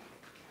pay,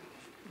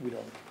 we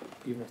don't,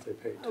 even if they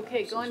pay taxes.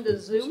 Okay, going to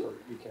Zoom.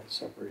 You can't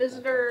separate.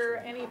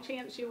 Visitor, any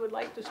chance you would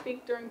like to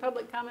speak during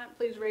public comment?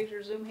 Please raise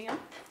your Zoom hand.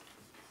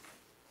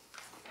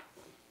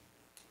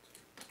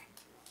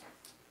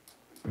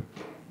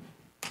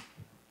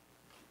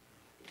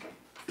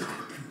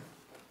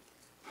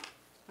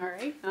 All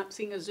right, not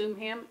seeing a Zoom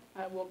hand,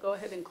 we'll go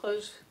ahead and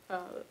close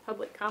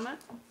public comment.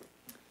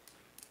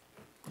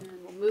 And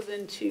we'll move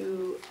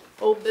into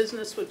old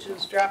business, which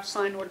is draft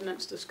sign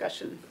ordinance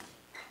discussion.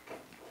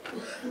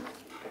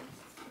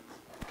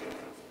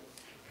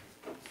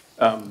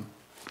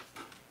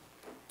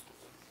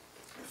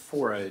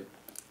 Before I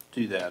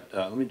do that,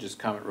 let me just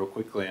comment real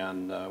quickly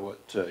on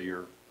what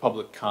your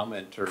public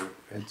commenter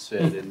had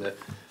said. In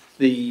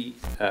the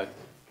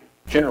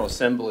General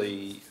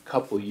Assembly a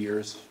couple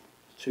years,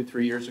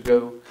 2-3 years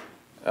ago,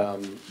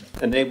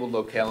 enabled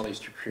localities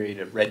to create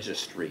a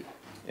registry.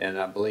 And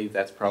I believe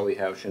that's probably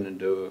how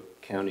Shenandoah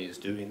County is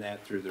doing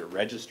that, through their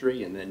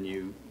registry, and then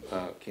you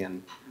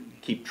can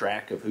keep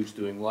track of who's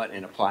doing what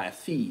and apply a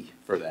fee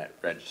for that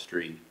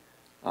registry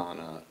on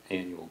an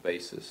annual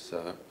basis.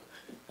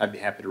 I'd be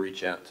happy to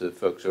reach out to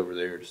folks over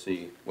there to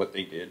see what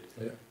they did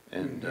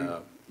and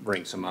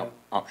bring some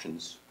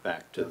options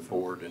back to the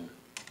board and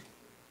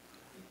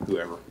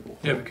whoever.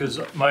 Yeah, because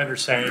my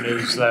understanding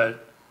is that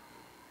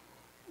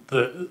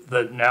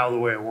that now the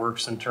way it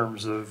works in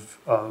terms of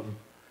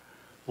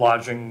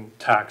lodging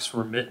tax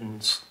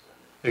remittance,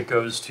 it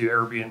goes to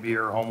Airbnb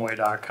or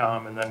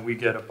HomeAway.com, and then we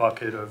get a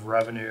bucket of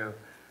revenue.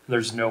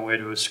 There's no way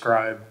to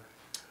ascribe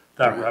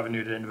that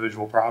revenue to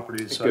individual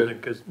properties. So I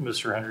think, as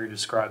Mr. Henry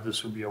described,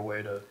 this would be a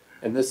way to.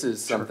 And this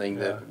is something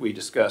that we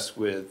discussed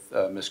with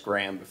Ms.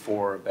 Graham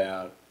before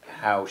about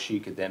how she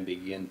could then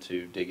begin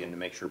to dig in to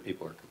make sure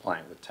people are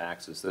compliant with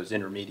taxes, those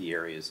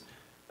intermediaries.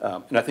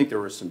 And I think there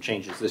were some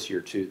changes this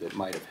year too that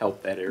might have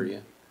helped that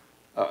area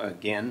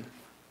again.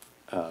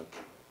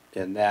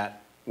 And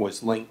that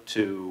was linked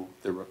to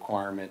the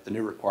requirement, the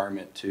new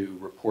requirement to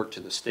report to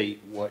the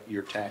state what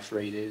your tax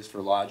rate is for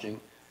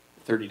lodging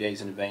 30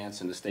 days in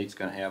advance, and the state's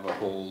going to have a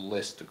whole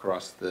list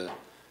across the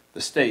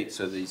state,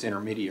 so these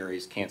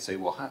intermediaries can't say,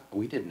 well,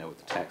 we didn't know what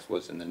the tax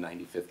was in the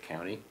 95th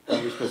county. How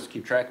are we supposed to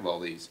keep track of all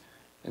these?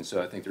 And so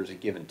I think there's a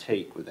give and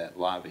take with that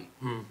lobby.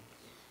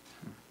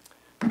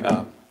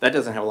 That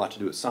doesn't have a lot to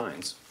do with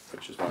signs,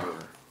 which is why we're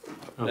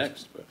up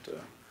next, but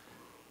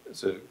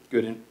it's a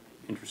good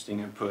interesting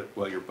input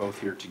while you're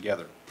both here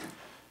together.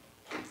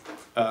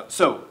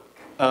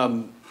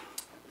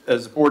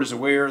 As the board is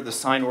aware, the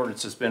sign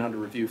ordinance has been under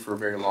review for a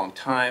very long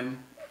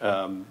time.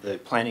 The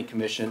Planning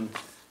Commission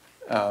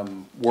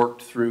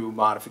worked through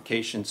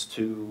modifications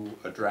to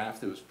a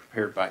draft that was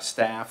prepared by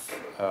staff,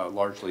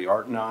 largely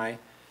Art and I.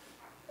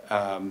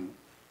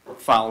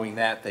 Following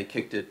that, they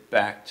kicked it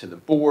back to the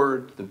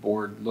board. The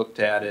board looked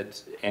at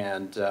it,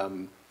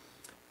 and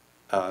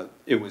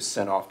it was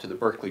sent off to the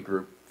Berkeley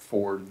Group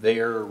for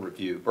their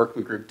review.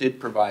 Berkeley Group did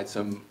provide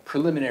some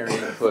preliminary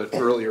input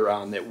earlier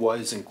on that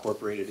was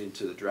incorporated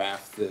into the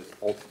draft that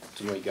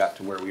ultimately got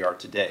to where we are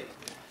today.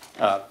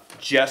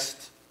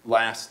 Just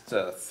last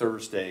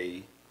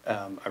Thursday,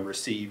 I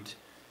received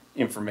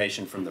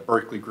information from the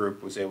Berkeley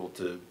Group, was able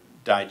to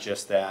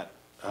digest that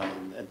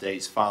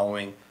days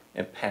following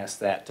and pass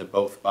that to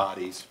both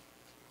bodies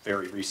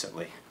very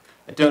recently.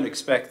 I don't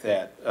expect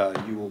that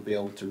you will be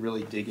able to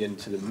really dig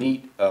into the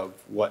meat of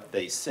what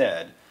they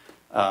said,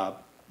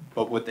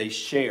 but what they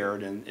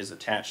shared and is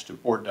attached to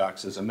board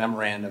docs is a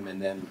memorandum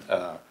and then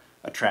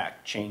a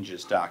track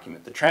changes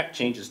document. The track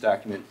changes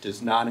document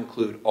does not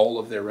include all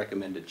of their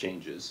recommended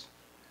changes.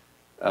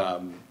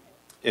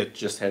 It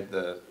just had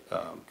the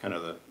kind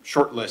of the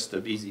short list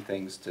of easy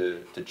things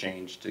to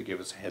change to give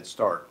us a head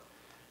start.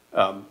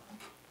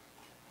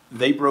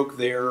 They broke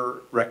their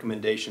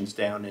recommendations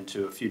down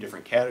into a few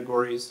different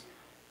categories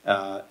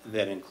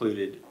that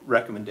included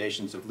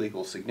recommendations of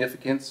legal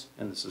significance,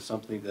 and this is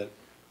something that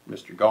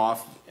Mr.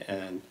 Goff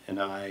and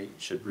I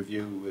should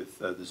review with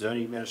the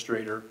zoning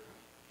administrator,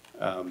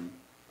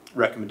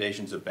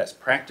 recommendations of best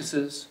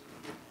practices,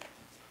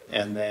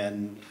 and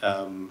then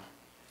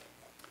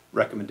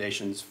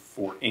recommendations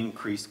for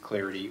increased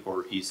clarity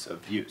or ease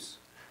of use.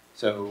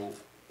 So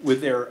with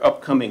their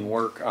upcoming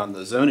work on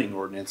the zoning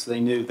ordinance, they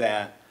knew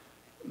that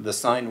the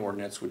sign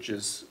ordinance, which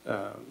is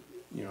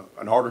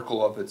an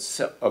article of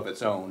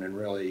its own and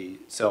really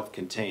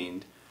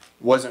self-contained,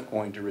 wasn't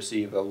going to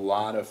receive a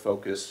lot of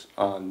focus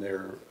on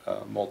their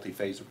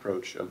multi-phase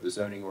approach of the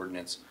zoning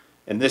ordinance.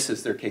 And this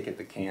is their kick at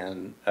the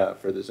can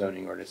for the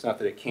zoning ordinance. Not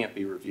that it can't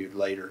be reviewed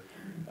later.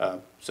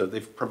 So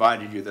they've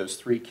provided you those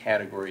 3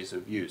 categories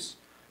of use.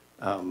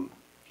 I'm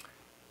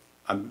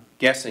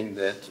guessing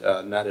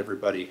that not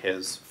everybody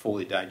has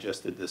fully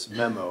digested this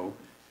memo,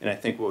 and I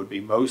think what would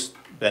be most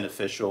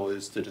beneficial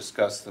is to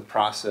discuss the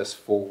process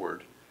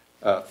forward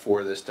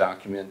for this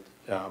document.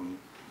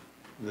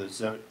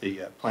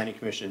 The Planning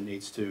Commission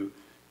needs to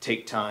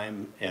take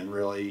time and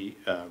really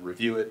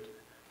review it,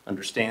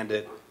 understand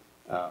it.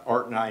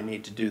 Art and I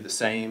need to do the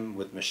same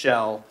with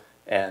Michelle,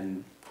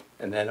 and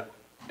then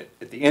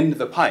at the end of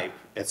the pipe,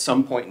 at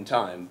some point in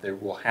time, there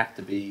will have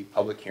to be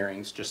public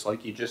hearings, just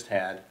like you just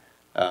had,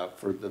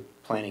 for the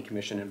Planning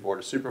Commission and Board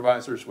of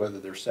Supervisors, whether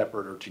they're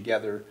separate or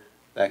together.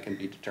 That can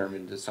be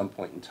determined at some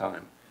point in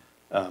time.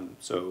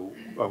 So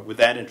with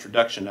that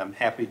introduction, I'm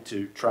happy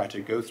to try to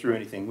go through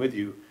anything with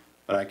you,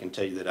 but I can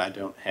tell you that I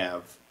don't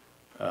have,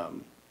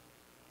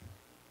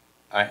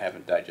 I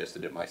haven't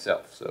digested it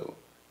myself, so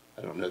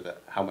I don't know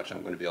how much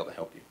I'm going to be able to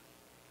help you,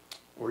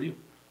 or you.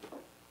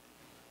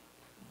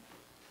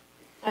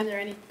 Are there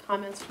any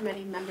comments from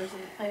any members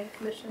of the Planning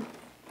Commission?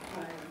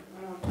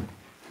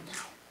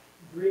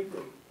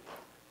 Briefly,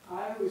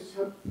 I was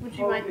Would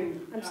you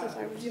mind? I'm so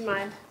sorry. Would you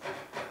mind?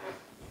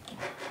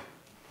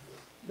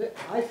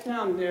 I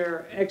found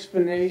their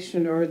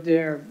explanation or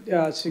their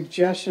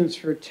suggestions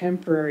for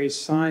temporary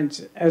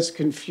signs as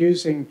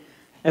confusing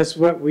as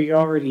what we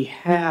already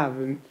have.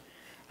 And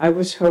I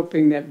was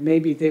hoping that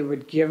maybe they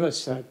would give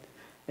us an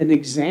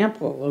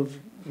example of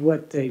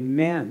what they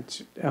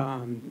meant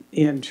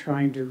in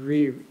trying to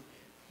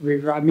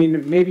rewrite. I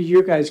mean, maybe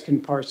you guys can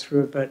parse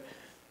through it, but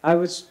I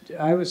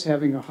was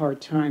having a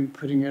hard time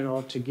putting it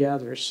all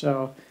together.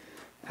 So,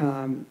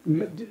 and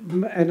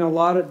a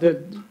lot of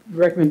the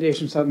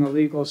recommendations on the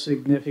legal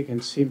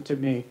significance seem to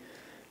me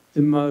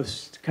the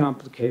most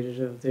complicated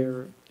of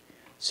their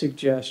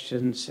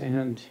suggestions.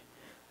 And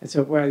I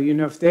thought, well,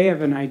 if they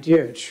have an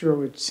idea, it sure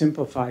would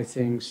simplify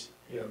things.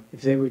 Yeah.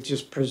 If they would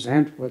just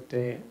present what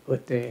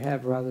they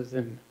have rather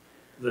than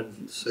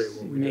say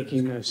what we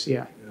making did. those.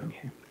 Yeah.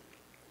 Okay.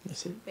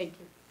 That's it. Thank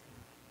you.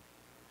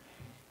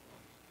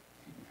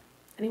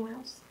 Anyone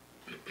else?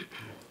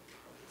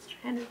 Mr.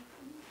 Henry?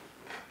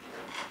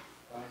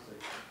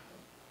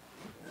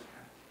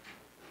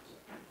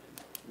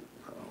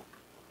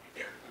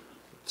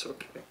 It's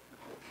okay.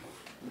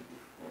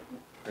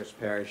 Chris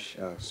Parrish,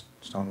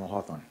 Stonewall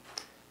Hawthorne.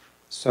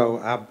 So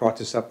I brought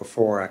this up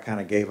before. I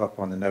kind of gave up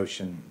on the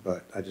notion,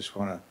 but I just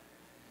want to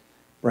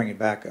bring it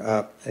back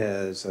up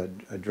as a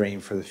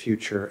dream for the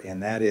future,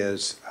 and that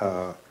is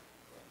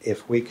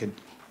if we could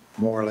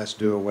more or less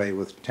do away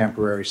with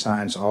temporary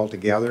signs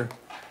altogether,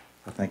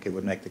 I think it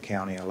would make the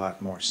county a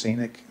lot more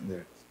scenic.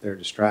 They're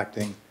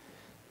distracting,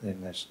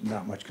 and there's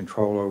not much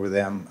control over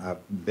them.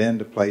 I've been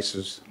to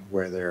places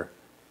where there are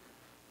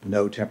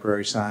no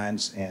temporary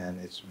signs,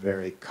 and it's a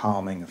very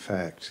calming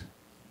effect.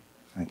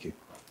 Thank you.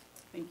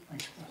 Thank you.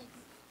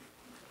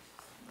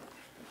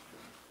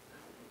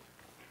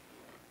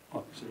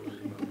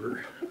 Auxiliary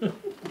member.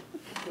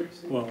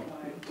 Well,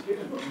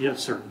 you have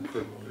certain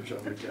privilege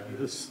on the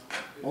guys.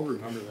 I'll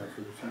remember that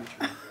for the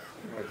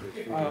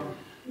future.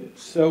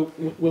 So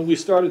when we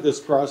started this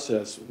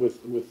process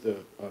with the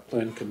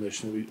Planning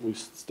Commission, we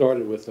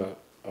started with a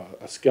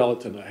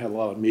skeleton that had a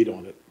lot of meat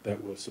on it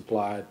that was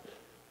supplied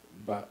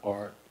by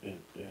Art and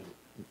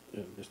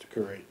Mr.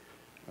 Curry.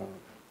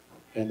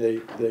 And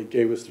they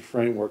gave us the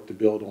framework to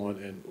build on,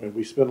 and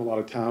we spent a lot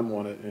of time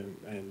on it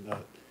and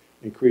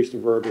increased the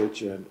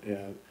verbiage and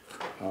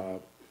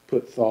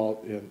put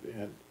thought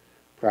and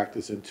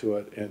practice into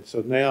it. And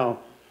so now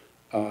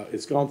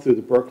it's gone through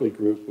the Berkeley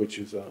group, which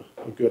is a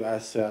good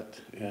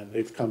asset, and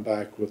they've come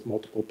back with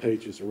multiple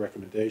pages of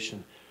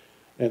recommendation.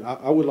 And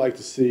I would like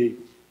to see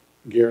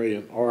Gary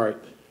and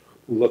Art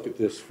look at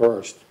this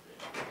first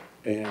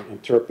and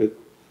interpret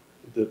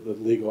the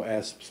legal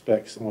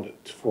aspects on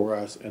it for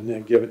us, and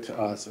then give it to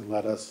us and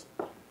let us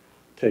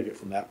take it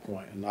from that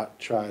point and not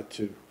try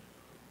to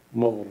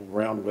muddle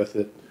around with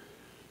it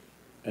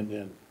and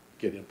then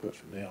get input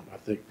from them. I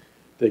think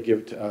they give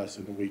it to us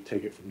and then we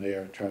take it from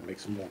there and try to make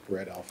some more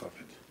bread off of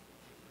it.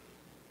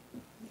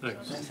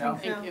 Thanks.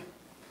 Thank you.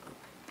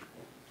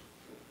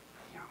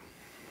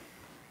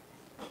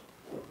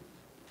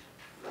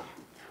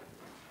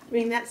 I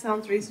mean, that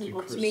sounds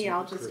reasonable to me.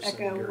 I'll just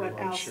echo what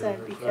Al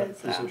said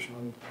because, of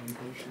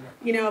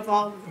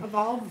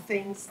all the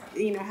things,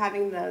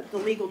 having the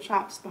legal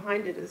chops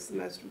behind it is the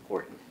most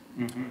important.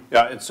 Mm-hmm.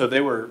 Yeah, and so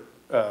they were,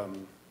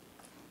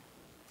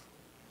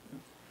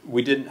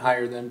 we didn't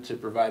hire them to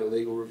provide a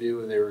legal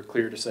review, and they were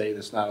clear to say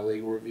that's not a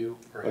legal review,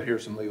 but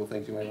here's some legal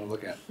things you might want to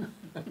look at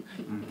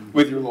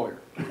with your lawyer.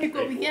 Take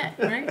what we get,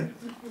 right?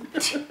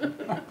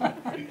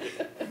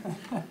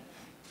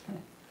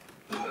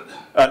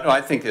 No,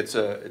 I think it's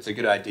a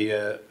good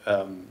idea.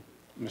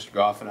 Mr.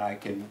 Goff and I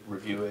can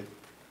review it.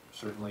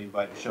 Certainly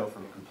invite Michelle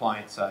from the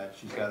compliance side.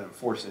 She's got to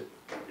enforce it.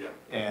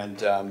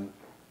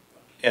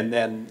 And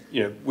then,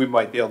 you know, we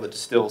might be able to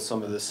distill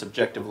some of the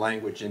subjective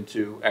language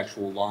into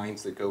actual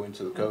lines that go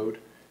into the code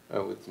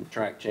with some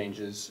track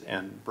changes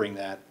and bring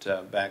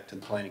that back to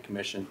the Planning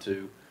Commission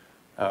to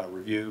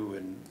review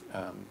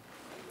and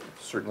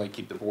certainly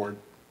keep the board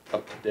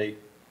up to date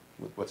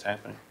with what's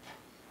happening.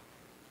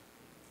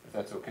 If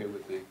that's okay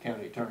with the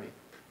county attorney.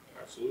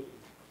 Absolutely.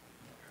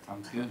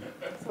 Sounds good.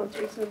 Sounds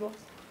reasonable.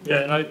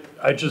 Yeah, and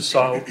I just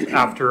saw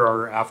after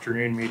our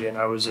afternoon meeting,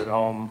 I was at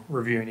home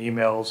reviewing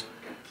emails,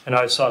 and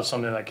I saw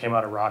something that came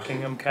out of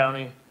Rockingham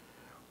County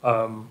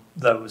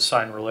that was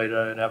sign related.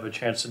 I didn't have a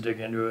chance to dig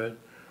into it,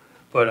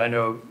 but I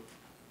know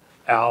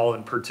Al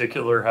in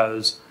particular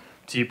has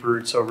deep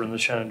roots over in the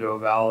Shenandoah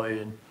Valley,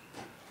 and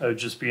it would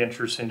just be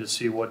interesting to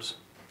see what's,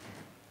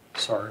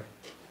 sorry.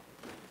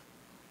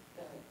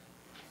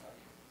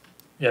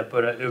 Yeah,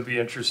 but it would be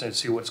interesting to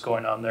see what's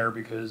going on there,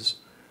 because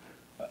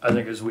I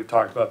think, as we've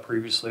talked about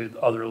previously,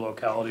 other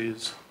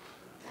localities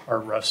are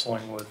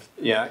wrestling with.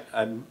 Yeah,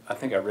 I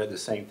think I read the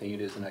same thing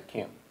it is, and I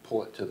can't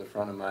pull it to the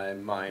front of my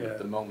mind at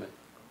the moment.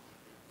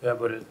 Yeah,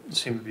 but it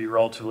seemed to be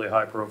relatively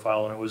high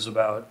profile, and it was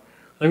about,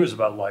 I think it was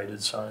about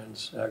lighted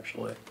signs,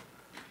 actually.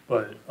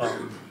 But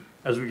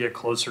as we get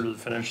closer to the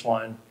finish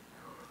line,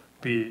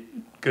 be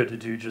good to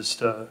do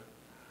just a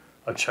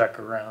check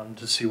around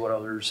to see what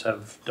others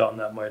have done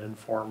that might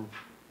inform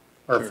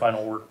our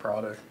final work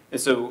product. And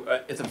so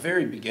at the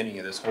very beginning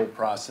of this whole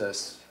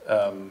process,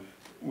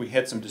 we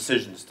had some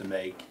decisions to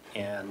make,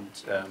 and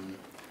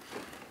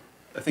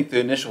I think the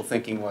initial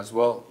thinking was,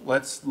 well,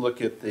 let's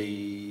look at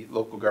the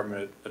local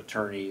government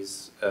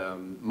attorney's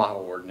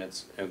model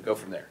ordinance and go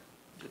from there.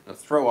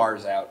 Let's throw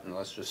ours out and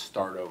let's just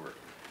start over.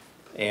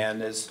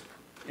 And as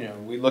you know,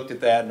 we looked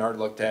at that, and Art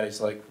looked at it,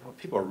 he's like, well,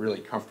 people are really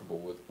comfortable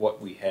with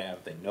what we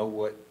have. They know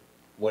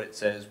what it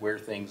says, where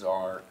things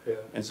are. Yeah.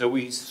 And so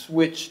we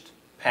switched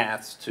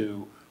paths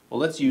to, well,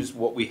 let's use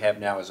what we have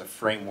now as a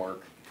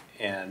framework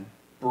and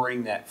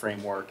bring that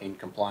framework in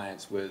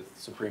compliance with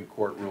Supreme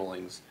Court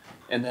rulings,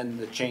 and then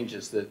the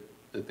changes that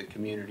the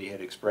community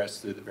had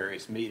expressed through the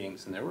various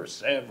meetings. And there were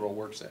several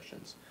work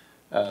sessions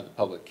the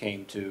public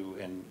came to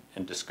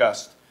and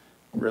discussed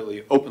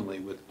really openly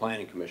with the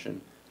Planning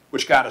Commission,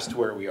 which got us to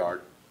where we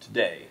are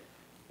today.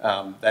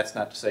 That's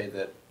not to say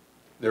that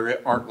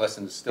there aren't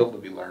lessons still to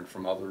be learned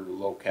from other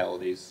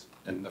localities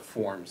and the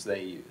forms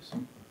they use.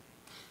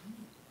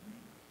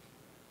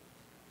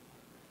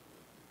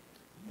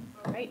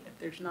 All right, if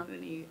there's not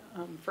any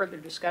further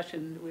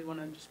discussion, do we want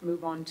to just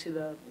move on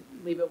to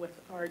leave it with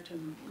Art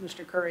and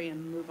Mr. Curry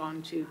and move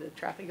on to the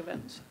traffic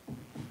events?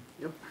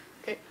 Yep.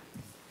 Okay.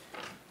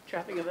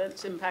 Traffic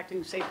events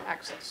impacting safe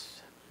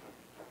access.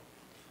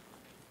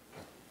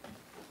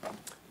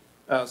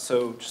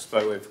 So just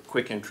by way of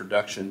quick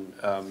introduction,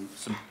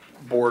 some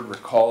board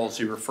recalls,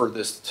 you referred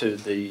this to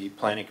the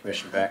Planning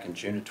Commission back in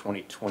June of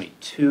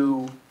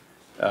 2022,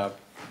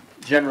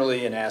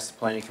 generally, and asked the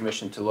Planning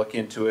Commission to look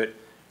into it.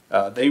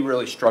 They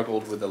really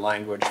struggled with the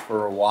language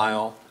for a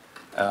while,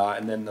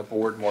 and then the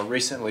board more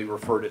recently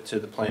referred it to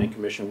the Planning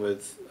Commission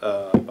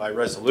by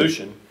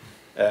resolution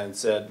and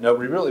said, no,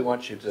 we really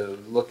want you to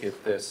look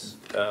at this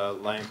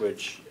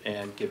language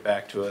and get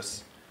back to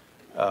us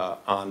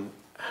on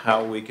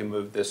how we can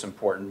move this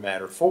important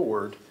matter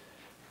forward.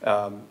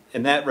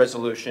 And that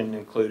resolution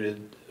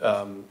included,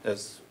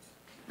 as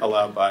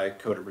allowed by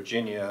Code of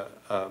Virginia,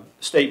 a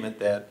statement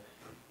that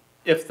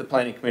if the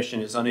Planning Commission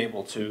is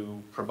unable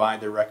to provide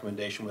their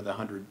recommendation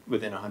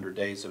within 100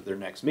 days of their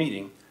next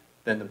meeting,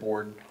 then the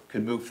board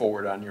could move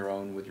forward on your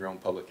own with your own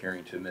public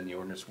hearing to amend the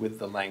ordinance with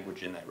the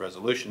language in that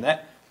resolution.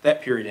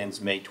 That period ends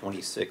May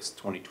 26,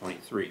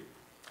 2023.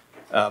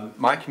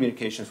 My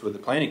communications with the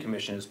Planning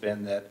Commission has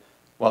been that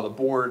while the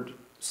board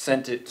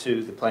sent it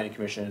to the Planning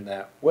Commission in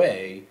that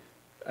way,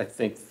 I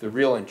think the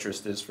real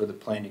interest is for the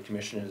Planning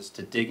Commission is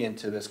to dig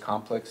into this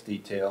complex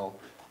detail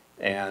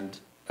and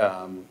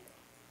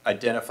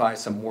identify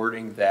some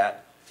wording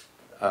that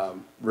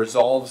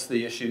resolves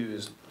the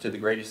issues to the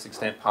greatest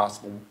extent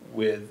possible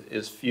with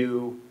as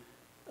few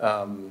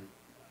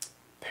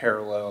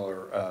parallel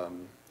or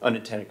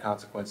unintended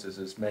consequences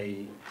as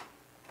may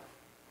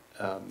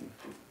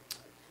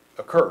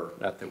occur.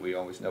 Not that we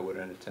always know what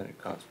unintended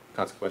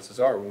consequences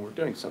are when we're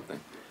doing something.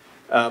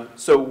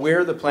 So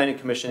where the Planning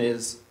Commission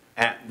is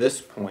at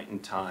this point in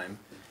time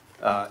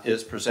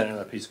is presented on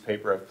a piece of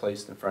paper I've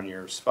placed in front of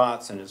your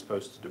spots and is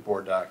posted to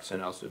board docs,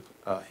 and also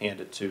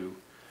handed to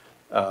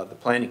the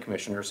Planning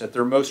Commissioners at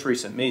their most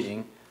recent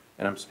meeting,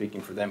 and I'm speaking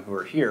for them who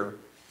are here.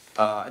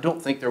 I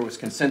don't think there was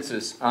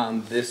consensus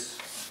on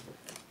this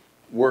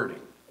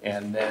wording,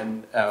 and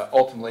then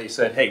ultimately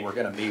said, hey, we're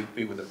going to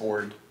be with the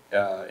board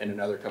in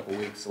another couple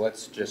weeks, so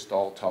let's just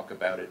all talk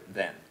about it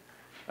then.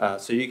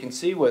 So you can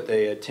see what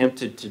they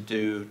attempted to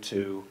do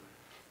to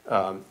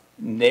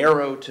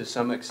narrow to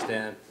some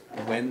extent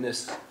when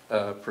this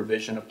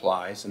provision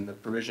applies, and the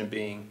provision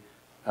being,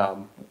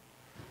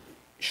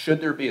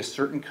 should there be a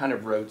certain kind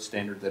of road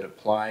standard that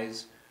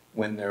applies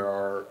when there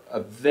are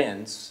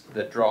events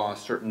that draw a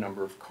certain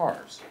number of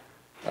cars.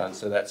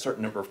 So that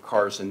certain number of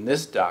cars in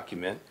this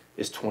document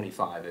is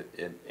 25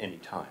 at any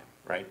time,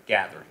 right?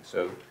 Gathering.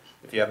 So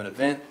if you have an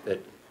event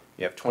that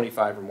you have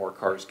 25 or more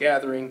cars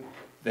gathering,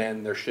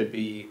 then there should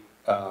be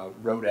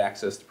road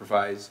access that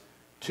provides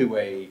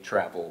two-way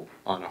travel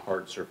on a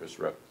hard surface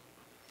road.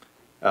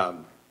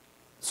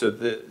 So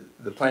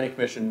the Planning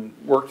Commission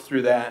worked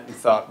through that and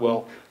thought,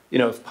 well, you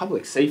know, if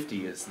public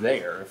safety is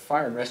there, if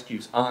fire and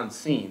rescue's on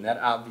scene, that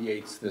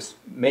obviates this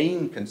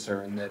main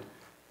concern that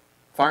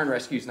fire and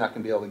rescue is not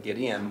going to be able to get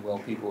in while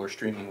people are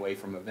streaming away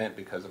from an event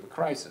because of a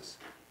crisis.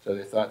 So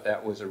they thought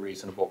that was a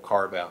reasonable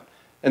carve-out.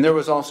 And there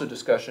was also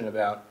discussion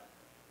about,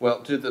 well,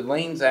 do the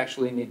lanes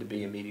actually need to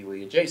be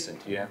immediately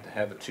adjacent? Do you have to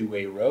have a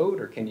two-way road,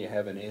 or can you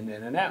have an in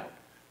and an out?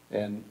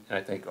 And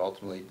I think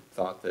ultimately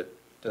thought that it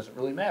doesn't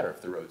really matter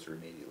if the roads are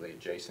immediately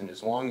adjacent,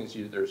 as long as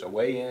there's a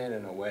way in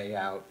and a way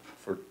out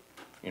for,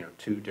 you know,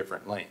 two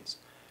different lanes.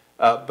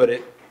 But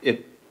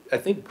it I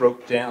think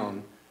broke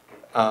down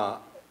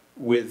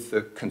with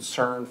the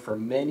concern for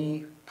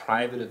many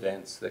private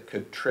events that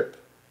could trip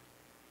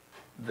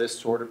this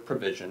sort of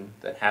provision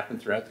that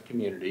happened throughout the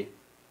community.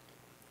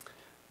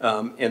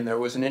 And there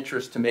was an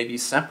interest to maybe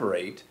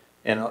separate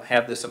and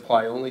have this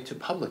apply only to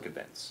public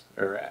events,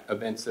 or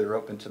events that are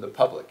open to the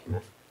public.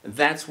 And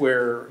that's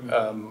where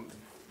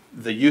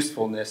the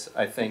usefulness,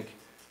 I think,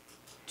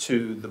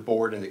 to the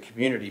board and the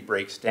community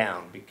breaks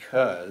down,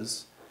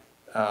 because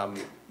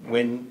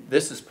when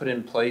this is put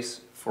in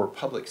place for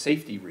public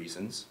safety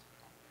reasons,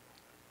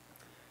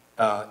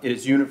 it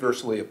is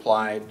universally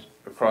applied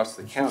across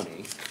the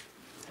county.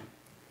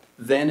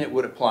 Then it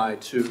would apply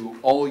to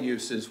all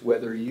uses,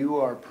 whether you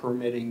are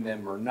permitting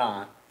them or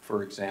not.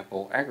 For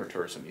example,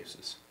 agritourism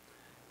uses.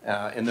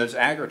 And those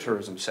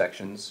agritourism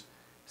sections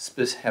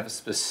have a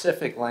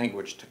specific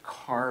language to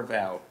carve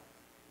out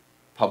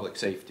public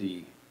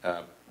safety,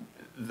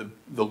 the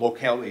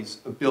locality's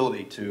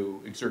ability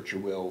to exert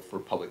your will for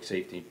public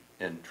safety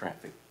and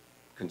traffic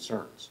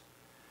concerns.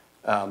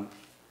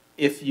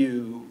 If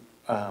you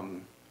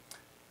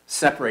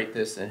separate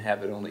this and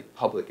have it only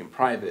public and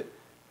private,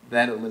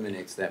 that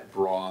eliminates that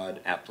broad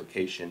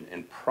application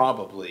and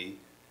probably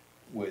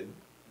would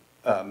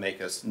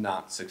make us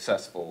not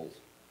successful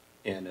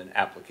in an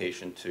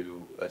application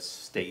to a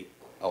state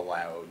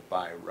allowed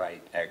by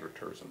right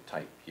agritourism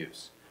type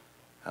use.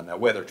 Now,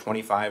 whether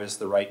 25 is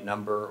the right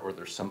number or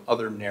there's some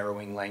other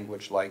narrowing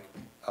language like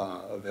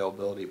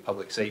availability of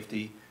public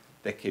safety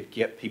that could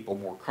get people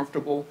more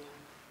comfortable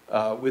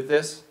with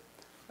this.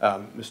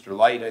 Mr.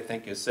 Light, I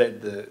think, has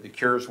said the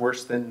cure is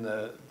worse than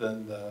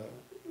the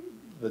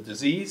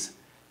disease.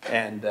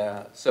 And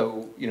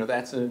so, you know,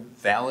 that's a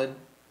valid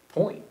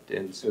point.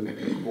 And so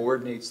the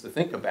board needs to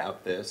think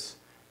about this.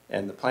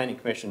 And the Planning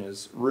Commission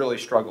has really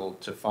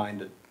struggled to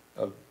find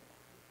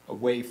a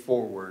way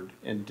forward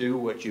and do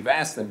what you've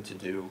asked them to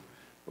do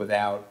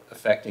without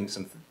affecting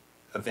some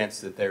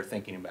events that they're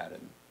thinking about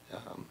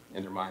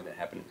in their mind that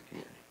happen in the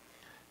community.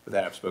 With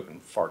that, I've spoken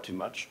far too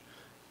much.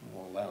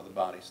 We'll allow the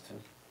bodies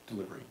to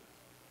deliberate.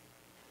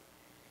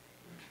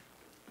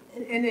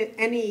 And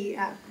any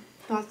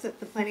thoughts that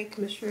the planning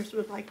commissioners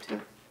would like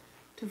to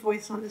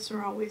voice on this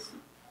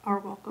are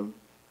welcome.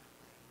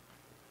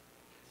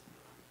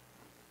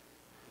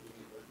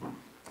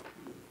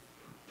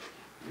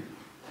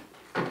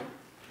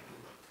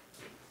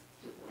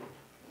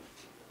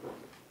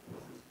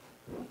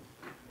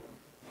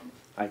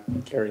 Hi,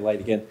 Kerry Light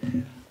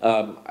again.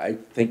 I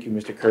thank you,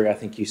 Mr. Curry. I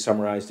think you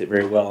summarized it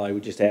very well. I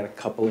would just add a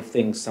couple of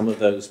things. Some of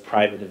those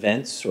private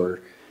events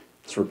or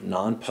sort of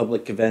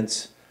non-public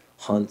events,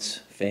 hunts,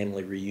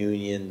 family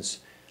reunions,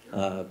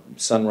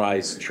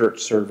 sunrise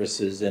church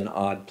services in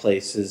odd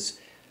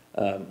places.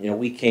 You know,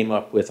 we came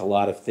up with a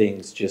lot of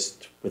things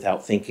just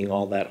without thinking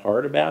all that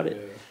hard about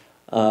it.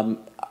 Yeah.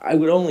 I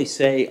would only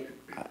say,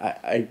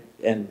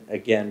 and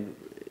again,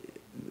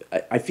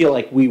 I feel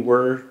like we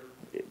were,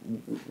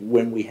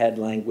 when we had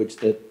language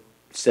that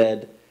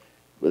said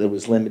that it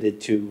was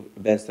limited to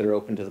events that are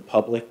open to the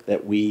public,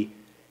 that we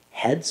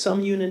had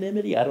some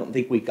unanimity. I don't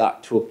think we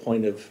got to a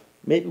point of,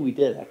 maybe we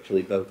did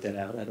actually vote that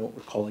out. I don't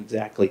recall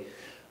exactly.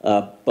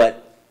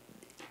 But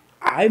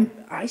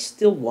I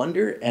still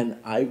wonder, and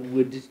I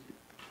would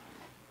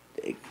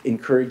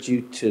encourage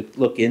you to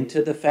look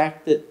into the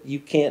fact that you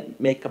can't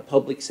make a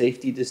public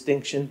safety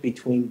distinction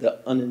between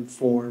the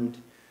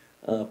uninformed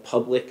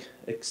public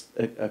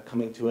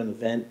coming to an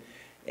event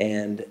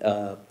and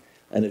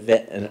an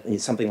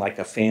event, something like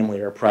a family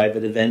or a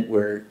private event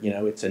where, you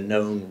know, it's a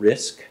known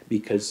risk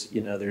because,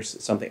 you know,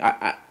 there's something.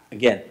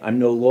 Again, I'm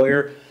no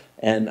lawyer,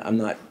 and I'm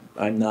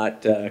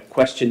not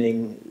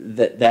questioning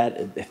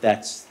that if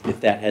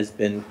that has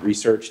been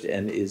researched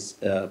and is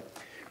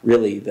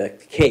really the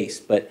case.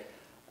 But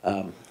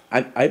I'm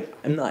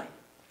not.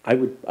 I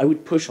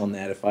would push on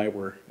that if I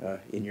were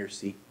in your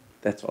seat.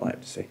 That's all I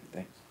have to say.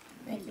 Thanks.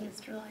 Thank you,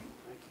 Mr. Light.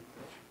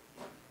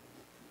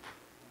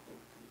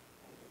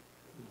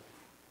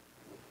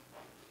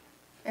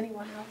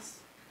 Anyone else?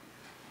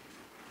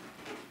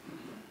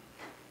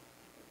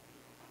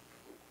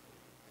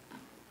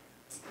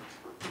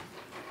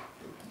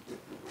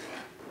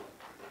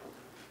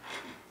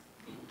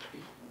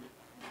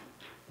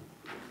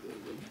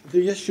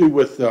 The issue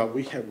with,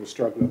 we were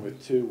struggling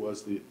with too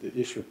was the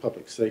issue of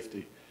public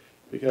safety,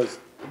 because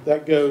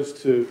that goes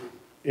to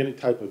any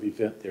type of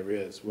event there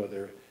is,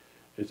 whether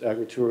it's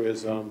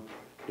agritourism,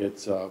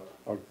 it's a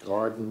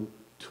garden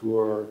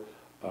tour,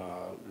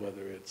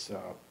 whether it's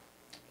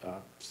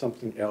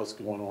something else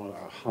going on,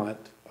 a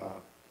hunt,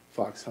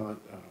 fox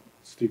hunt,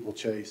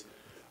 steeplechase,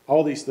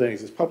 all these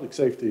things. It's public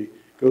safety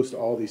goes to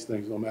all these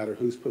things, no matter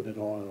who's putting it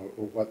on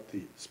or what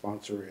the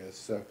sponsor is.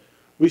 So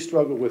we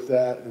struggle with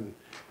that and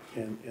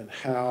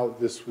how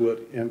this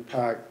would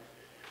impact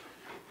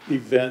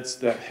events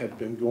that have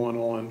been going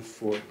on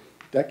for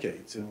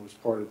decades, and it was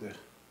part of the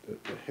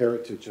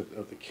heritage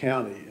of the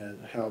county, and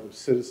how the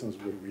citizens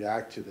would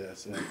react to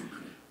this.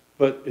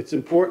 But it's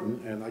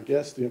important, and I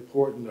guess the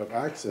importance of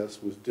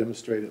access was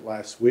demonstrated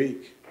last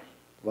week,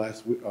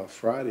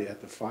 Friday,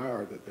 at the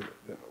fire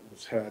that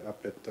was had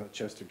up at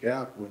Chester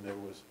Gap, when there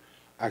was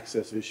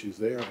access issues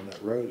there on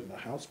that road and the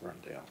house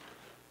burned down.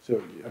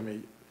 So, I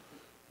mean,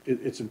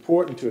 it's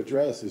important to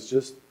address. It's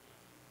just,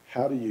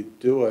 how do you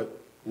do it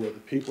where the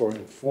people are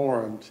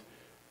informed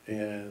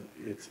and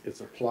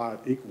it's applied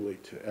equally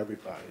to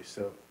everybody?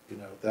 So, you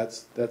know,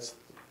 that's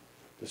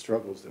the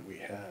struggles that we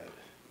had.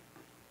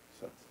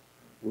 So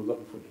we're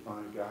looking for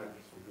divine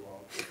guidance from you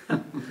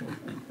all.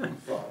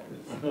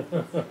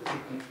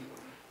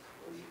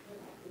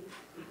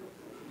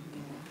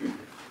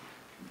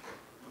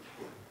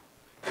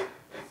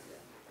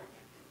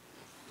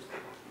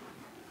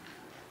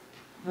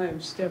 Hi,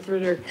 I'm Steph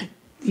Ritter.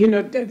 You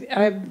know,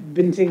 I've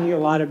been thinking a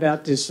lot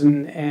about this,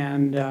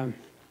 and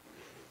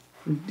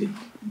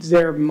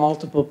there are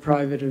multiple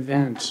private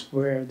events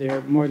where there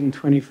are more than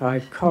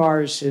 25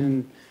 cars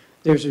and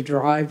there's a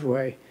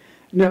driveway.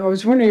 Now, I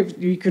was wondering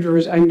if you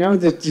could, I know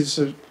that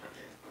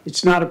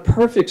it's not a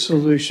perfect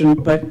solution,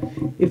 but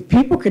if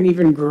people can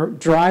even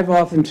drive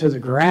off into the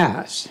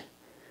grass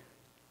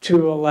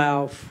to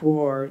allow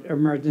for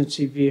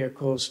emergency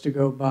vehicles to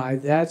go by,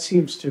 that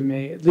seems to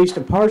me at least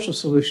a partial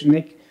solution.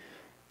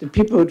 The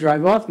people who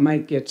drive off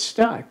might get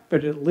stuck,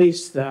 but at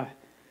least the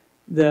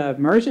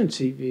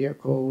emergency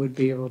vehicle would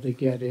be able to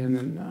get in.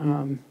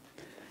 And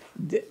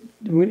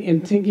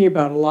in thinking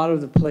about a lot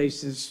of the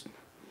places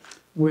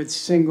with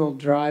single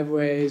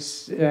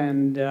driveways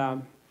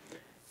and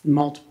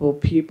multiple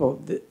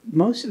people,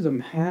 most of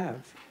them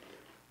have,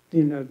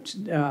 you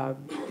know,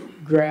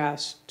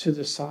 grass to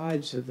the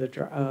sides of the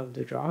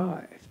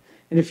drive.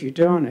 And if you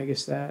don't, I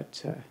guess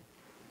that,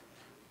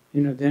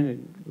 you know,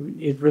 then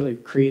it really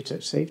creates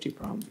a safety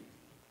problem.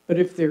 But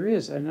if there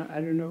is, I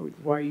don't know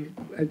why you,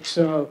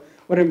 so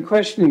what I'm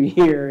questioning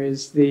here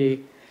is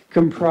the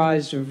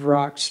comprised of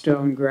rock,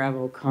 stone,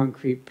 gravel,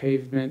 concrete,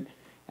 pavement,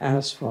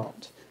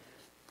 asphalt.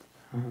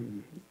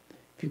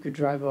 If you could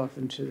drive off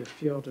into the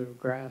field of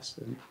grass,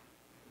 then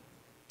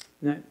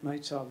that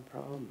might solve the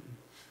problem.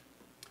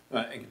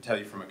 I can tell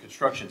you from a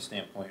construction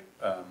standpoint,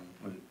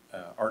 when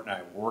Art and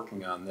I were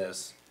working on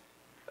this,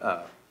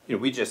 you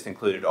know, we just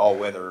included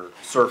all-weather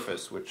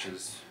surface, which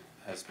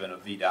has been a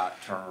VDOT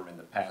term in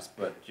the past,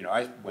 but, you know,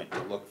 I went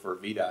to look for a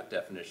VDOT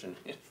definition.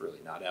 It's really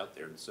not out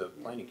there. And so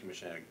the Planning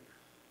Commission had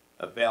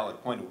a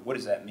valid point of what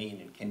does that mean,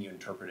 and can you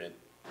interpret it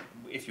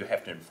if you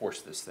have to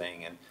enforce this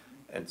thing?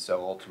 And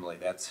so ultimately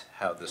that's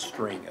how the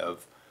string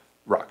of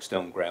rock,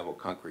 stone, gravel,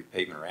 concrete,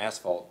 pavement, or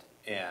asphalt.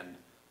 And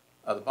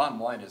the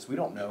bottom line is we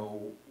don't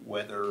know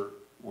whether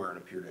we're in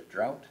a period of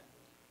drought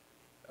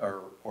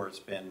or it's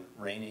been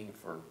raining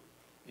for,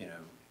 you know,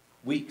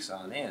 weeks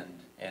on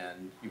end,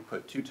 and you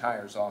put two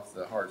tires off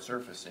the hard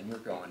surface and you're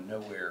going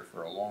nowhere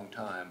for a long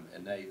time,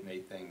 and now you've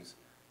made things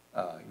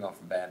gone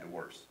from bad to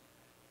worse.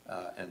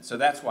 And so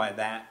that's why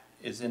that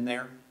is in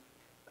there.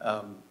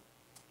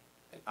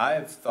 I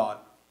have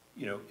thought,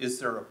 you know, is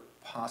there a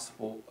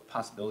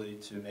possibility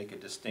to make a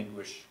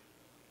distinguish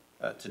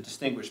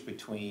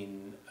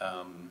between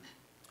a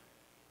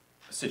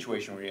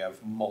situation where you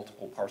have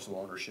multiple parcel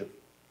ownership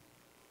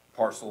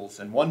parcels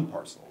and one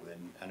parcel?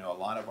 And I know a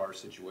lot of our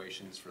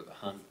situations for the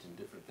hunt and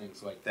different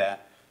things like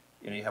that,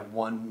 you know, you have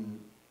one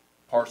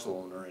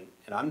parcel owner,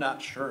 and I'm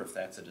not sure if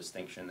that's a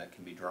distinction that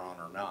can be drawn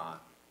or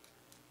not,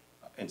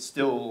 and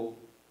still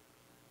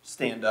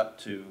stand up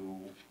to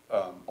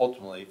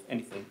ultimately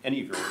anything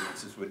any of your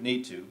ordinances would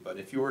need to. But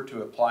if you were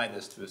to apply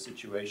this to a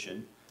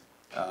situation,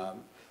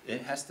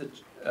 it has to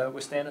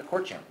withstand a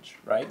court challenge,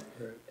 right?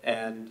 Right.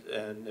 And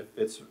if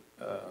it's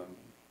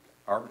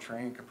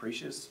arbitrary and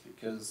capricious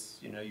because,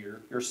 you know,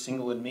 you're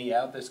singling me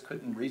out, this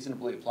couldn't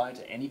reasonably apply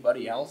to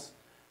anybody else,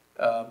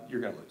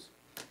 you're going to lose.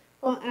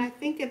 Well, and I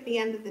think at the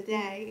end of the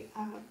day,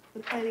 the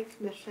Planning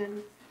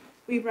Commission,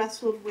 we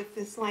wrestled with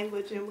this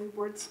language and we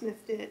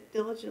wordsmithed it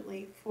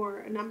diligently for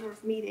a number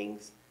of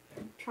meetings,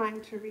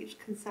 trying to reach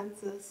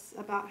consensus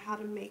about how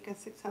to make a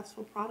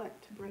successful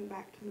product to bring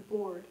back to the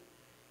board.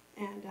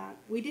 And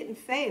we didn't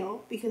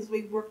fail because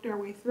we worked our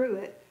way through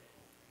it.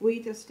 We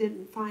just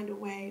didn't find a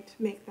way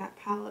to make that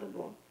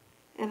palatable.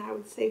 And I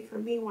would say for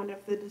me, one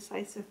of the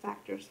decisive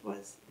factors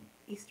was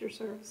Easter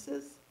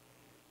services.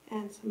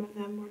 And some of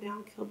them were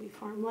down Kilby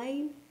Farm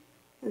Lane,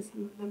 and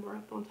some of them were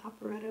up on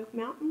top of Red Oak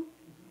Mountain.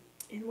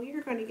 And we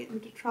are going to get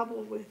into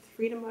trouble with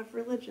freedom of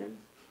religion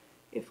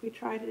if we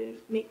try to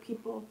make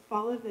people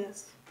follow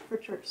this for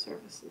church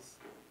services.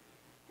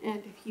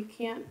 And if you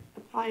can't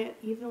apply it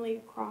evenly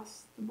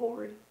across the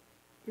board,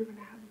 you're going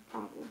to have a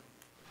problem.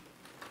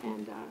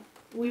 And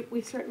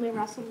we certainly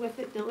wrestled with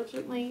it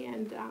diligently,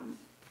 and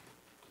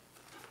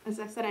as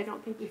I said, I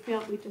don't think we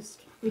failed. We just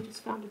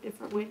found a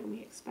different way than we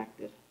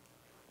expected.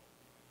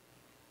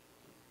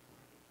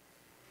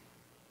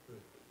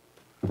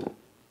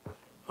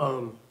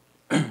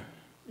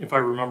 If I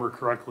remember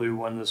correctly,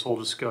 when this whole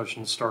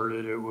discussion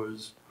started,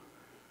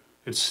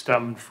 it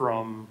stemmed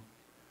from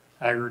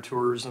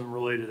agritourism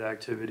related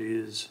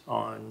activities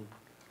on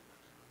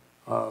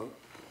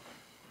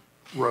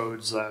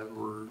roads that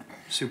were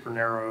super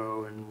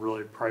narrow and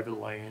really private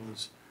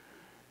lanes.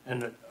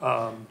 And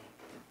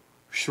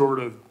short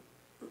of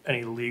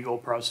any legal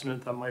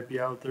precedent that might be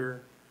out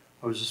there,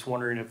 I was just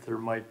wondering if there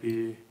might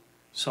be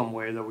some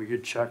way that we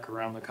could check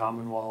around the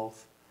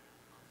Commonwealth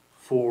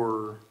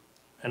for,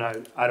 and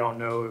I don't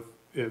know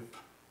if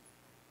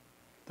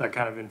that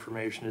kind of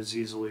information is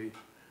easily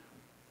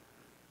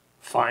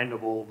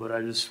findable, but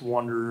I just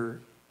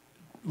wonder,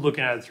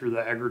 looking at it through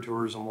the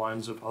agritourism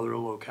lens of other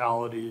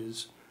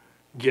localities,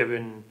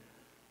 given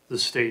the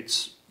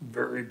state's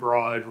very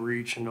broad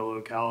reach into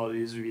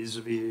localities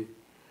vis-a-vis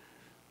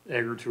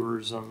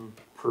agritourism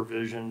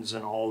provisions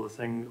and all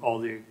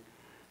the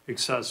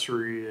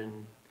accessory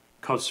and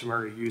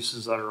customary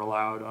uses that are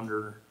allowed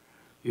under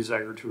these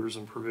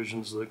agritourism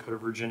provisions of the Code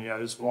of Virginia.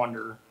 I just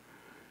wonder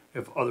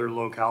if other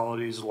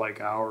localities like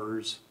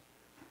ours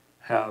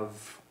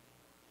have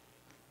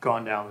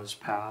gone down this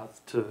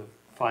path to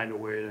find a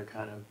way to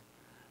kind of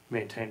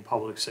maintain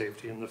public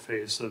safety in the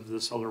face of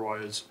this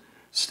otherwise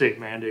state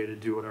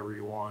mandated do whatever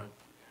you want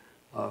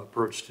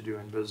approach to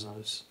doing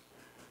business.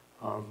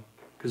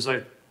 Because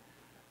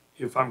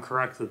if I'm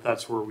correct that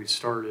that's where we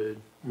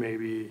started,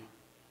 maybe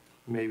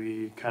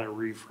kind of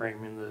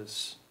reframing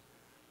this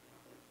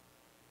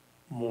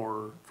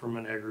more from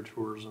an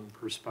agritourism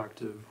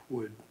perspective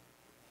would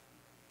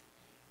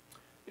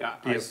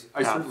I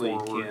certainly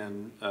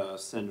can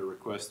send a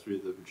request through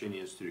the Virginia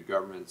Institute of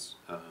Governments.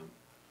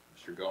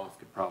 Mr. Goff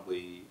could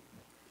probably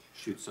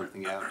shoot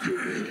something out to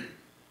the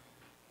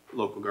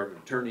local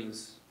government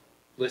attorneys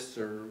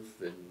listserv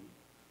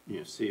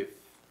and see if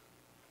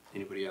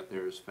anybody out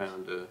there has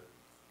found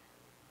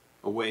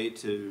a way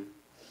to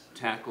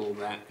tackle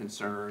that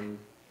concern.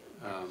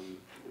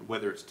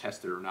 Whether it's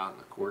tested or not in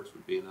the courts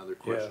would be another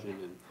question.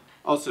 Yeah. And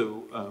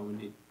also,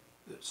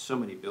 so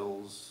many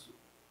bills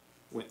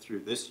went through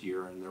this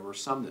year, and there were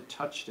some that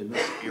touched in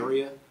this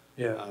area.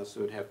 Yeah.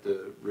 So we'd have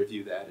to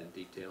review that in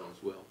detail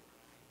as well.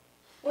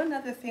 One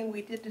other thing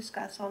we did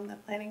discuss on the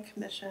Planning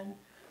Commission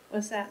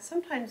was that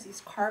sometimes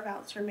these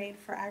carve-outs are made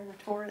for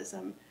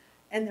agritourism,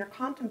 and they're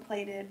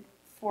contemplated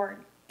for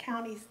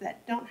counties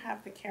that don't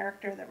have the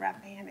character that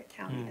Rappahannock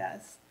County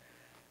does.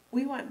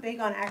 We went big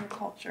on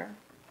agriculture,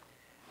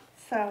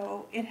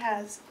 so it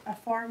has a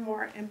far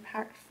more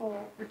impactful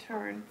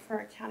return for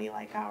a county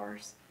like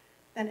ours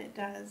than it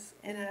does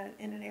in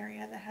an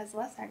area that has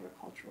less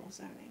agricultural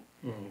zoning,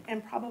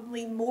 and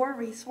probably more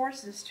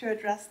resources to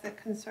address the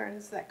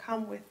concerns that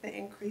come with the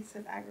increase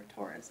of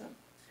agritourism.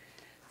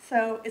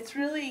 So it's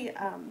really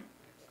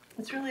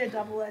a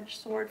double-edged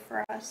sword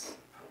for us.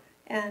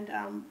 And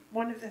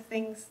one of the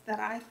things that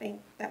I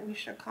think that we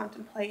should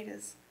contemplate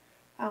is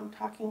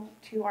talking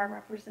to our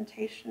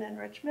representation in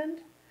Richmond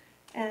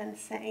and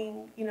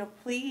saying,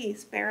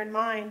 please bear in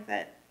mind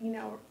that,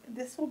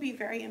 this will be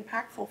very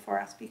impactful for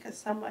us because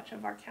so much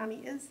of our county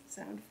is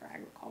zoned for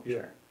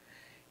agriculture.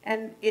 Yeah.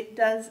 And it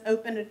does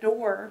open a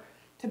door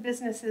to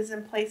businesses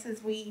in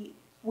places we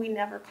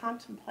never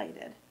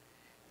contemplated.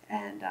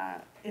 And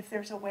if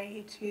there's a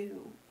way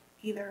to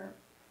either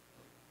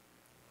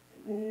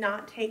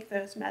not take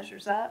those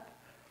measures up,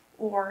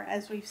 or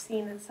as we've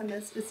seen in some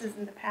instances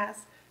in the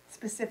past,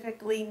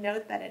 specifically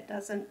note that it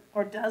doesn't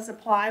or does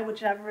apply,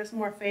 whichever is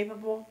more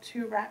favorable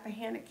to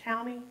Rappahannock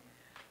County,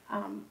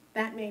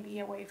 that may be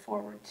a way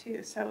forward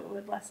too. So it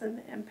would lessen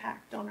the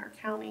impact on our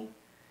county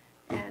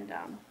and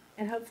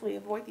hopefully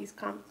avoid these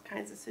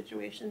kinds of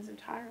situations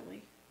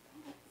entirely.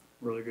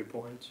 Really good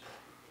points.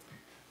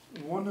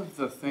 One of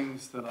the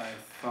things that I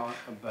thought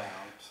about,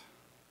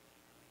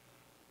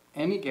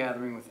 any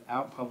gathering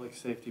without public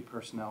safety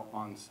personnel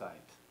on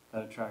site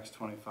that attracts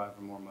 25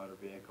 or more motor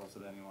vehicles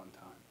at any one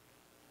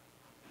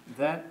time,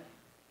 that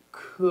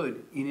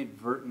could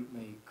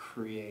inadvertently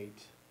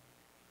create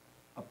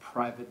a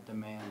private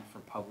demand for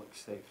public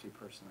safety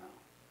personnel.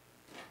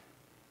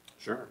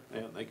 Sure,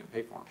 yeah, they can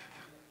pay for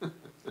them.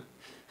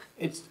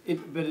 It's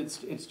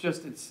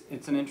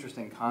an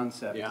interesting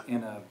concept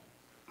in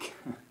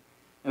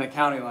a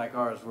county like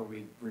ours where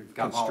we've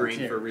got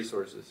volunteers. For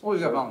resources. Well,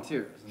 we've got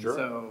volunteers, and sure.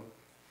 So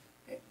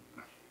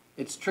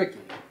it's tricky,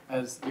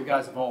 as you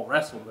guys have all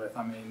wrestled with.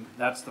 I mean,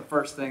 that's the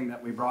first thing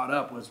that we brought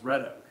up was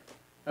Red Oak.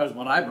 That was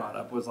what I brought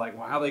up, was like,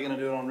 well, how are they going to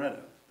do it on Red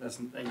Oak?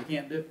 You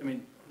can't do. I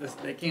mean,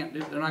 they can't do.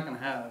 They're not going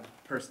to have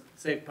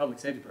public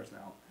safety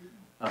personnel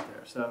out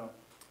there. So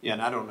Yeah,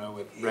 and I don't know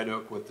at Red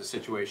Oak what the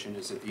situation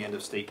is at the end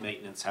of state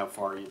maintenance, how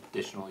far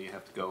additional you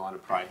have to go on a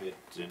private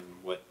and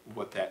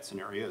what that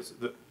scenario is.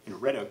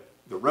 Red Oak,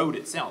 the road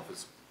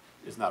itself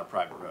is not a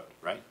private road,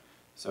 right?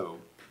 So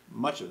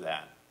much of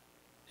that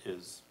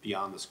is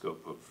beyond the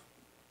scope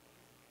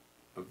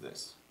of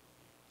this.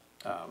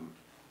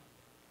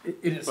 It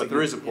is. But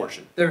there is a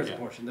portion. Yeah, there is a Yeah.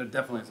 portion. There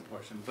definitely is a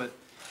portion. But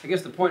I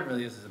guess the point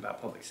really is about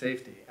public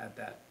safety at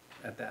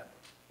that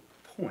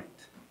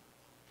point.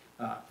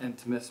 And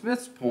to Ms.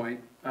 Smith's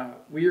point,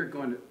 we are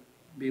going to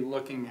be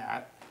looking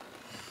at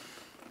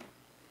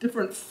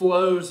different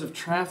flows of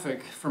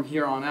traffic from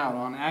here on out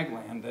on ag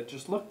land that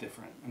just look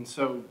different. And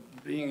so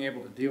being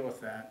able to deal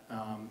with that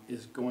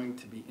is going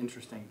to be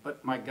interesting.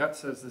 But my gut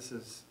says this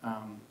is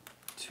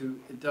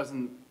it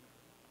doesn't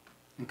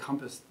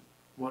encompass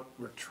what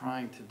we're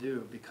trying to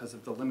do because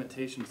of the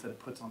limitations that it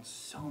puts on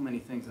so many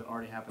things that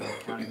already happen in the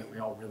county that we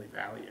all really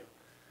value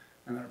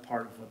and that are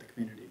part of what the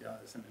community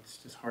does. And it's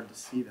just hard to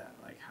see that.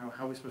 Like,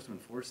 how are we supposed to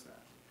enforce that?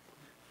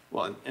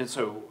 Well, and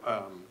so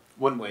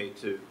one way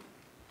to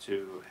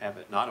have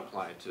it not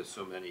apply to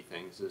so many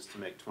things is to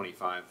make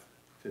 25,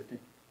 50,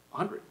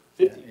 100,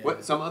 50,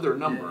 yeah. Some other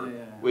number,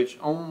 Yeah. which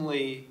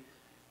only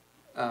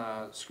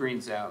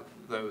screens out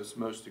those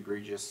most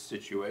egregious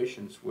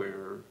situations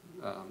where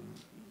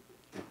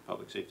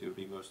public safety would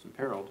be most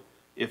imperiled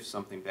if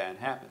something bad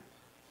happened.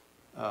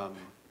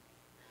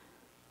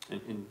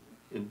 And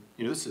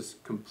this is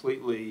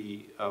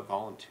completely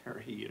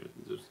voluntary.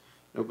 There's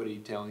nobody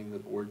telling the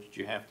board that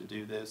you have to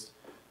do this.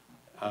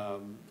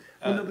 Well,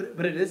 no,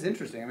 but it is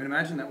interesting. I mean,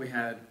 imagine that we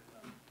had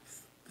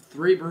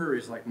 3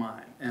 breweries like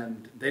mine,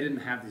 and they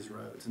didn't have these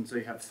roads. And so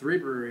you have 3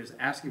 breweries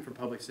asking for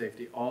public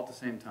safety all at the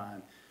same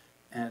time.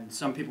 And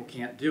some people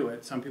can't do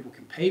it. Some people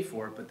can pay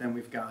for it. But then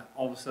we've got,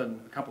 all of a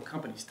sudden, a couple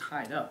companies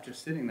tied up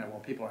just sitting there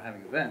while people are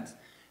having events.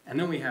 And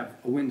then we have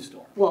a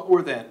windstorm. Well,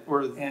 or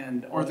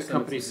the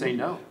companies say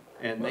no,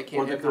 and they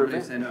can't have their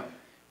event. Say no.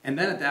 And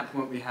then at that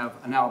point, we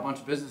have now a bunch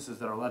of businesses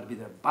that are allowed to be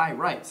there by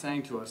right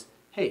saying to us,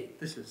 hey,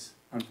 this is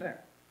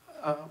unfair.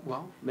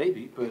 Well,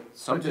 maybe, but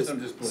some I'm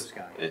just blue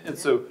sky. And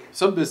so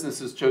some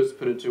businesses chose to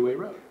put a 2-way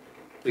road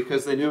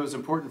because they knew it was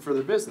important for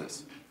their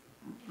business.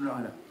 No,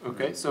 I know.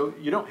 Okay, so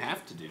you don't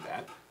have to do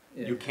that.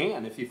 Yeah. You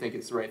can if you think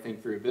it's the right thing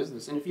for your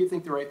business. And if you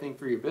think the right thing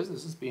for your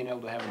business is being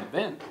able to have an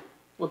event,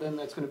 well, then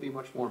that's going to be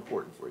much more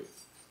important for you.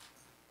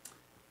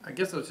 I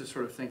guess I was just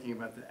sort of thinking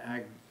about the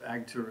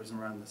ag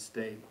tourism around the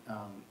state.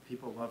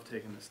 People love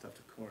taking this stuff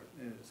to court.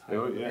 It's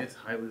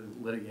highly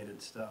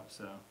litigated stuff.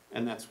 So.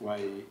 And that's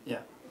why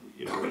yeah.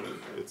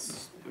 It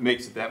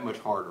makes it that much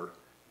harder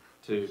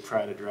to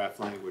try to draft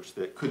language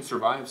that could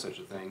survive such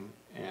a thing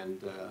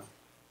and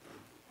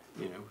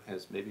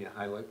has maybe a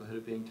high likelihood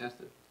of being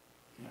tested.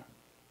 Yeah.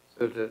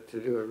 So to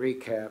do a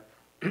recap,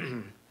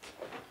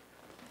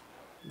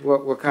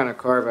 what kind of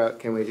carve out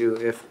can we do,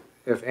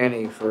 if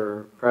any,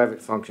 for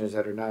private functions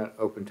that are not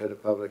open to the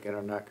public and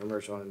are not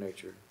commercial in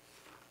nature?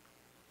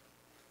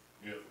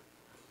 Yeah.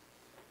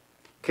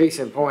 Case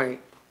in point,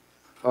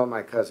 all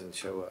my cousins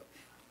show up.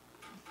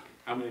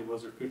 How many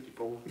was there,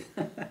 54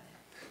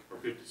 or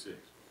 56?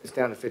 It's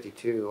down to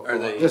 52. Are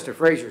they just the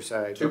Fraser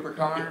side.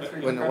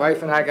 Supercar? When the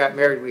wife and I got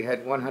married, we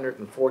had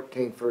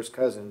 114 first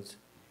cousins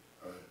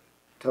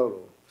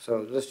total.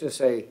 So let's just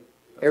say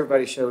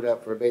everybody showed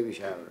up for a baby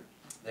shower.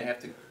 They have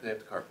to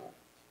carpool.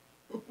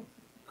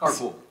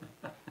 Carpool.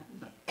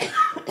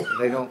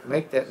 They don't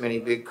make that many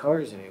big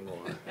cars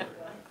anymore.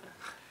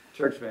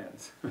 Church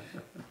vans. But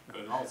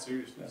in all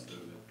seriousness,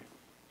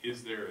 though,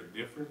 is there a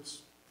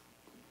difference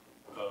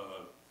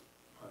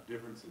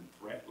in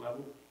threat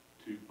level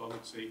to public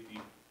safety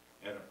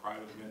at a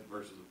private event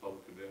versus a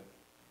public event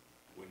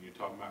when you're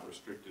talking about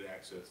restricted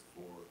access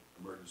for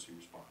emergency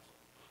response?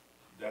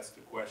 That's the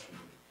question.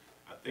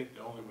 I think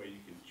the only way you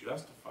can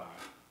justify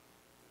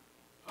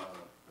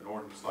an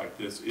ordinance like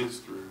this is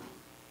through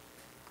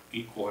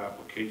equal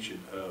application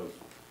of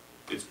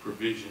its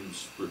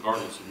provisions,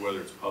 regardless of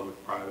whether it's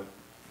public, private,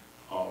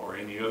 or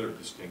any other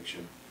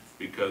distinction,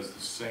 because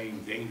the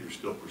same danger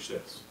still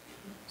persists.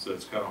 So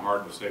it's kind of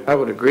hard to say. I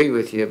would agree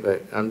with you,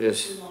 but I'm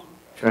just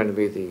trying to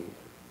be the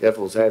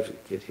devil's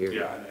advocate here.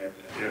 Yeah,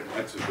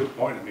 that's a good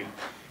point. I mean,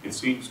 it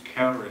seems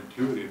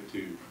counterintuitive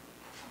to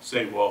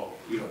say, well,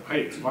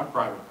 hey, it's my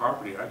private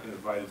property. I can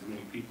invite as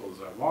many people as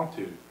I want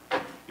to.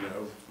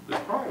 It's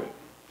private.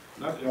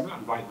 I'm not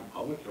inviting the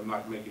public. I'm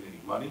not making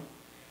any money.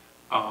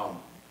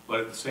 But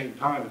at the same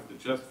time, if the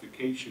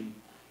justification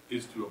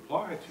is to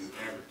apply to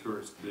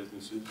agritourism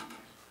businesses,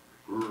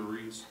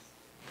 breweries,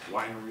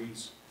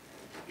 wineries,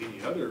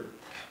 any other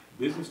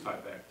business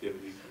type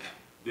activity,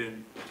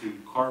 then to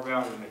carve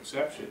out an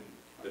exception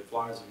that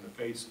flies in the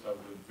face of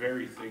the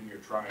very thing you're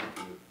trying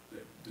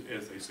to,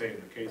 as they say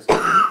in the case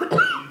of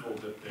the evil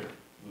that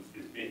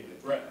is being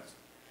addressed,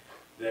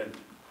 then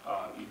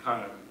you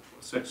kind of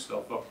set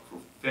yourself up for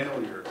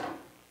failure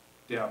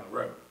down the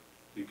road,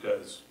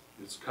 because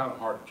it's kind of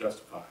hard to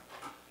justify.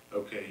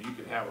 Okay, you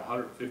can have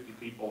 150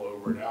 people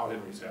over at Al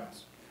Henry's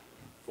house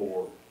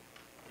for,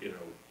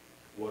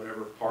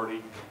 whatever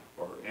party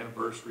or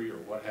anniversary or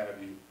what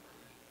have you,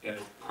 and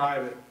it's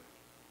private,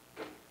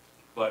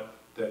 but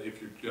that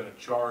if you're gonna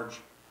charge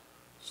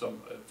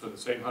for the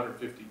same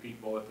 150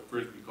 people at the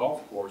Frisbee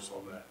Golf Course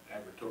on that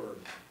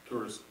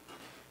tourist,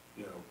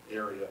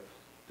 area,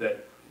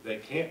 that they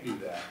can't do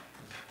that,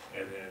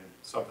 and then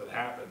something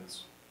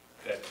happens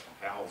at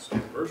Al's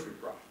anniversary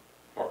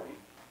party,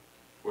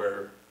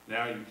 where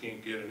now you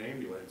can't get an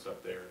ambulance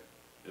up there,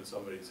 and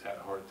somebody's had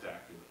a heart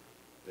attack and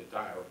they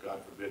die, or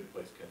God forbid, the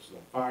place catches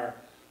on fire,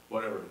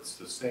 whatever. It's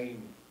the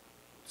same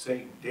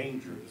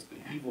danger. It's the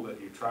evil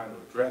that you're trying to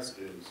address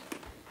is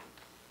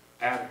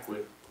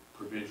adequate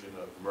provision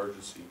of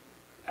emergency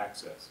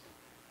access.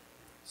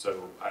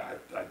 So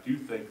I do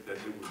think that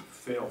it would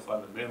fail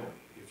fundamentally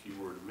if you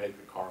were to make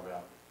a carve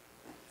out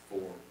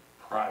for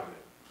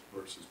private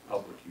versus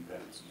public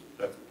events.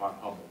 That's my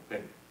humble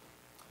opinion.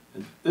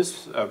 And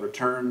this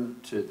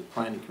returned to the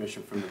Planning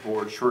Commission from the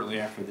board shortly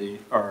after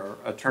our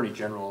Attorney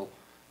General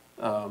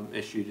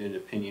issued an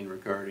opinion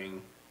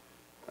regarding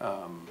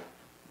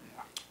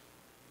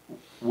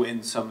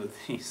when some of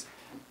these,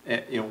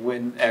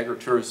 when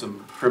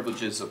agritourism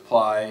privileges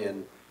apply,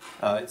 and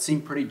it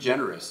seemed pretty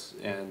generous.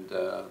 And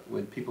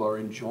when people are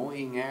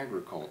enjoying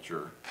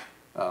agriculture,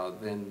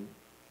 then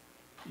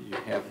you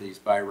have these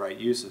by right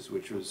uses,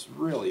 which was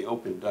really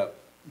opened up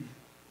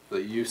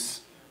the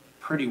use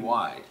pretty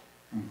wide.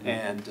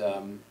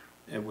 Mm-hmm.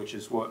 And which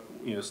is what,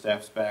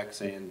 staff's back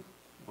saying,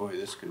 boy,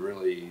 this could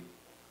really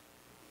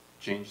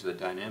change the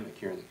dynamic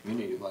here in the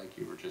community, like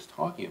you were just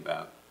talking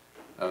about.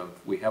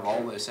 We have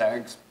all this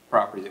ag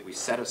property that we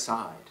set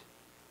aside.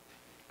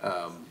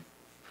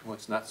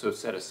 What's not so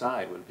set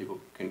aside when people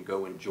can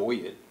go enjoy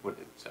it? What,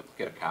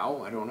 get a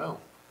cow? I don't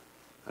know.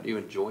 How do you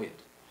enjoy it?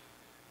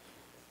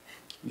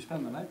 You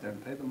spend the night there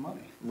and pay them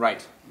money.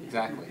 Right,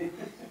 exactly.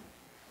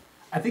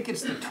 I think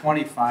it's the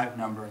 25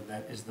 number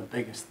that is the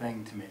biggest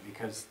thing to me,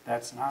 because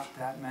that's not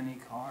that many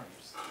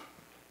cars.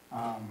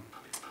 I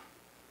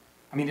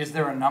mean, is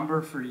there a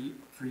number for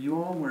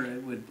you all where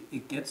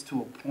it gets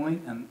to a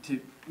point, and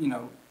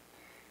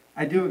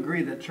I do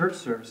agree that church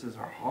services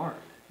are hard.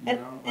 And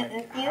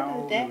at the end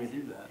of the day, do we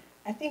do that?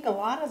 I think a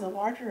lot of the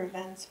larger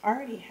events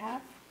already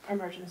have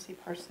emergency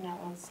personnel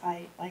on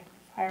site, like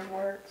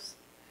fireworks.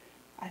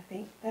 I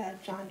think the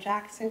John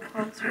Jackson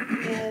concert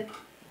did.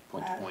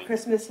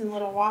 Christmas in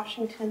Little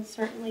Washington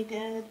certainly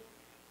did.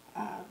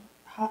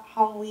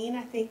 Halloween,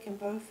 I think, in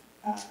both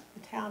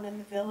the town and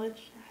the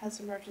village has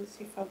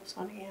emergency folks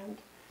on hand.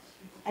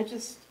 I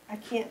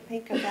can't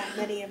think of that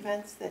many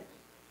events that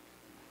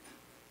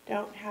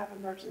don't have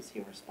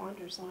emergency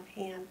responders on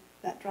hand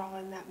that draw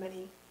in that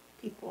many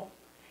people.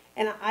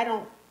 And I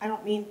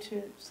don't mean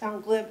to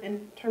sound glib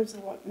in terms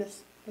of what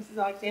Mrs.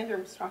 Alexander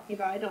was talking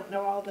about. I don't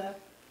know all the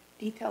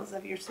details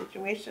of your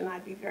situation.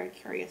 I'd be very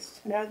curious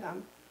to know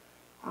them.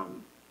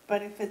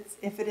 But if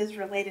it is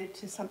related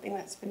to something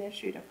that's been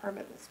issued, a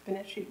permit that's been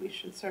issued, we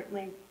should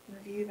certainly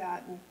review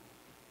that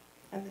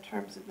and the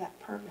terms of that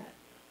permit.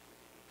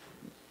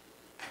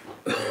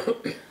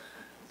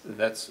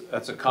 That's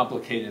a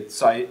complicated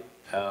site,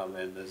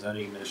 and the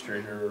zoning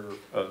administrator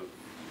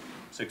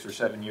 6 or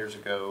 7 years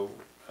ago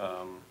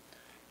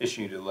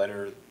issued a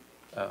letter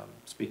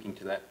speaking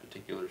to that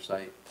particular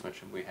site,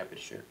 which we'll be happy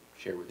to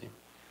share with you.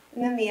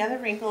 And then the other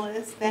wrinkle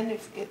is then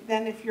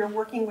if you're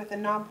working with a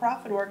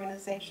nonprofit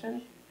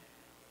organization,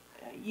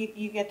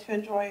 you get to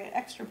enjoy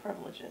extra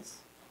privileges.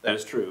 That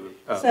is true.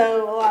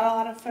 So a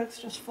lot of folks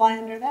just fly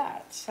under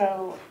that.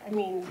 So I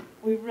mean,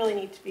 we really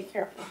need to be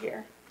careful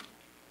here.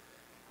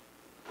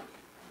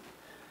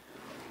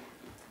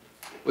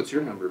 What's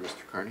your number,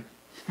 Mr. Carney?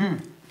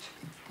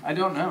 I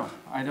don't know.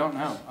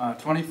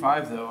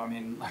 25 though, I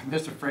mean, like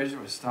Mr. Fraser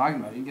was talking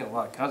about, you can get a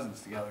lot of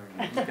cousins together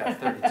and he's got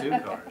 32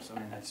 cars. I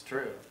mean, that's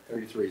true.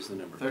 33 is the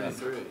number.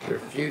 33. They're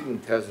feuding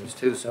cousins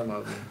too, some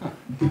of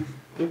them.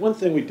 The one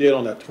thing we did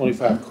on that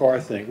 25 car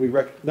thing,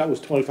 that was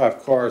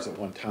 25 cars at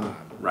one time.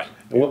 Right.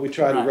 And what we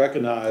try to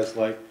recognize,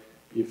 like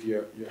if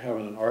you're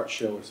having an art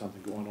show or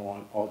something going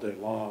on all day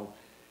long,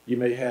 you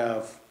may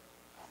have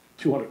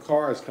 200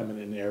 cars coming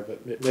in there,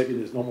 but maybe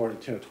there's no more than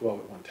 10 or 12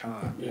 at one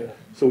time. Yeah.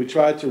 So we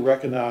tried to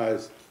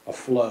recognize a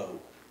flow.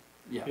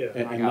 Yeah.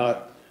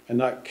 And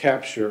not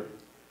capture,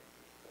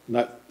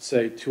 not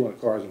say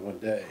 200 cars in one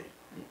day.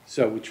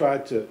 So we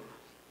tried to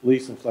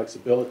leave some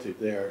flexibility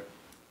there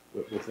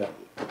with that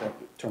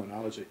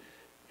terminology.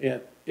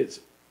 And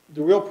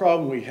the real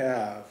problem we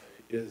have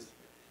is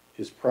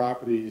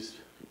properties,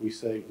 we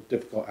say, with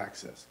difficult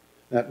access.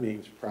 That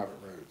means private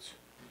roads.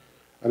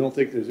 I don't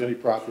think there's any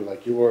property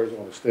like yours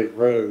on a state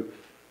road,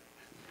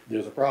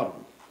 there's a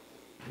problem.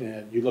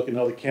 And you look in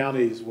other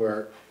counties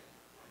where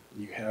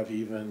you have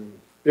even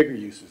bigger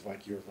uses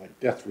like yours, like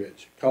Death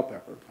Ridge,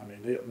 Culpeper. I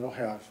mean, they'll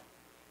have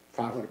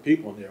 500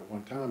 people in there at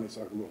one time. It's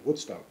like a little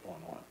Woodstock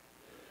going on.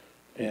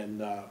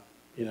 And,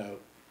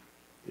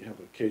 you have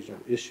occasional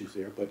issues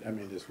there, but I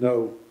mean,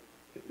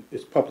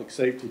 it's public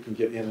safety can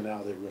get in and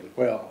out of there really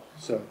well.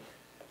 So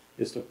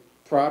it's the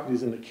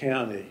properties in the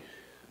county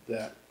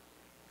that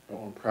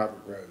on private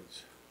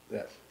roads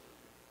that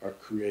are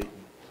creating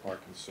our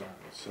concerns.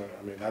 So,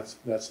 I mean, that's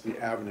the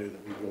avenue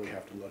that we really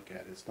have to look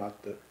at. It's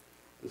not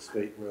the the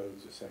state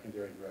roads, the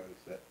secondary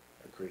roads that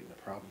are creating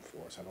a problem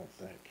for us, I don't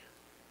think.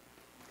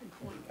 Good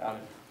point. Got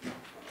it.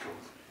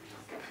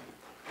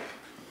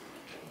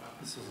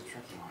 This is a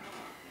tricky one.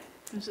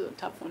 This is a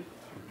tough one.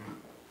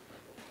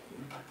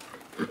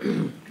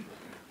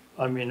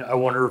 I mean, I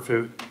wonder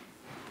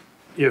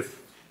if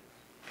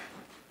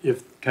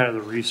kind of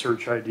the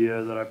research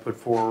idea that I put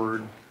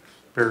forward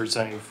bears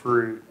any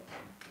fruit,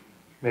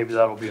 maybe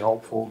that'll be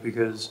helpful,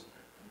 because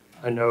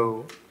I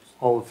know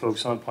all the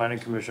folks on the Planning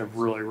Commission have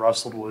really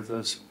wrestled with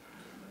this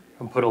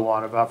and put a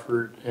lot of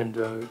effort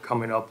into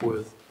coming up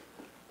with,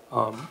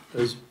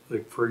 as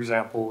like, for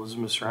example, as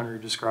Mr. Henry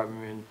described, I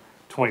mean,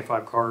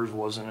 25 cars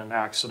wasn't an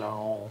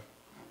accidental,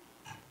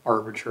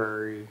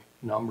 arbitrary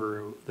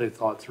number. They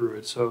thought through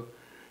it. So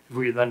if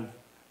we then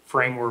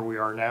frame where we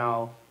are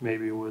now,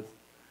 maybe with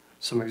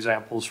some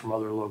examples from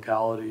other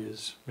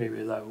localities,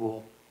 maybe that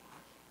will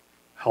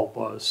help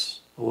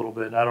us a little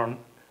bit. I don't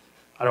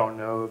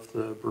know if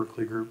the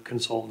Berkeley Group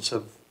consultants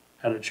have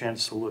had a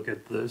chance to look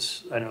at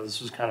this. I know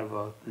this is kind of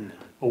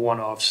a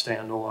one-off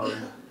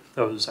standalone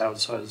that was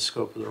outside the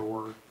scope of their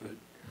work, but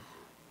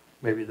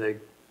maybe they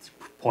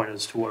point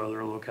us to what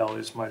other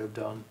localities might have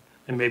done.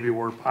 And maybe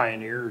we're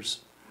pioneers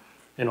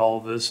in all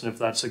of this, and if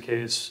that's the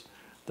case,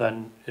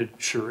 then it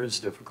sure is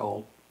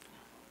difficult.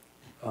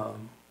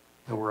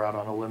 And we're out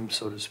on a limb,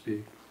 so to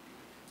speak.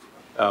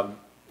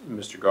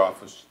 Mr.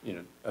 Goff was,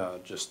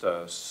 just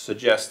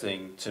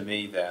suggesting to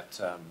me that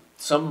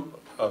some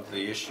of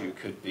the issue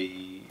could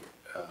be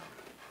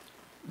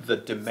the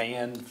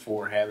demand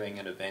for having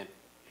an event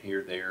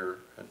here, there,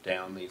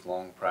 down these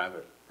long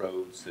private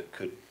roads that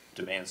could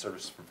demand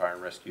services from fire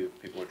and rescue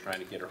if people are trying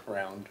to get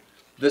around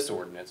this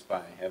ordinance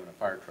by having a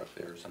fire truck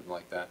there or something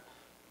like that.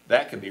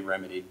 That can be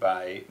remedied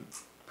by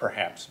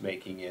perhaps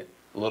making it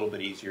a little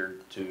bit easier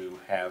to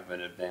have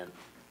an event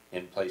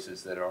in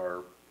places that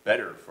are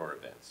better for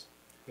events.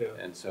 Yeah.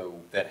 And so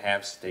that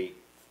have state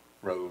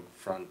road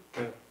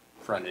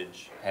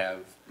frontage, have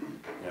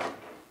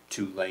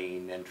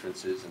 2-lane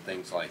entrances and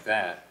things like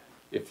that.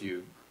 If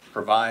you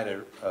provide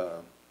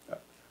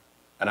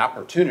an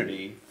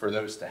opportunity for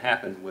those to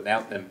happen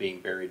without them being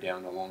buried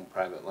down a long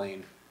private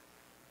lane,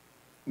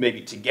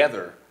 maybe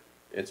together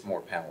it's more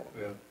palatable.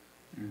 Yeah.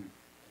 Mm.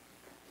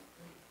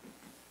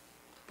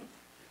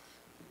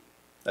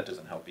 That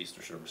doesn't help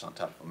Easter service on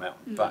top of a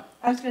mountain, but.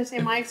 I was gonna say,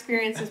 my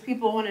experience is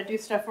people wanna do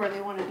stuff where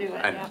they wanna do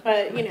it, I know.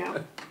 but,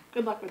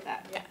 good luck with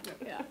that.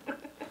 Yeah.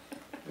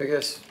 I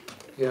guess,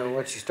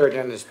 once you start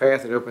down this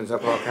path, it opens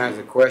up all kinds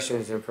of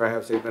questions, and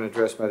perhaps they've been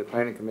addressed by the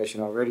Planning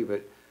Commission already,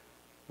 but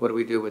what do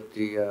we do with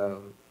the,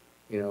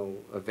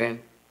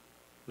 event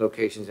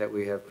locations that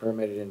we have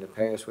permitted in the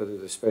past, whether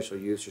they're special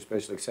use or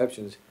special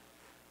exceptions?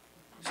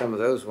 Some of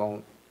those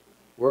won't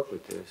work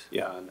with this.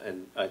 Yeah,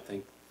 and I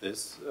think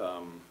this,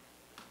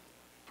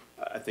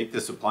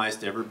 applies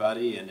to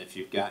everybody, and if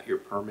you've got your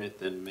permit,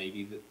 then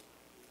maybe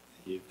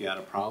you've got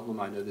a problem.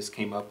 I know this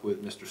came up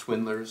with Mr.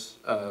 Swindler's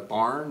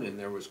barn, and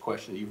there was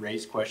question. You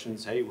raised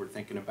questions. Hey, we're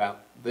thinking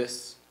about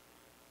this.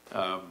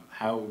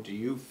 How do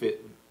you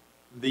fit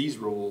these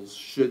rules?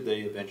 Should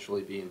they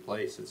eventually be in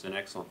place? It's an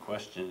excellent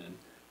question, and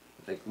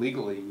I think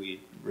legally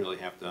we really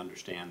have to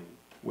understand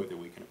whether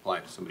we can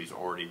apply to somebody who's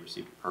already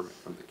received a permit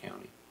from the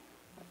county.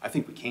 I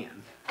think we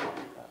can.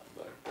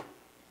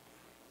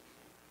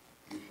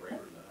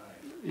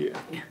 Yeah.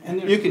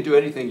 And you can do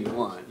anything you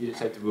want. You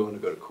just have to be willing to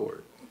go to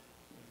court.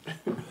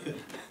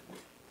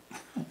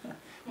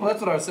 Well,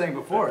 that's what I was saying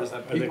before, is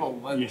that I think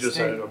people in you the just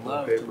had state it up on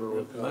love paper to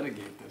with that.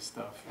 litigate this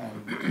stuff.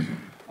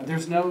 And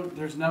there's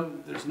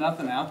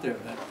nothing out there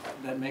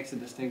that makes a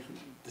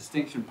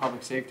distinction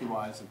public safety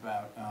wise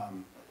about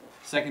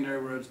secondary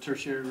roads,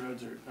 tertiary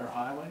roads, or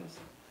highways.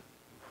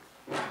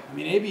 I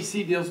mean,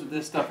 ABC deals with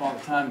this stuff all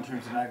the time in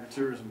terms of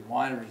agritourism,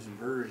 wineries and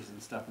breweries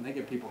and stuff, and they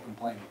get people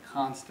complaining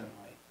constantly.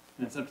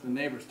 And it's up to the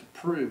neighbors to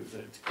prove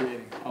that it's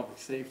creating a public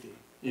safety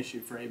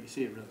issue for ABC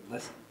to really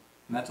listen.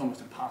 And that's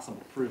almost impossible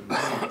to prove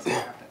unless it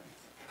happens.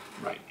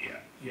 Right,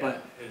 yeah.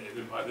 But, and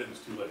then by then it's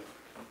too late.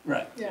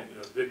 Right. Yeah.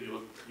 Then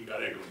you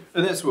got egg on your face.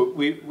 And that's what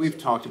we've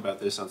talked about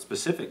this on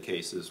specific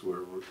cases where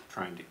we're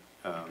trying to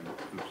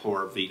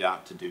implore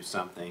VDOT to do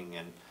something,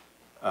 and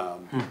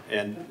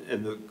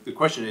the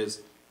question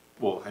is,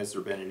 well, has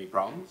there been any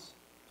problems?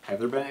 Have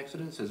there been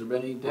accidents? Has there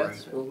been any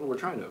deaths? Right. Well, we're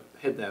trying to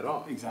head that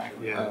off.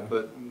 Exactly. Yeah.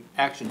 But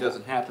action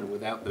doesn't happen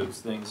without those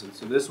things, and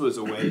so this was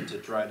a way to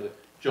try to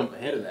jump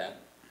ahead of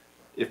that,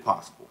 if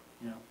possible.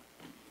 Yeah.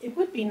 It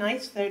would be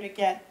nice, though, to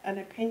get an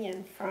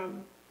opinion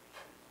from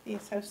the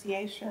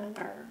association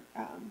or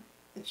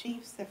the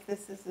chiefs if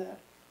this is a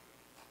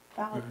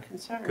valid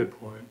concern. Good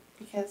point.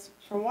 Because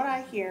from what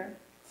I hear,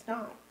 it's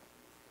not.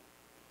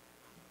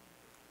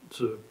 It's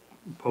a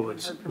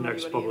Haven't heard from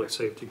next anybody public either.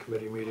 safety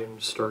committee meeting,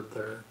 start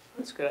there.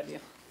 That's a good idea.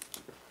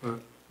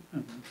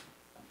 Mm-hmm.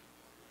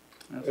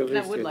 And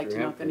I would like to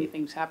know if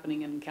anything's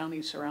happening in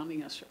counties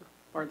surrounding us or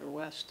farther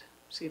west,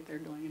 see if they're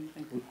doing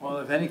anything. Well,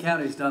 if any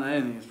county's done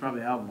anything, it's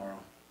probably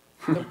Albemarle.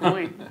 Good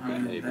point. I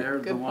mean, they're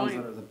the Good ones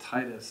point. that are the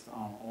tightest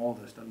on all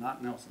this stuff,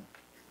 not Nelson.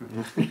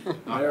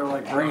 They're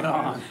like, bring it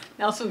on.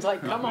 Nelson's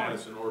like, Not come on.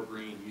 Madison or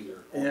Green either.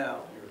 Yeah,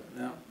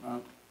 yeah,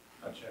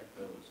 I checked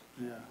those.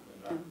 yeah.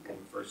 When we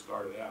first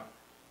started out.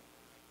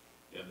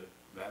 Yeah,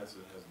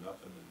 Madison has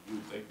nothing, and you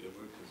would think they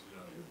would, because, you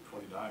know, you're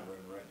 29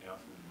 running right now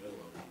through the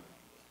middle of them.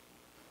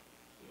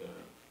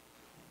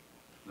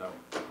 No.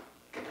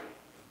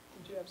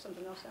 Did you have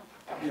something else, Al?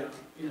 Yeah,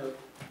 you know,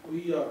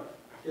 we,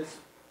 guess,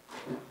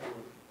 a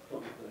couple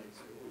of things.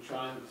 We're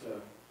trying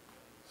to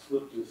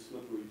slip this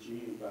slippery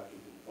genie back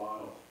into the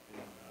bottle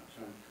and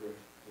trying to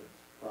correct the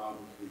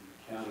problems we've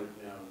encountered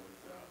now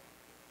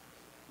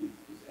with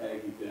these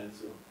ag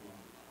events on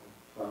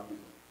property,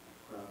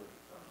 private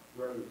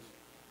roads.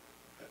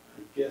 I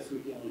guess we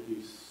can only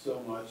do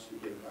so much to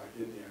get it back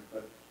in there,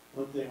 but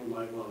one thing we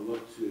might want to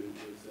look to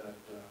is that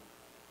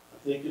I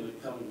think in the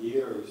coming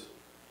years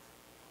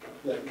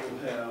that we'll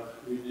have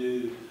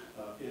renewed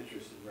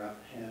interest in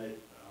Rappahannock,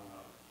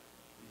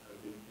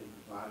 in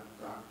dividing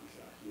properties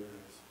out here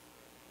as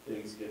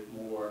things get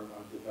more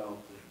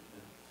developed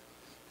and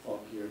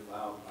funkier and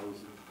loud. I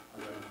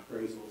got an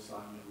appraisal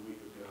assignment a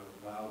week ago in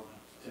Loudon,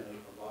 it was a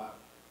 10-acre lot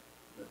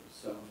that was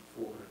selling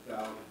for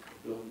 $400,000 for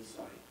a building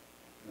site.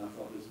 And I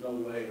thought, there's no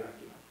way I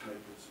can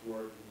make this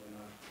work. And when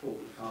I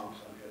pulled the comps,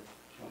 I had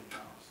 20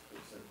 comps for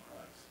the same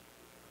price.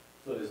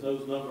 So as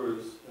those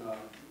numbers,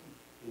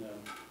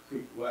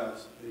 creep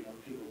west,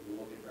 people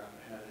will look at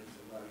Rappahannock and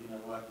say, well, you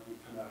know what, we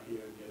come out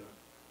here and get a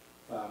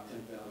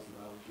 $5,000, $10,000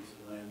 piece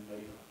of land,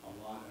 make a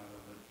lot out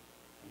of it,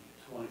 and get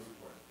 20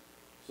 for it.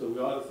 So we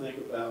ought to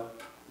think about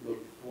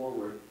looking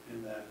forward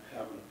in that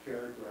having a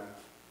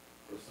paragraph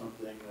or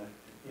something that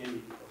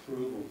any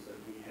approvals that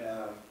we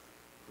have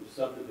for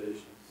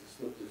subdivisions, to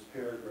slip this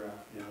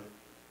paragraph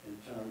in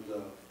terms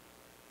of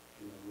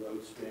road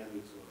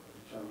standards or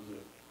in terms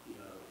of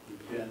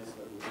events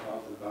that we're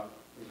talking about.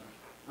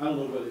 I don't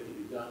know whether it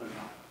can be done or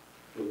not,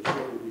 but it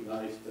sure would be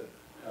nice to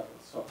have a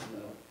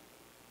supplemental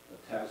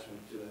attachment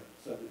to that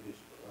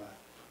subdivision plat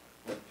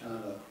that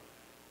kind of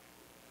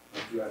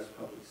address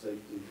public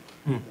safety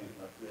and things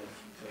like this,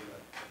 so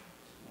that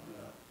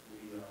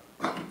we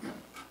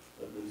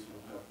at least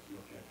will have to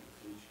look at in the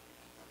future.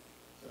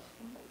 So,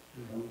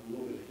 a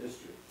little bit of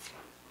history.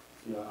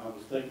 I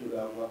was thinking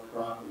about what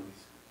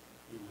properties,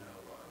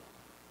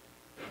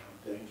 are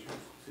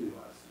dangerous to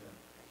us. And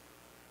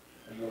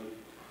I know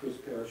Chris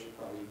Parrish will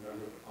probably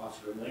remember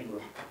Oscar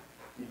Lindgren.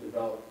 He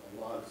developed a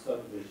lot of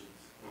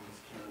subdivisions in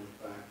this county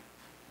back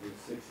in the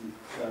 60s,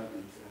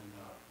 70s,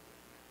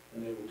 and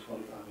they were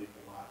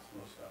 25-acre lots,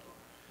 most of them.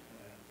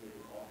 And they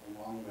were all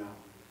along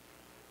mountain,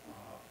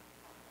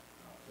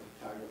 the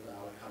Tiger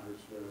Valley,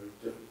 Huntersburg,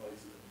 different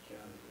places in the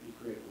county. But he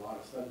created a lot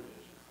of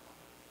subdivisions,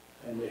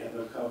 and they had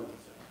no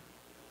covenants in them.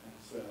 And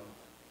so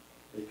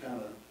they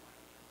kind of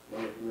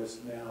lay at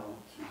risk now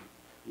to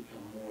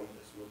become more of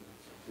this, whether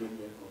it's a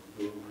vineyard or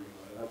brewery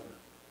or whatever.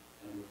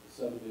 And with the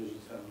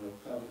subdivisions having no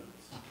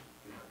covenants,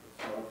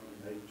 it's hard for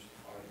the neighbors to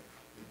fight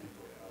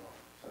anybody at all.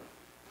 So.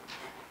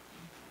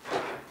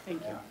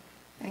 Thank you.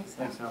 Thanks,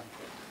 Thanks, Al.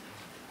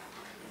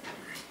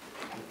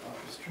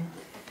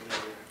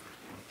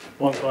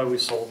 Well, I'm glad we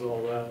solved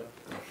all that.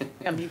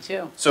 Yeah, me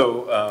too.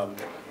 So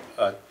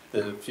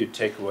the few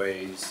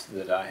takeaways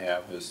that I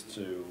have is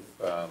to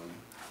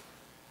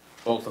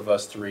both of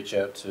us to reach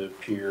out to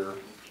peer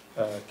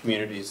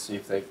communities, see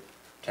if they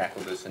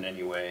tackle this in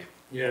any way.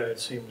 Yeah, it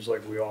seems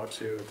like we ought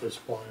to at this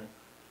point.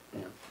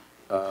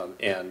 Yeah.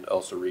 And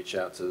also reach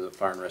out to the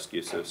Fire and Rescue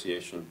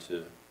Association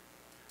to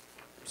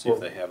see if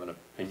they have an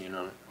opinion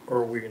on it.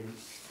 Or we can,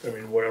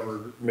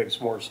 whatever makes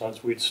more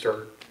sense, we'd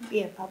start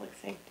Be a public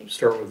safety.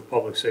 with the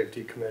Public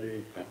Safety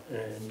Committee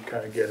and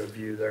kind of get a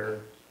view there.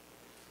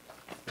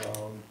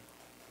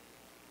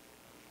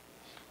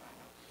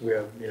 We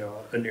have,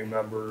 a new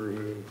member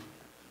who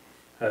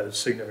has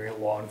significant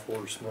law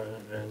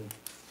enforcement and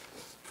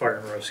fire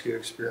and rescue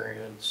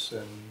experience,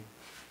 and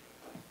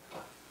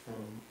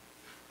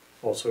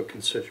also a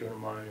constituent of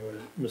mine,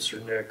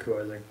 Mr. Nick, who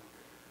I think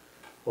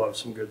will have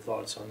some good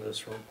thoughts on this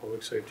from a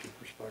public safety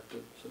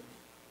perspective. So.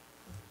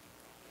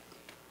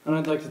 And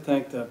I'd like to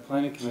thank the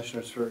planning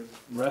commissioners for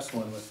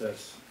wrestling with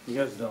this. You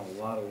guys have done a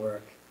lot of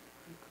work.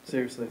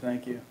 Seriously,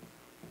 thank you.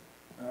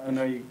 I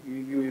know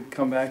you would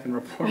come back and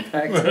report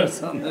back to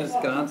us on this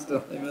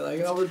constantly. Be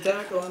like, oh, we're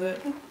tackling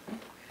it.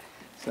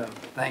 So,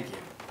 thank you.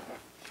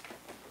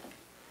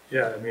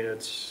 Yeah,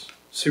 it's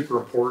super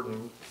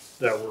important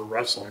that we're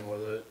wrestling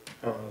with it.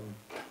 I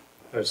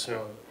just don't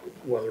know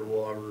whether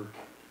we'll ever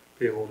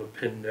be able to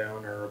pin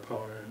down our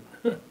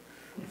opponent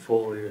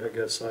fully. I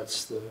guess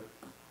that's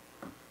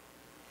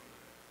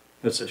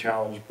a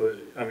challenge, but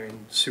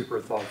super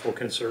thoughtful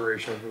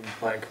consideration from the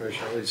Planning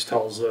Commission at least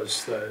tells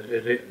us that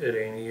it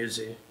ain't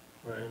easy,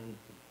 and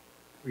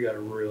we got to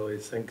really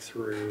think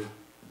through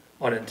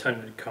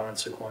unintended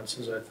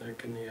consequences, I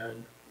think, in the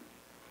end.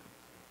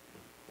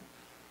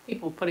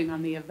 People putting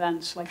on the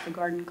events like the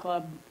garden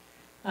club,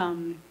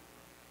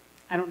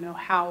 I don't know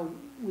how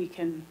we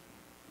can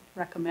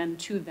recommend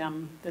to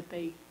them that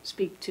they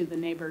speak to the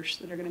neighbors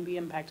that are going to be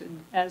impacted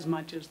as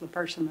much as the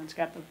person that's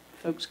got the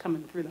folks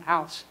coming through the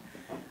house.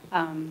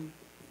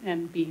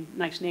 and be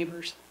nice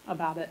neighbors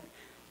about it.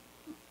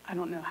 I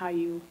don't know how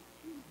you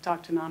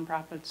talk to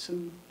nonprofits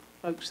and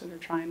folks that are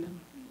trying to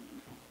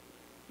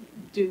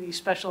do these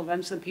special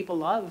events that people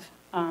love,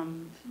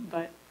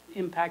 but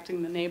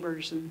impacting the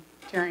neighbors and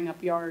tearing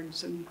up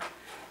yards and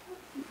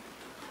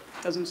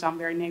doesn't sound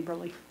very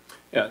neighborly.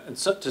 Yeah, and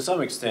so, to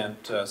some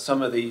extent,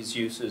 some of these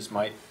uses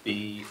might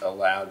be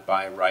allowed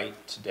by right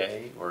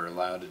today or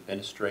allowed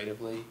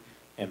administratively,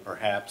 and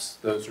perhaps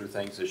those are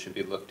things that should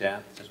be looked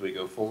at as we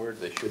go forward.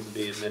 They shouldn't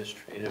be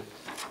administrative.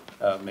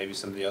 Maybe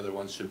some of the other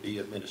ones should be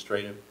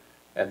administrative.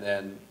 And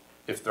then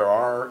if there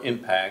are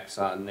impacts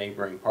on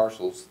neighboring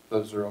parcels,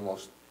 those are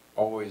almost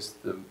always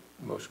the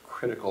most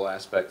critical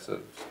aspects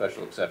of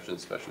special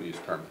exceptions, special use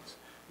permits.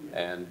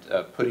 And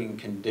putting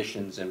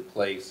conditions in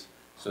place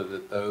so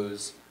that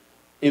those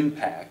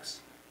impacts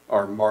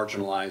are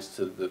marginalized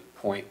to the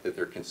point that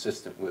they're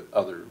consistent with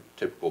other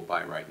typical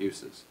by right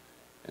uses.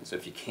 And so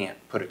if you can't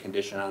put a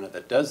condition on it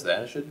that does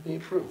that, it shouldn't be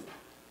approved.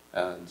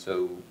 And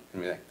so I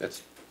mean,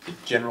 that's the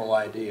general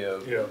idea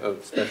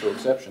of special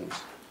exceptions.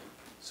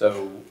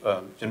 So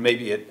and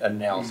maybe an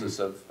analysis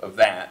of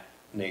that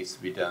needs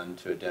to be done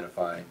to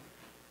identify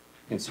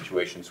in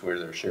situations where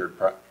there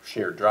are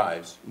shared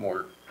drives,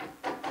 more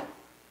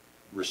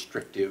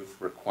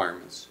restrictive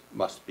requirements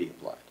must be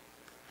applied.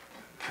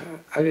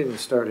 I didn't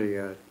start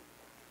a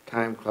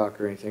time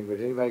clock or anything, but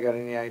anybody got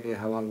any idea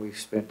how long we've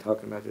spent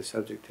talking about this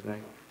subject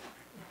tonight?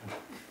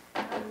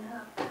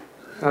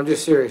 I'm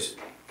just serious.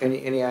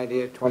 Any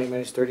idea? 20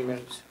 minutes, 30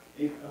 minutes?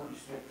 8:46.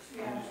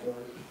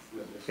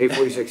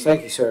 8:46.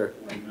 Thank you, sir.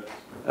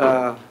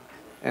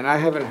 And I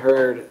haven't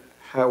heard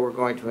how we're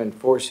going to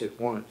enforce it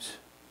once.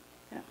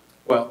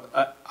 Well,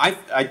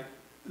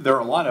 there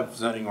are a lot of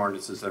zoning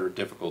ordinances that are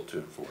difficult to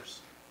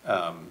enforce.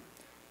 You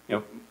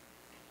know,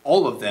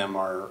 all of them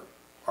are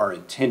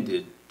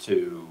intended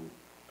to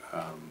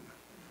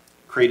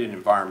create an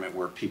environment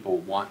where people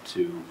want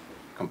to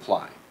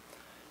comply.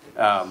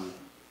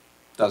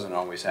 Doesn't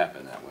always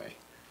happen that way.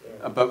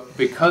 But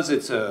because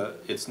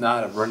it's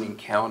not a running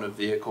count of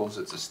vehicles,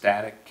 it's a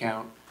static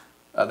count,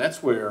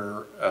 that's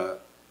where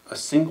a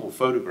single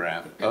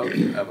photograph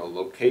of a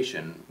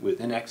location with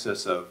in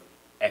excess of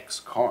X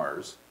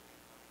cars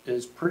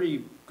is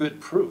pretty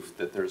good proof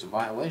that there's a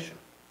violation.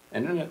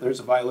 And then there's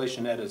a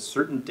violation at a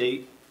certain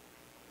date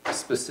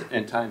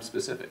and time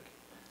specific.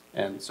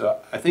 And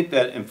so I think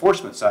that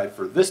enforcement side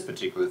for this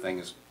particular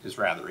thing is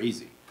rather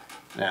easy.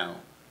 Now,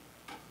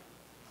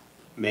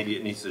 maybe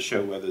it needs to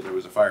show whether there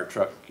was a fire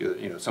truck.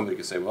 You know, somebody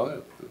could say, well,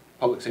 the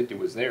public safety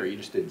was there, you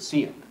just didn't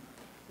see him.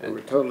 And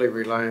we're totally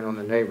relying on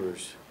the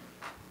neighbors.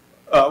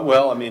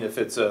 Well, I mean, if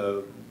it's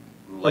a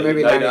late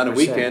night on a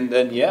weekend,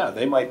 then yeah,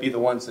 they might be the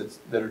ones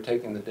that are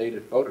taking the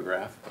dated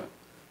photograph. But.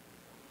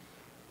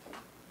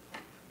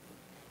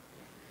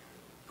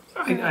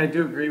 I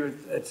do agree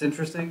with, it's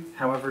interesting.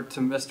 However, to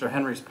Mr.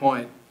 Henry's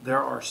point,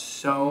 there are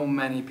so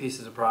many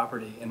pieces of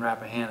property in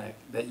Rappahannock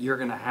that you're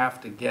going to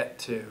have to get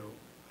to,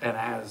 and it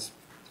has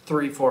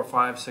 3, 4,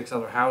 5, 6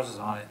 other houses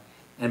on it.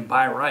 And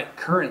by right,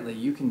 currently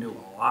you can do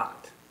a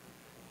lot.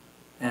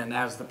 And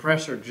as the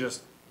pressure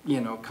just,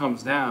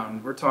 comes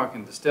down, we're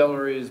talking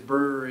distilleries,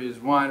 breweries,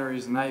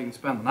 wineries, and now you can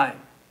spend the night.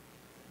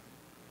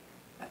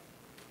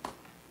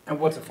 And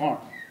what's a farm?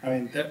 I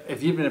mean,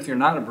 even if you're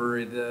not a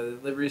brewery,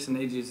 the recent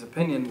AG's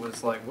opinion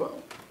was like,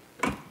 whoa,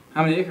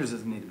 how many acres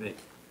does it need to be?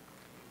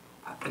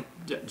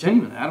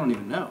 Genuinely, I don't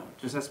even know.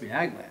 It just has to be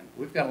ag land.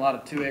 We've got a lot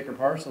of 2-acre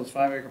parcels,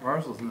 5-acre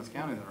parcels in this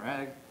county that are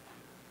ag.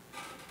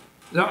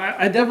 So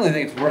I definitely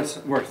think it's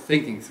worth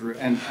thinking through,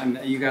 and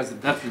you guys,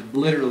 that's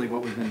literally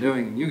what we've been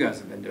doing, and you guys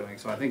have been doing.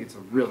 So I think it's a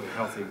really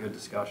healthy, good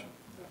discussion,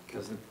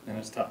 and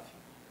it's tough.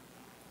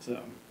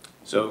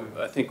 So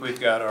I think we've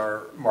got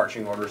our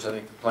marching orders. I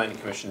think the Planning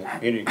Commission and the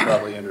community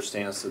probably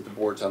understands that the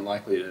board's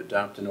unlikely to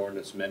adopt an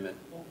ordinance amendment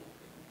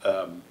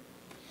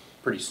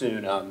pretty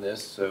soon on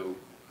this. So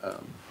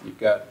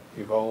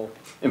you've all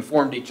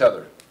informed each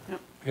other.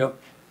 Yep.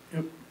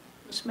 At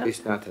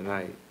least not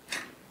tonight.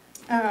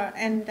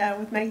 And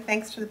with many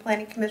thanks to the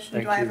Planning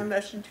Commission, do I have a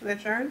motion to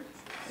adjourn?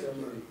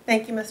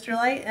 Thank you, Mr.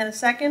 Light. And a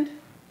second?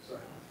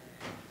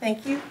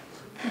 Thank you.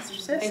 Mr.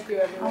 Sisk? Thank you,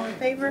 everyone. All in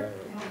favor?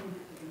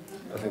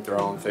 I think they're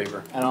all in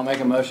favor. And I'll make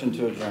a motion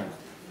to adjourn.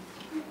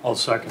 I'll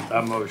second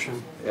that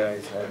motion. Yeah,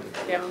 he's had it.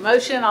 You have a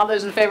motion. All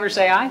those in favor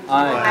say aye.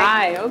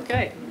 Aye. Aye,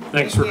 okay.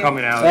 Thanks for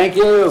coming out. Thank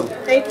you.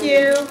 Thank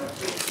you.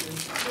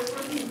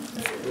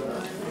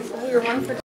 We were 1 for